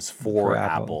problems For for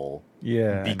Apple. Apple Yeah,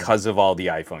 I know. because of all the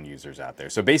iPhone users out there.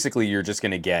 So basically, you're just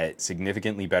going to get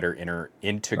significantly better Or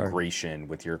integration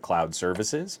with your cloud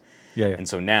services. yeah, yeah. And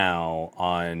so now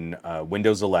on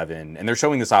Windows 11, and they're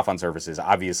showing this off on services.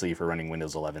 Obviously, if you're running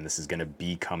Windows 11, this is going to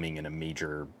be coming in a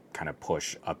major kind of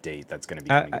push update that's going to be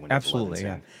coming to Windows 11 Absolutely,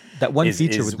 yeah. soon. That one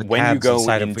feature Is with the when you tabs go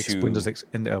inside of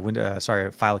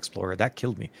into File Explorer, that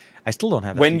killed me. I still don't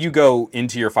have that when you feature. go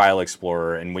into your file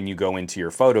explorer and when you go into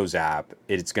your photos app,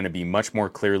 it's going to be much more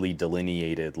clearly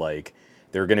delineated. Like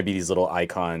there are going to be these little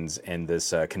icons and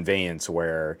this conveyance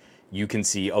where you can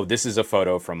see, oh, this is a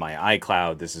photo from my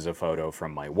iCloud, this is a photo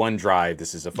from my OneDrive,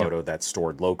 this is a Yeah. photo that's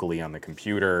stored locally on the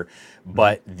computer. Hmm.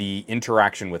 But the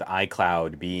interaction with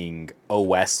iCloud being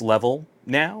OS level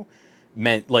now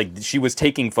meant like she was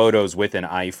taking photos with an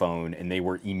iPhone and they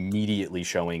were immediately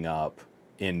showing up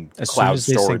in As soon cloud as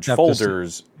they synced storage up this,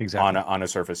 folders exactly. on a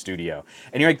Surface Studio.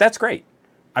 And you're like, that's great.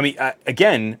 I mean,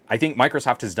 again, I think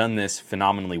Microsoft has done this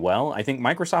phenomenally well. I think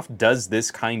Microsoft does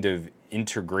this kind of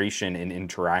integration and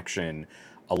interaction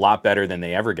a lot better than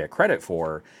they ever get credit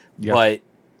for. Yeah. But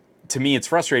to me, it's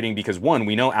frustrating because one,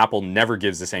 we know Apple never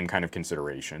gives the same kind of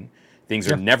consideration. Things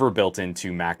are Yeah. never built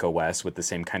into Mac OS with the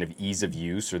same kind of ease of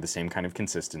use or the same kind of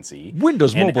consistency.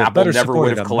 Windows And Mobile Apple better never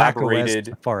would supported have on Mac OS collaborated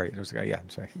Safari. It was, yeah, I'm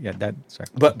sorry. Yeah, that. Sorry.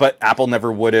 but Apple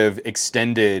never would have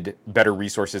extended better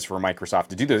resources for Microsoft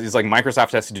to do this. It's like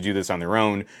Microsoft has to do this on their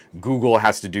own. Google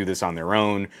has to do this on their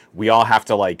own. We all have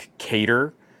to like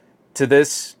cater to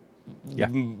this Yeah.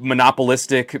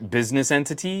 monopolistic business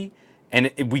entity, and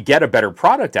we get a better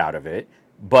product out of it.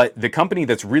 But the company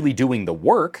that's really doing the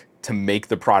work to make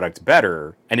the product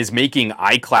better and is making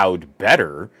iCloud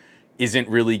better isn't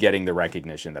really getting the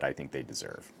recognition that I think they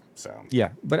deserve. So Yeah,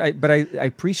 but I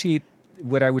appreciate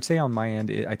what I would say on my end.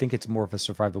 I think it's more of a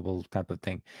survivable type of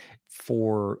thing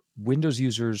for Windows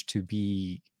users to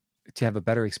have a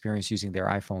better experience using their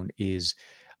iPhone is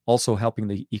also helping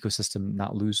the ecosystem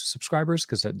not lose subscribers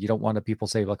because you don't want to people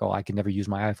say like, oh, I can never use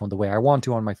my iPhone the way I want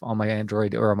to on my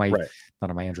Android or on my right. not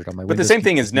on my Android on my But the Windows same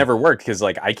thing PC. has never worked because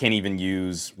like I can't even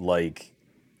use like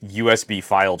USB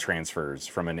file transfers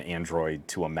from an Android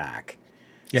to a Mac.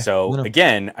 Yeah, no, So no,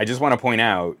 again, I just want to point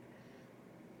out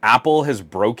Apple has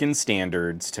broken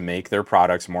standards to make their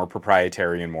products more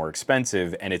proprietary and more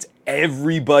expensive, and it's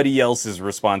everybody else's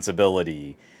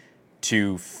responsibility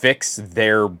to fix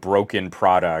their broken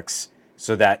products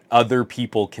so that other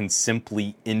people can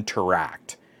simply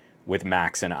interact with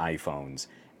Macs and iPhones.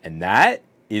 And that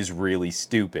is really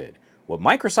stupid. What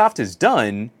Microsoft has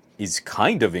done is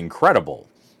kind of incredible.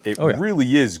 It oh yeah,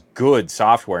 really is good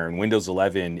software, and Windows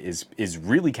 11 is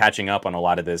really catching up on a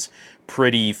lot of this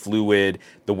pretty fluid,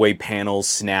 the way panels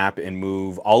snap and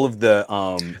move. All of the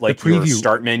the like your preview.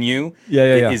 start menu Yeah,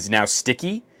 yeah, yeah, is now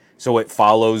sticky, so it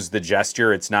follows the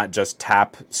gesture. It's not just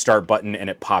tap start button and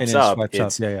it and pops then it up. swipes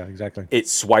up. Yeah, yeah, exactly. It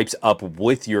swipes up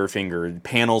with your finger.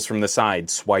 Panels from the side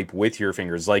swipe with your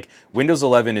fingers. Like Windows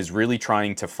 11 is really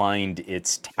trying to find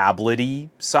its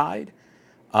tablety side.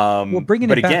 Well, bringing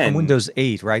But it back from again, Windows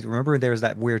 8, right? Remember there was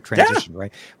that weird yeah, transition,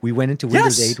 right? We went into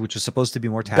Windows 8, yes, which was supposed to be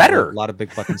more tablet, a better. lot of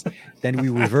big buttons. Then we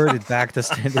reverted back to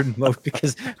standard mode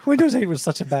because Windows 8 was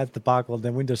such a bad debacle.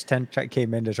 Then Windows 10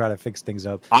 came in to try to fix things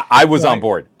up. I was on Right.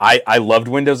 board. I loved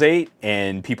Windows 8,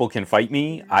 and people can fight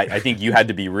me. I think you had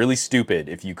to be really stupid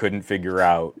if you couldn't figure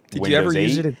out Did you ever Windows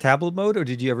use it 8. in tablet mode or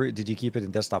did you keep it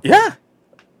in desktop mode? Yeah,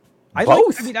 I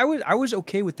both. mean, I was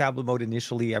okay with tablet mode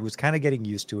initially. I was kind of getting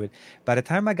used to it. By the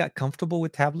time I got comfortable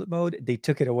with tablet mode, they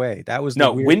took it away. That was the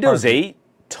No, weird part Windows of it. 8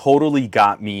 totally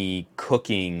got me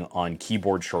cooking on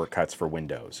keyboard shortcuts for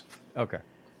Windows. Okay.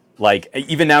 Like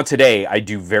even now today, I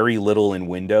do very little in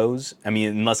Windows. I mean,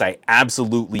 unless I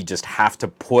absolutely just have to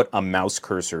put a mouse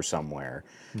cursor somewhere.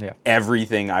 Yeah.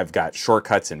 Everything I've got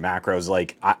shortcuts and macros.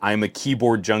 Like I'm a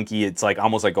keyboard junkie. It's like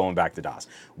almost like going back to DOS.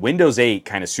 Windows 8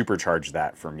 kind of supercharged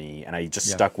that for me, and I just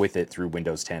Yeah. stuck with it through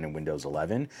Windows 10 and Windows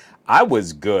 11. I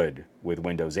was good with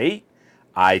Windows 8.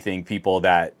 I think people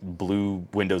that blew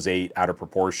Windows 8 out of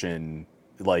proportion,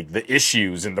 like the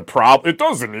issues and the problem, it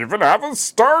doesn't even have a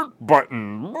start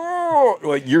button. Oh,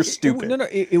 like you're No, stupid. no,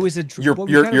 it was a You're well,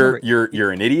 you you're gotta you're remember. you're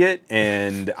you're an idiot,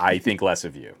 and I think less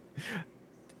of you.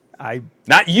 I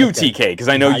Not you, okay. TK, because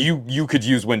I know I you could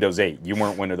use Windows 8. You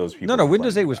weren't one of those No, people no,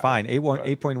 Windows 8 complaining was about it. fine. 8.1, But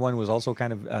 8.1 was also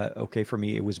kind of okay for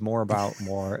me. It was more about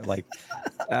more like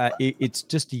it's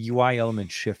just the UI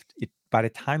element shift. By the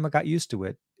time I got used to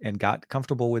it and got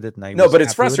comfortable with it and I no, was but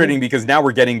it's happy with it, frustrating because now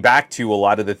we're getting back to a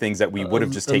lot of the things that we would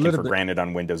have just a taken little for bit. granted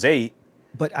on Windows 8.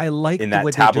 But I like in the that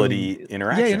what they're doing. tablety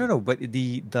Yeah, no, interaction. no. But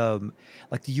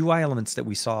like the UI elements that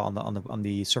we saw on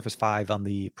the Surface 5, on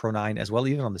the Pro 9, as well,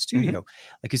 even on the Hmm. Studio,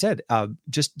 like you said,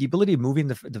 just the ability of moving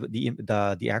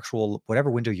the actual whatever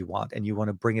window you want, and you want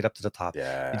to bring it up to the top.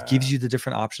 It gives Yeah. you the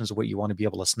different options of what you want to be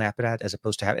able to snap it at, as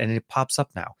opposed to have, and it pops up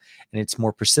now, and it's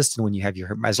more persistent when you have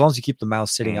your, as long as you keep the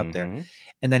mouse sitting up there, Hmm.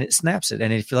 and then it snaps it.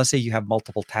 And if, let's say, you have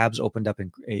multiple tabs opened up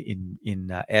in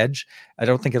Edge, I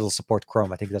don't think it'll support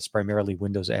Chrome. I think that's primarily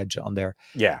Windows Edge on there.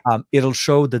 Yeah. It'll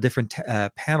show the different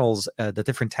panels, the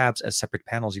different tabs as separate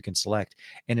panels you can select,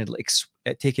 and it'll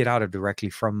take it out of directly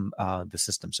from the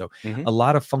system. So Hmm. a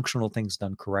lot of functional things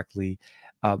done correctly.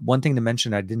 One thing to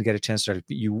mention, I didn't get a chance to.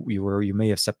 You may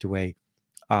have stepped away.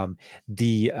 um,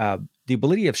 the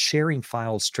ability of sharing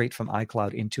files straight from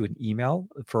iCloud into an email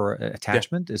for Yeah.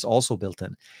 attachment is also built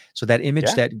in. So that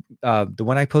image, Yeah. that the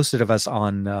one I posted of us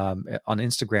on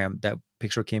Instagram, that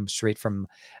picture came straight from.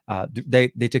 They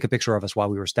took a picture of us while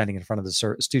we were standing in front of the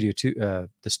Studio Two,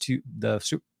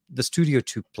 the Studio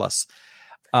Two Plus.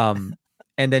 Um,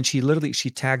 and then she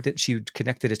tagged it, she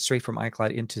connected it straight from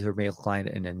iCloud into her mail client,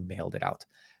 and then mailed it out.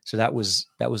 So that was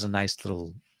a nice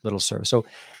little service. So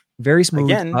very smooth,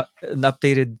 Again, an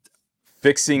updated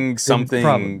fixing problem.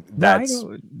 something No, I that's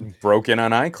know. broken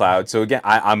on iCloud. So again,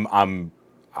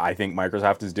 I think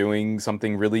Microsoft is doing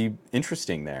something really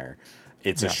interesting there.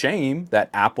 It's a Yeah, shame that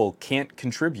Apple can't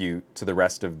contribute to the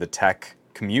rest of the tech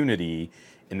community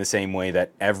in the same way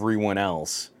that everyone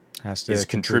else has is to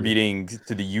contribute. contributing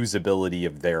to the usability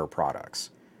of their products.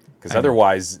 Because I know.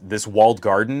 otherwise, this walled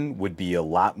garden would be a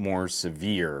lot more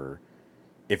severe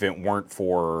if it weren't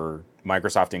for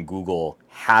Microsoft and Google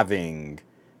having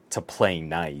to play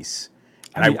nice.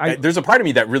 I mean, And I there's a part of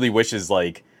me that really wishes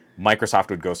like Microsoft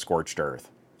would go scorched earth.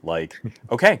 Like,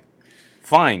 okay,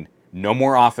 fine, no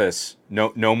more Office,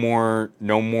 no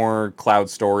more cloud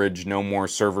storage, no more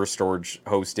server storage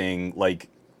hosting. Like,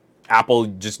 Apple,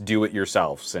 just do it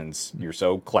yourself since you're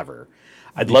so clever.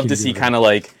 I'd you love can to do see it all. kind of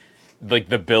like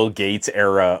the Bill Gates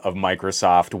era of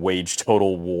Microsoft wage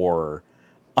total war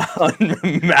on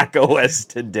Mac OS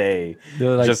today,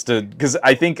 They're like, just to because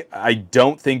I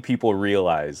don't think people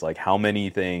realize like how many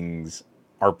things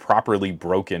are properly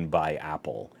broken by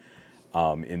Apple,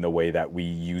 in the way that we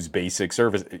use basic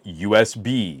service.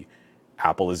 USB,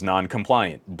 Apple is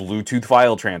non-compliant. Bluetooth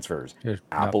file transfers, no,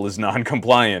 Apple is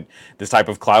non-compliant. This type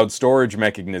of cloud storage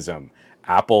mechanism,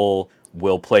 Apple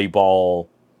will play ball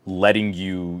letting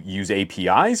you use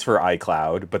APIs for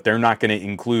iCloud, but they're not going to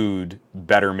include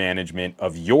better management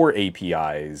of your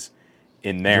APIs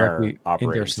in their directly in their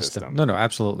operating system. system. No, no,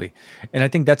 absolutely. And I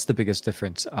think that's the biggest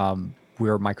difference,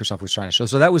 where Microsoft was trying to show.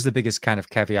 So that was the biggest kind of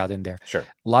caveat in there. Sure.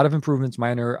 A lot of improvements,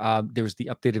 minor. There was the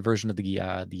updated version of the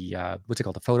what's it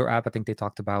called, the photo app, I think they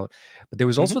talked about. But there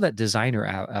was Hmm. also that designer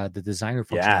app, the designer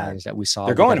Yeah, functionalities that we saw.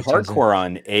 they're We got going a chance to. hardcore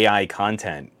on AI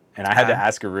content, and I had to Uh,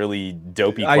 ask a really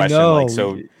dopey I question, like know.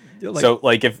 so. Like, So,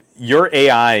 like, if your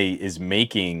AI is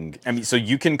making, I mean, so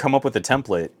you can come up with a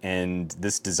template, and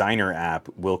this designer app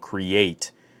will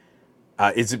create.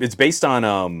 It's based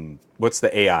on what's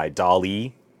the AI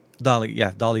Dolly Dolly,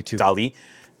 yeah, Dolly too. Dolly.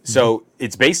 Hmm. So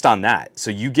it's based on that.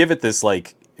 So you give it this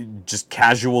like just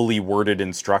casually worded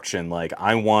instruction, like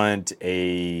I want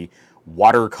a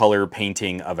watercolor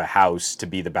painting of a house to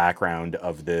be the background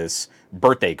of this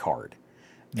birthday card,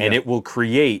 and Yeah, it will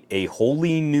create a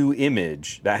wholly new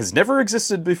image that has never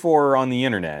existed before on the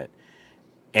internet.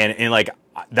 And like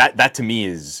that to me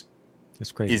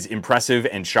it's crazy. is impressive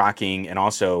and shocking, and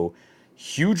also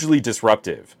hugely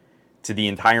disruptive to the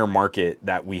entire market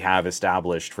that we have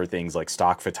established for things like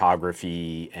stock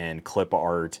photography and clip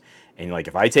art. And like,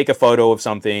 if I take a photo of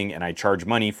something and I charge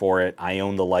money for it, I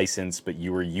own the license, but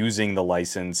you are using the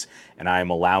license, and I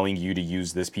am allowing you to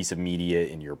use this piece of media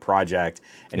in your project.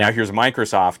 And Yeah. now here's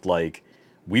Microsoft, like,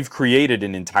 we've created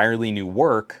an entirely new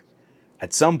work.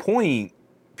 At some point,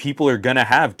 people are going to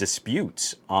have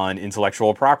disputes on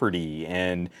intellectual property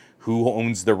and who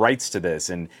owns the rights to this,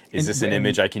 and is this an And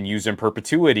image I can use in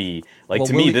perpetuity. Like, well,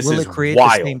 to me, this will it is create the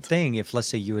same wild. thing if, let's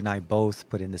say, you and I both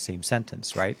put in the same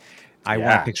sentence, right? I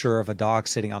want a Yeah. picture of a dog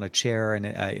sitting on a chair in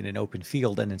an open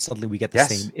field, and then suddenly we get the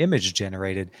same Yes. image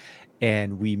generated,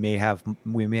 and we may have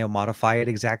modified it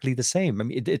exactly the same. I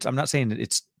mean, I'm not saying that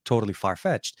it's totally far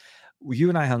fetched. You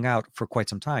and I hung out for quite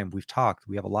some time. We've talked.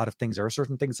 We have a lot of things. There are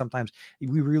certain things sometimes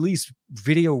we release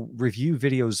video review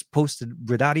videos posted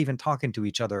without even talking to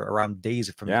each other around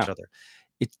days from each Yeah. other.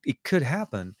 It could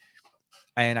happen.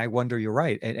 And I wonder, you're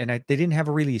right. They didn't have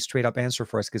a really straight up answer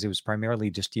for us because it was primarily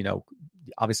just,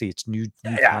 obviously it's new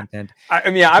Yeah. content, I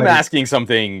mean, I'm but it asking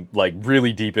something like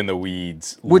really deep in the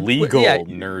weeds, yeah, legal,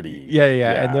 nerdy. yeah.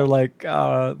 And they're Yeah. like,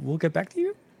 we'll get back to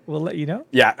you. We'll let you know.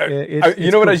 Yeah. You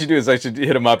It's know what I cool. should do is I should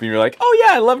hit them up and you're like, oh,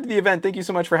 yeah, I loved the event. Thank you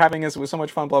so much for having us. It was so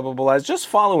much fun, blah, blah, blah. Just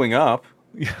following up.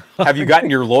 Have you gotten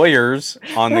your lawyers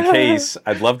on the case?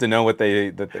 I'd love to know what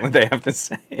they have to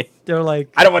say. They're like,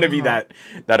 I don't want to be that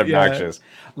yeah, obnoxious.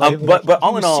 like, But he all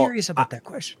in was all, serious about that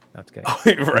question. That's okay.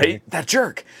 Go right? ahead. That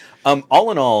jerk.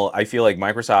 All in all, I feel like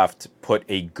Microsoft put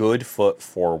a good foot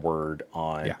forward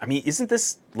on. Yeah, I mean, isn't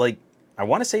this like? I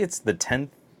want to say it's the 10th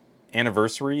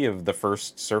anniversary of the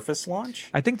first Surface launch,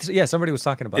 I think yeah, somebody was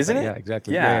talking about isn't that. Yeah, it?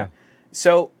 exactly. Yeah. Yeah.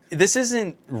 So this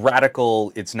isn't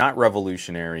radical. It's not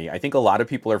revolutionary. I think a lot of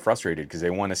people are frustrated because they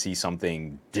want to see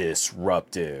something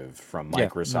disruptive from Yeah, no,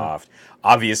 Microsoft.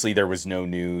 Obviously, there was no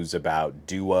news about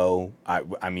Duo.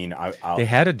 I mean, they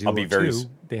had a I'll be Duo very. too.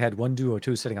 They had one Duo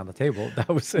two sitting on the table. That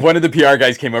was it. One of the PR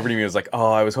guys came over to me and was like,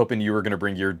 "Oh, I was hoping you were going to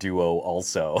bring your Duo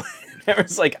also." I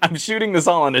was like, "I'm shooting this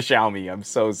all on a Xiaomi. I'm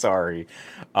so sorry."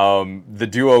 The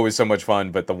Duo was so much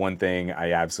fun, but the one thing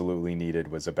I absolutely needed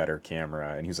was a better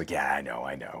camera. And he was like, "Yeah, I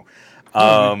know." No,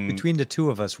 Um, between the two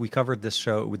of us, we covered this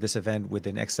show with this event with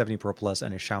an X70 Pro Plus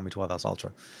and a Xiaomi 12S Ultra.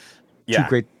 Two yeah.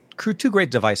 great, two great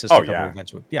devices Oh to cover yeah.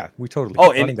 events with. Yeah, we totally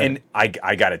Oh, running and good.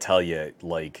 I gotta tell you,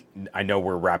 like, I know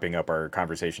we're wrapping up our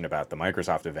conversation about the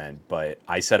Microsoft event, but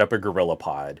I set up a Gorilla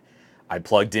Pod. I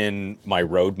plugged in my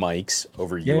Rode mics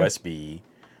over Yeah, USB.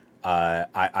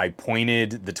 I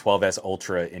pointed the 12S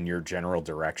Ultra in your general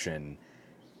direction,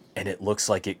 and it looks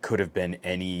like it could have been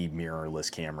any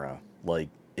mirrorless camera. Like,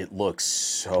 it looks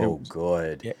it so was,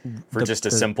 good yeah, for just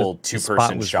a simple the spot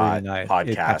two-person was really shot nice. It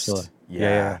podcast. absolutely, yeah.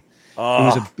 Yeah.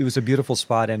 Oh, It was a beautiful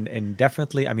spot and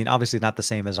definitely. I mean, obviously not the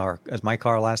same as my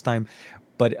car last time,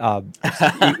 but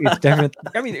it's definitely.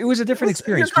 I mean, it was a different your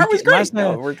experience. car was Last great. No,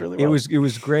 night it worked really well. it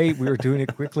was great. We were doing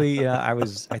it quickly. I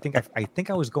think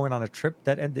I was going on a trip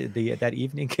that ended that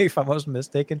evening, if I wasn't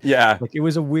mistaken. Yeah. Like it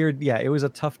was a weird, yeah, it was a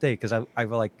tough day because I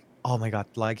was like, oh my god,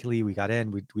 luckily we got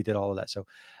in, we did all of that. So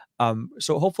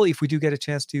hopefully, if we do get a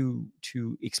chance to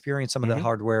experience some of that Hmm.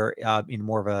 hardware in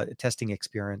more of a testing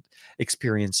experience,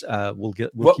 we'll keep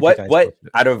you guys What posted.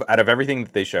 out of everything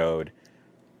that they showed,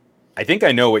 I think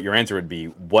I know what your answer would be.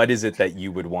 What is it that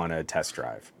you would want to test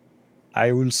drive?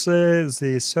 I will say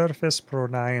the Surface Pro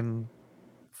 9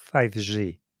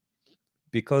 5G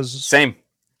because Same.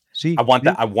 I want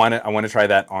that. the I want to try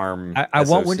that ARM I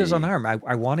want Windows on SoC. ARM.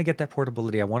 I want to get that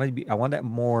portability. I want that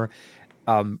more.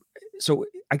 Um, so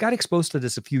I got exposed to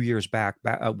this a few years back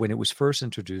when it was first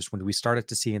introduced, when we started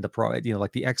to see in the Pro,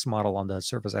 like the X model on the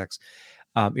Surface X.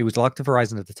 It was locked to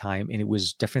Verizon at the time, and it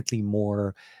was definitely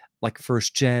more like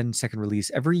first gen, second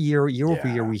release. Every year over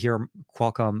year, Yeah. we hear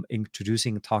Qualcomm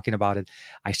introducing, talking about it.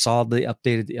 I saw the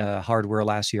updated hardware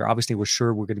last year. Obviously, we're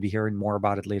sure we're going to be hearing more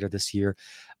about it later this year.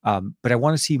 But I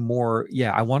want to see more.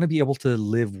 Yeah, I want to be able to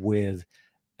live with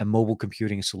a mobile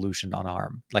computing solution on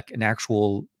ARM, like an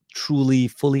actual truly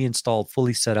fully installed,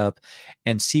 fully set up,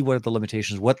 and see what are the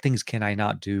limitations, what things can I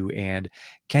not do, and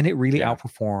can it really Yeah.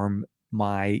 outperform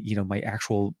my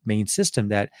actual main system.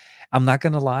 That I'm not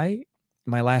going to lie,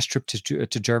 my last trip to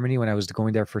Germany when I was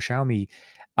going there for Xiaomi,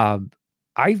 um,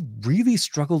 I really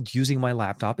struggled using my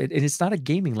laptop. And it's not a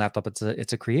gaming laptop; it's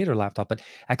a creator laptop. But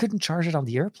I couldn't charge it on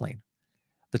the airplane.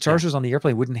 The Yeah. chargers on the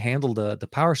airplane wouldn't handle the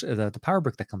power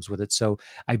brick that comes with it. So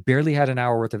I barely had an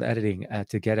hour worth of editing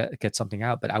to get something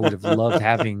out. But I would have loved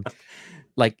having,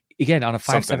 like, again, on a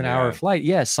five Something. 7 hour Yeah. flight,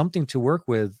 yeah, something to work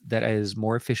with that is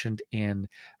more efficient and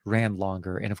ran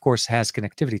longer, and of course has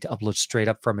connectivity to upload straight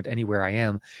up from it anywhere I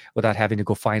am without having to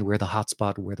go find where the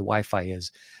hotspot, where the Wi-Fi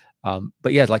is.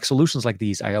 But yeah, like solutions like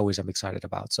these, I always am excited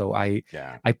about. So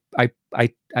Yeah.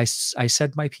 I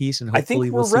said my piece, and I think hopefully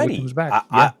we'll we're see what comes ready. back.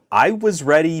 Yeah, I was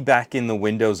ready back in the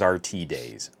Windows RT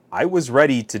days. I was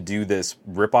ready to do this,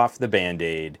 rip off the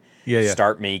band-aid, yeah.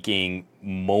 start making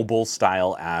mobile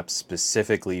style apps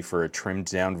specifically for a trimmed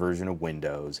down version of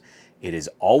Windows. It has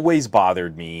always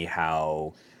bothered me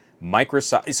how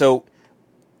Microsoft. So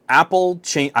Apple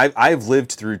change. I've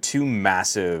lived through two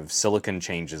massive silicon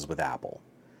changes with Apple.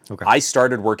 Okay. I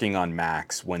started working on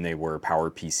Macs when they were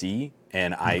PowerPC,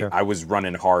 and Okay. I was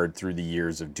running hard through the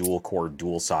years of dual core,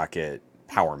 dual socket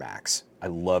Power Macs. I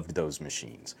loved those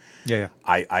machines. Yeah.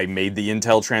 I made the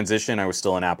Intel transition. I was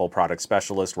still an Apple product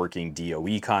specialist working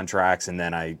DOE contracts, and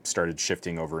then I started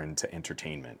shifting over into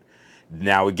entertainment.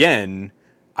 Now again,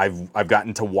 I've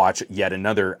gotten to watch yet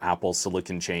another Apple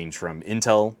silicon change from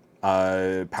Intel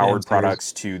M powered series.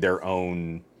 products to their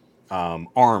own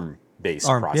ARM based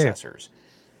ARM. Yeah. processors.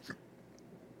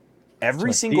 every Sorry,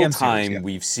 the single M series. Yeah. time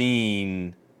we've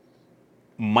seen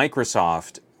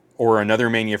Microsoft or another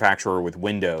manufacturer with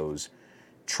Windows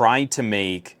try to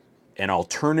make an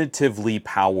alternatively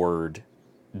powered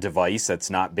device that's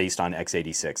not based on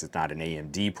x86, it's not an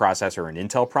AMD processor or an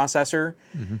Intel processor,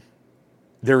 Hmm.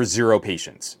 there is zero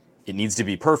patience. It needs to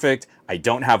be perfect. I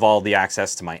don't have all the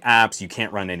access to my apps. You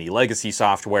can't run any legacy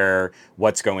software.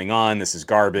 What's going on? This is Yeah.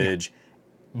 garbage.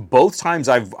 Both times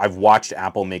I've watched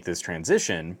Apple make this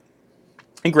transition,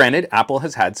 and granted, Apple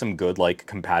has had some good like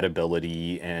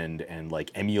compatibility and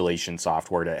like emulation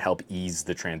software to help ease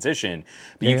the transition.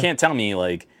 But Yeah. you Yeah. can't tell me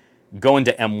like going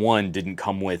to M1 didn't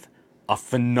come with a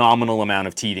phenomenal amount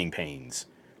of teething pains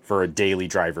for a daily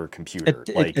driver computer.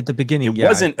 Like At the beginning, it yeah.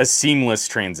 wasn't a seamless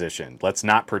transition. Let's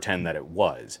not pretend that it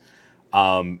was.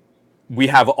 We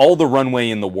have all the runway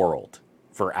in the world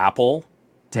for Apple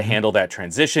to Hmm. handle that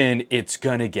transition. It's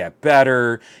going to get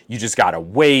better. You just got to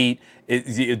wait.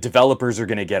 Developers are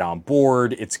going to get on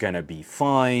board. It's going to be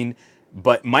fine.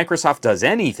 But Microsoft does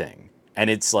anything, and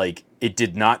it's like it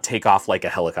did not take off like a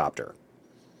helicopter.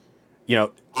 You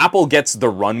know, Apple gets the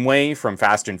runway from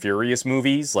Fast and Furious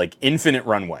movies, like infinite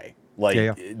runway. Yeah. Like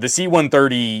Yeah. the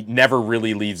C-130 never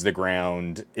really leaves the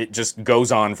ground. It just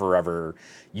goes on forever.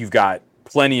 You've got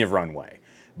plenty of runway.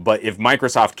 But if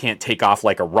Microsoft can't take off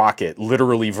like a rocket,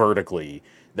 literally vertically,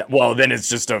 well, then it's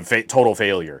just a total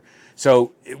failure.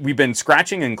 So we've been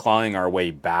scratching and clawing our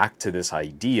way back to this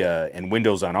idea, and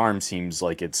Windows on ARM seems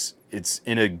like it's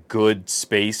in a good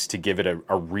space to give it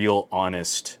a real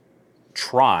honest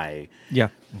try. Yeah.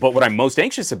 But what I'm most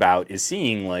anxious about is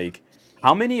seeing like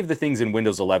how many of the things in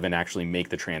Windows 11 actually make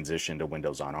the transition to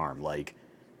Windows on ARM. Like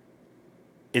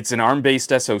it's an ARM-based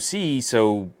SoC,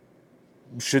 so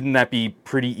shouldn't that be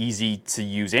pretty easy to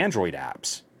use Android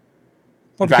apps?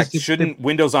 Well, In because fact, shouldn't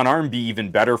Windows on ARM be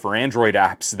even better for Android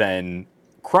apps than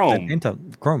Chrome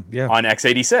Intel Chrome, yeah. on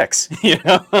x86? You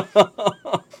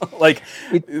know, like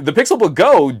It the Pixel Book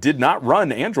Go did not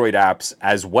run Android apps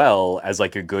as well as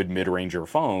like a good mid-ranger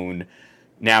phone.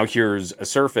 Now here's a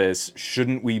Surface.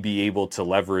 Shouldn't we be able to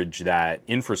leverage that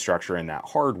infrastructure and that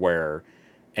hardware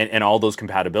and all those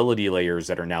compatibility layers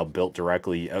that are now built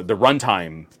directly, the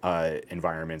runtime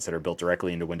environments that are built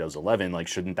directly into Windows 11? Like,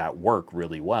 shouldn't that work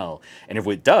really well? And if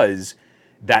it does,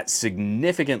 that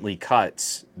significantly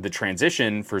cuts the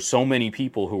transition for so many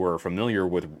people who are familiar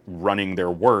with running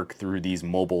their work through these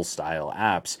mobile style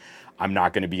apps. I'm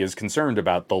not going to be as concerned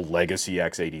about the legacy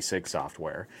x86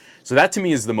 software. So that to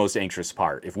me is the most anxious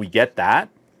part. If we get that,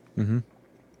 Mhm.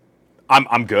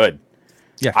 I'm good.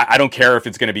 Yeah. I don't care if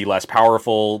it's going to be less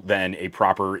powerful than a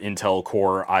proper Intel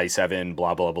Core i7,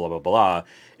 blah, blah, blah, blah, blah.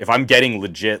 If I'm getting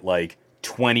legit like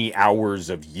 20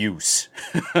 hours of use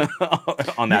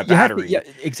on that You have to, yeah,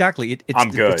 battery, exactly. I'm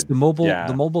It's good. the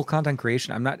Yeah. mobile content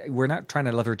creation. We're not trying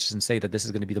to leverage and say that this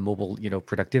is going to be the mobile,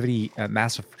 productivity,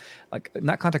 massive, like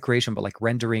not content creation, but like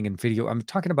rendering and video. I'm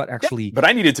talking about Yeah. actually, But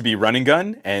I need it to be run and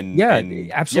gun yeah, and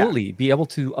yeah. absolutely. Be able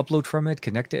to upload from it,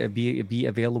 connect it, be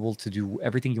available to do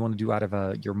everything you want to do out of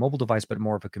your mobile device, but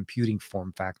more of a computing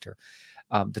form factor.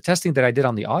 The testing that I did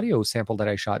on the audio sample that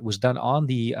I shot was done on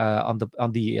the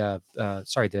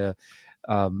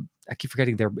I keep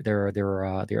forgetting their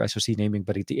SoC naming,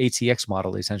 but the ATX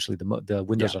model, essentially the Yeah.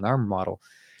 Windows on ARM model,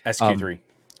 um, SQ3.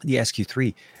 the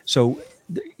SQ3. So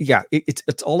yeah,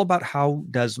 it's all about how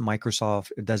does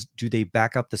Microsoft do they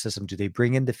back up the system? Do they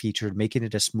bring in the feature, making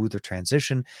it a smoother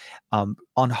transition?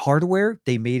 On hardware,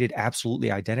 they made it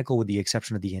absolutely identical, with the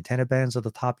exception of the antenna bands at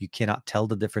the top. You cannot tell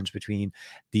the difference between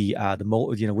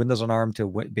Windows on ARM to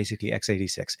basically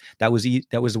x86. That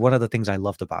was one of the things I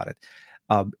loved about it.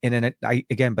 And then I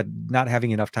again, but not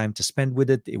having enough time to spend with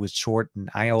it, it was short, and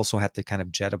I also had to kind of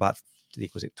jet about, I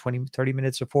think, was it 20, 30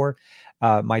 minutes before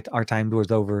my our time was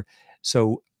over.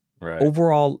 So Right.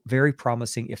 overall, very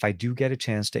promising. If I do get a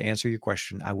chance to answer your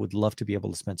question, I would love to be able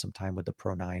to spend some time with the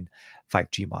Pro 9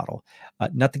 5G model.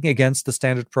 Nothing against the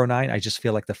standard Pro 9. I just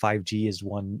feel like the 5G is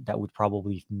one that would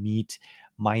probably meet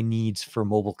my needs for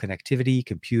mobile connectivity,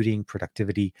 computing,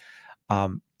 productivity.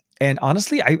 Um, and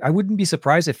honestly, I wouldn't be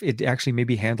surprised if it actually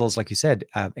maybe handles, like you said,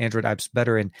 Android apps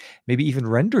better, and maybe even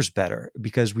renders better,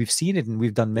 because we've seen it and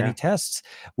we've done many Yeah. tests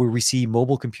where we see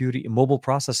mobile computing, mobile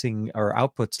processing or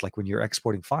outputs, like when you're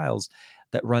exporting files,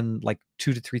 that run like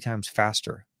 2 to 3 times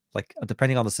faster, like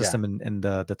depending on the Yeah. system and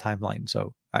the timeline.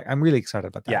 So I'm really excited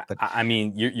about that. Yeah, But I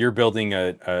mean, you're building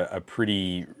a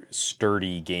pretty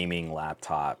sturdy gaming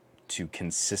laptop to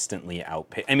consistently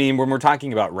outpace. I mean, when we're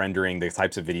talking about rendering the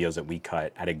types of videos that we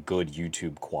cut at a good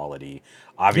YouTube quality, yeah, yeah,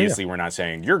 obviously we're not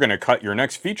saying you're going to cut your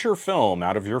next feature film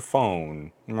out of your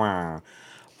phone. Mwah.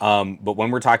 But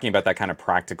when we're talking about that kind of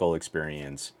practical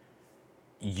experience,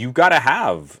 you got to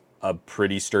have a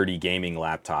pretty sturdy gaming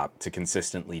laptop to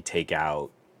consistently take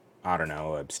out, I don't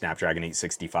know, a Snapdragon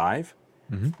 865.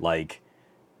 Hmm. Like,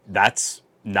 that's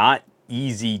not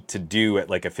easy to do at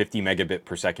like a 50 megabit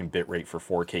per second bit rate for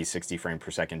 4K 60 frame per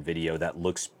second video that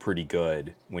looks pretty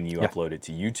good when you Yeah, upload it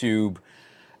to YouTube.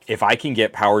 If I can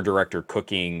get Power Director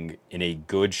cooking in a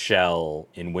good shell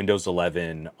in Windows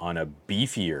 11 on a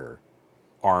beefier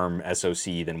ARM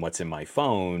SoC than what's in my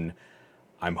phone,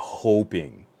 I'm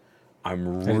hoping, I'm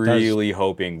and it does. really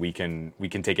hoping we can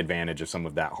take advantage of some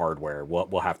of that hardware.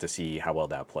 We'll have to see how well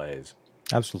that plays.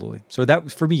 Absolutely. So that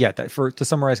for me, yeah, that for to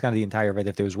summarize kind of the entire event,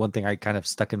 if there was one thing I kind of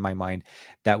stuck in my mind,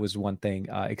 that was one thing.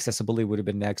 Accessibility would have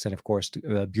been next, and of course,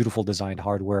 beautiful designed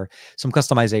hardware, some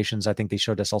customizations. I think they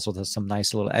showed us also some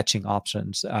nice little etching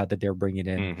options that they're bringing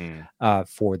in Hmm.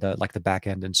 for the like the back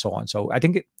end and so on. So I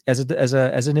think as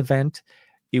an event,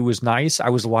 it was nice. I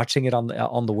was watching it on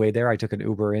the way there. I took an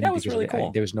Uber Yeah, in it was because really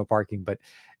cool. there was no parking, but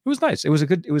it was nice. It was a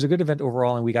good event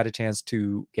overall, and we got a chance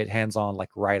to get hands on like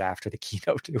right after the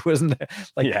keynote. It wasn't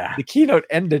like Yeah. the keynote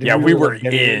ended and Yeah, we we were were like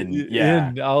getting in. Yeah.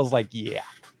 in. I was like, yeah,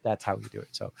 that's how we do it.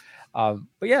 So, but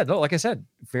yeah, no, like I said,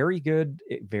 very good,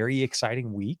 very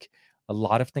exciting week. A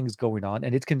lot of things going on,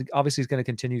 and it's going to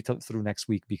continue through next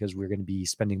week because we're going to be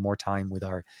spending more time with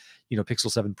our,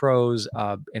 Pixel 7 Pros,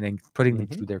 and then putting them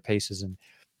Hmm. through their paces and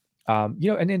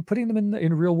and then putting them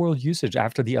in real world usage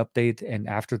after the update and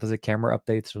after the camera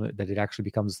update, so that it actually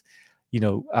becomes,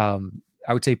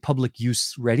 I would say public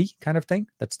use ready kind of thing.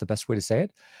 That's the best way to say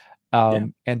it. Yeah.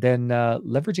 And then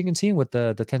leveraging and seeing what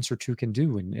the Tensor 2 can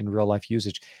do in real life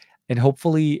usage, and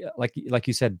hopefully, like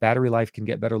you said, battery life can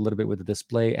get better a little bit with the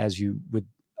display as you would.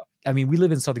 I mean, we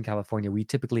live in Southern California. We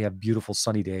typically have beautiful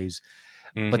sunny days,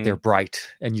 but they're Hmm. bright.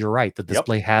 And you're right, the Yep.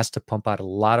 display has to pump out a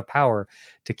lot of power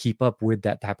to keep up with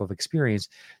that type of experience.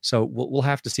 So we'll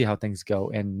have to see how things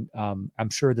go. And I'm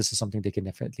sure this is something they can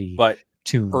definitely But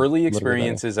tune early a little bit better.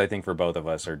 experiences, I think, for both of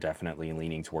us are definitely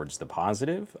leaning towards the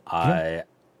positive. Yeah.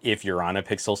 If you're on a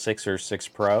Pixel 6 or 6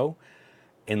 Pro,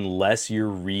 unless you're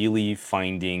really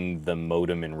finding the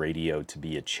modem and radio to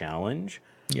be a challenge,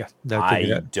 Yeah. That could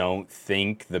be I that. don't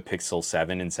think the Pixel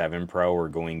 7 and 7 Pro are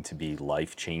going to be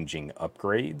life-changing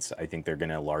upgrades. I think they're going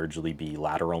to largely be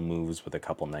lateral moves with a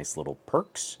couple nice little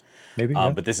perks. Maybe.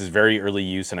 Yeah. But this is very early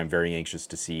use, and I'm very anxious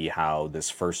to see how this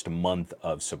first month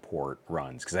of support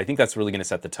runs, because I think that's really going to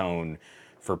set the tone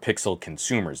for Pixel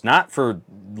consumers, not for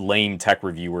lame tech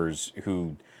reviewers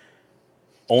who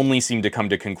only seem to come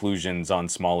to conclusions on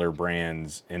smaller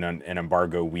brands in an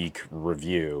embargo week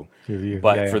review. Review. Yeah.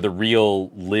 But Yeah. for the real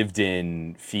lived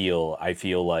in feel, I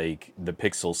feel like the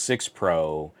Pixel 6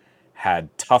 Pro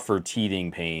had tougher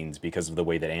teething pains because of the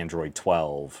way that Android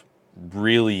 12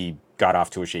 really got off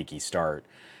to a shaky start.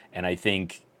 And I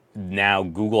think now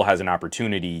Google has an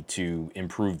opportunity to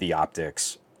improve the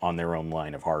optics on their own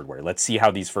line of hardware. Let's see how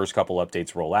these first couple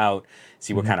updates roll out.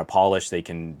 See what Mhm. kind of polish they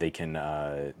can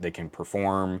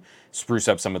perform. Spruce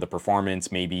up some of the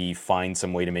performance. Maybe find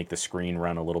some way to make the screen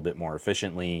run a little bit more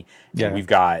efficiently. And Yeah. we've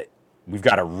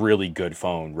got a really good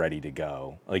phone ready to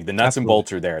go. Like the nuts and Absolutely.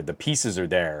 bolts are there. The pieces are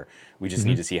there. We just Hmm.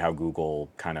 need to see how Google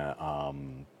kind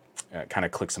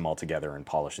of clicks them all together and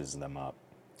polishes them up.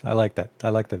 I like that. I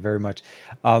like that very much.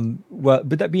 Well,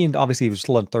 but that being obviously it was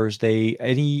still on Thursday.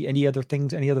 Any other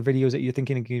things? Any other videos that you're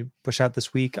thinking you can push out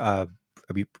this week?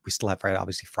 We still have Friday,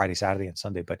 obviously Friday, Saturday, and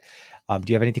Sunday. But do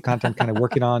you have anything content kind of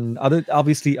working on other than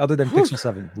Pixel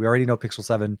 7? We already know Pixel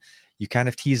 7. You kind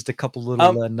of teased a couple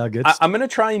little Um, nuggets. I'm gonna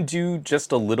try and do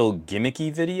just a little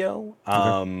gimmicky video.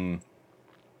 Okay.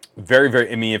 Very,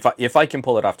 very. I mean, if I can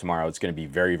pull it off tomorrow, it's going to be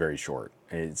very, very short.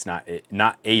 It's not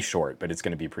a short, but it's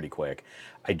going to be pretty quick.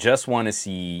 I just want to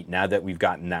see, now that we've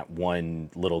gotten that one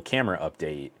little camera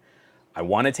update, I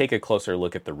want to take a closer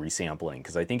look at the resampling,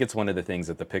 because I think it's one of the things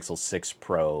that the Pixel 6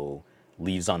 Pro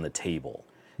leaves on the table.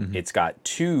 Hmm. It's got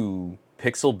two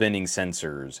pixel binning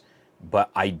sensors,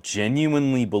 but I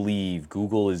genuinely believe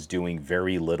Google is doing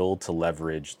very little to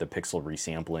leverage the pixel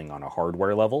resampling on a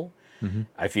hardware level. Hmm.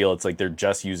 I feel it's like they're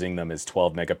just using them as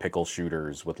 12 megapixel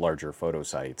shooters with larger photo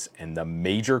sites. And the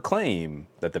major claim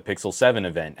that the Pixel 7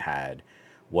 event had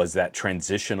was that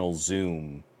transitional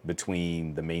zoom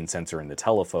between the main sensor and the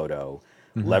telephoto,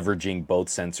 Hmm. leveraging both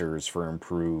sensors for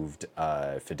improved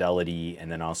fidelity,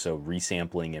 and then also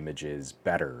resampling images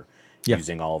better Yeah.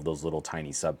 using all of those little tiny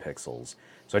subpixels.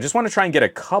 So I just want to try and get a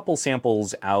couple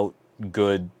samples out,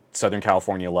 good Southern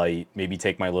California light, maybe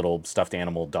take my little stuffed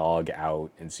animal dog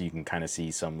out, and so you can kind of see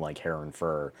some like hair and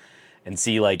fur, and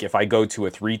see like if I go to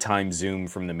a 3 times zoom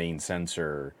from the main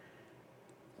sensor,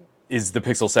 is the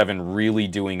Pixel 7 really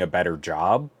doing a better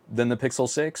job than the Pixel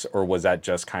 6, or was that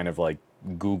just kind of like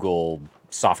Google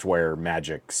software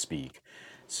magic speak.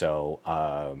 So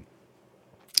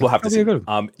we'll have to That'll be a see. good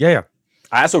one. Yeah.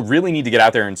 I also really need to get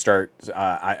out there and start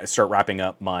wrapping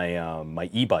up my my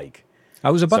e-bike. So I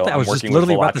I'm was just working with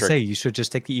literally about to say you should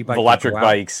just take the e-bike and go Velotric out.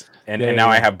 bikes, and, Yeah, now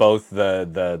I yeah, have both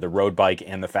the road bike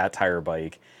and the fat tire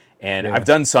bike. And yeah, I've yeah,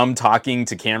 done some talking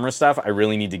to camera stuff. I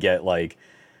really need to get like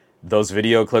those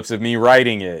video clips of me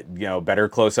riding it, better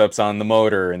close-ups on the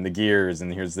motor and the gears,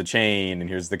 and here's the chain, and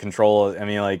here's the control. I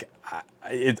mean, like,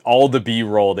 it's all the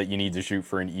B-roll that you need to shoot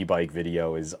for an e-bike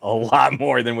video is a lot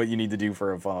more than what you need to do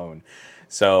for a phone.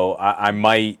 So I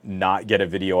might not get a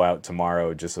video out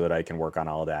tomorrow just so that I can work on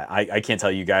all of that. I can't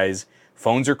tell you guys,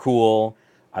 phones are cool.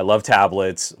 I love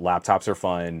tablets. Laptops are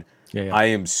fun. yeah, yeah. I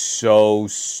am so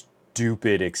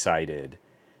stupid excited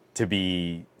to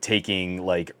be taking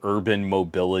like urban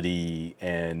mobility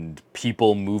and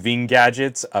people moving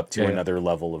gadgets up to Yeah, yeah. another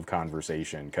level of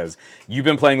conversation, because you've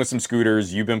been playing with some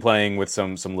scooters, you've been playing with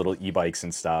some little e-bikes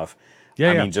and stuff. Yeah,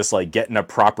 I yeah. mean, just like getting a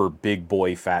proper big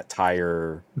boy fat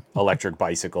tire electric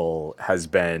bicycle has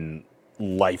been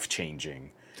life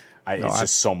changing. No, It's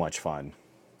just so much fun.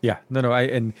 yeah, no.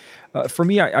 For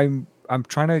me, I'm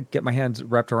trying to get my hands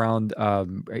wrapped around.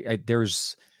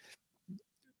 There's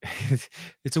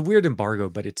it's a weird embargo,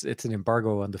 but it's an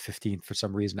embargo on the 15th for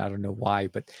some reason. I don't know why,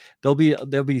 but there'll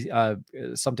be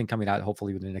something coming out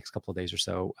hopefully within the next couple of days or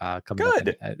so. Coming up,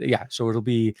 and Good. yeah, so it'll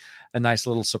be a nice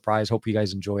little surprise. Hope you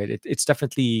guys enjoy it. It's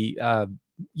definitely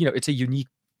it's a unique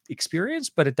experience,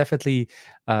 but it definitely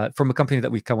from a company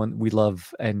that we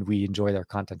love and we enjoy their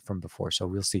content from before. So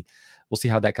we'll see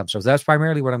how that comes. So that's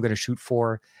primarily what I'm going to shoot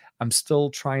for. I'm still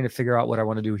trying to figure out what I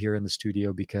want to do here in the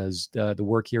studio because the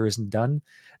work here isn't done.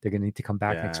 They're going to need to come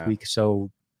back next Yeah. week. So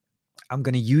I'm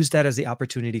going to use that as the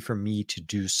opportunity for me to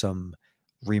do some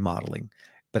remodeling.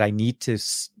 But I need to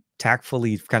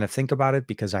tactfully kind of think about it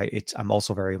because I'm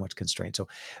also very much constrained. So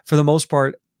for the most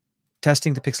part,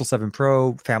 testing the Pixel 7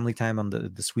 Pro, family time on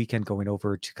this weekend, going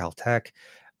over to Caltech,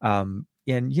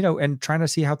 and trying to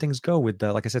see how things go with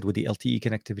the, like I said, with the LTE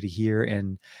connectivity here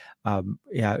and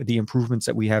yeah, the improvements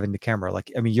that we have in the camera.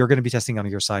 Like, I mean, you're going to be testing on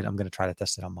your side. I'm going to try to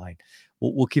test it on mine.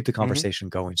 We'll keep the Hmm. conversation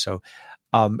going. So,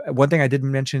 one thing I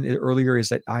didn't mention earlier is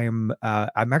that I'm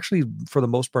actually for the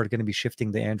most part going to be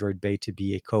shifting the Android Bay to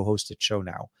be a co-hosted show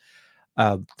now.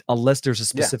 Unless there's a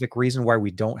Yeah. specific reason why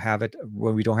we don't have it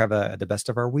when we don't have the best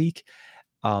of our week.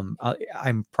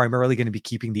 I'm primarily going to be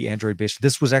keeping the Android based.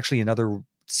 This was actually another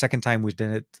second time we've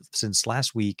done it since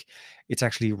last week. It's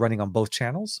actually running on both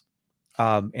channels.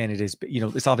 And it is,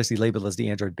 it's obviously labeled as the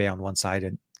Android Bay on one side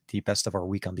and the best of our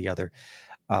week on the other.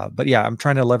 But yeah, I'm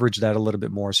trying to leverage that a little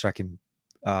bit more so I can,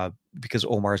 because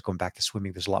Omar is going back to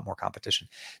swimming, there's a lot more competition.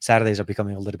 Saturdays are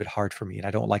becoming a little bit hard for me and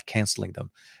I don't like canceling them.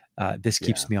 This Yeah.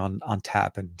 keeps me on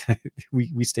tap and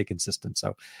we stay consistent.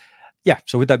 So yeah.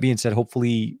 So with that being said,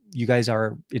 hopefully you guys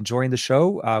are enjoying the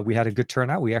show. We had a good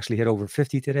turnout. We actually hit over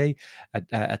 50 today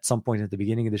at some point at the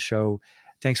beginning of the show.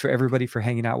 Thanks for everybody for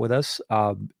hanging out with us.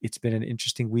 It's been an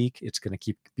interesting week. It's going to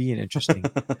keep being interesting.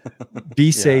 Be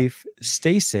Yeah. safe,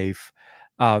 stay safe.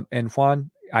 And Juan,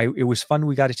 it was fun.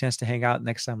 We got a chance to hang out.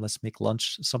 Next time, let's make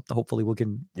lunch. Something. Hopefully,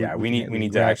 Yeah, we can. we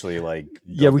need to actually like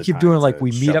Yeah, build we the keep time doing like to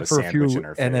we meet shove up a for a sandwich in few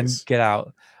our and then face. get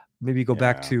out. Maybe go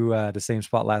back Yeah. to the same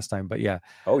spot last time. But yeah,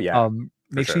 Oh yeah, for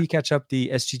make sure sure. you catch up the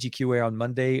SGGQA on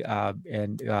Monday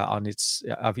and on its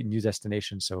new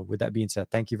destination. So with that being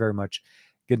said, thank you very much.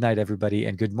 Good night, everybody,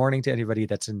 and good morning to anybody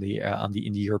that's in the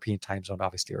in the European time zone,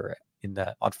 obviously, or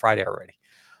on Friday already.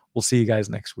 We'll see you guys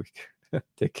next week.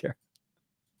 Take care.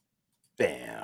 Bam.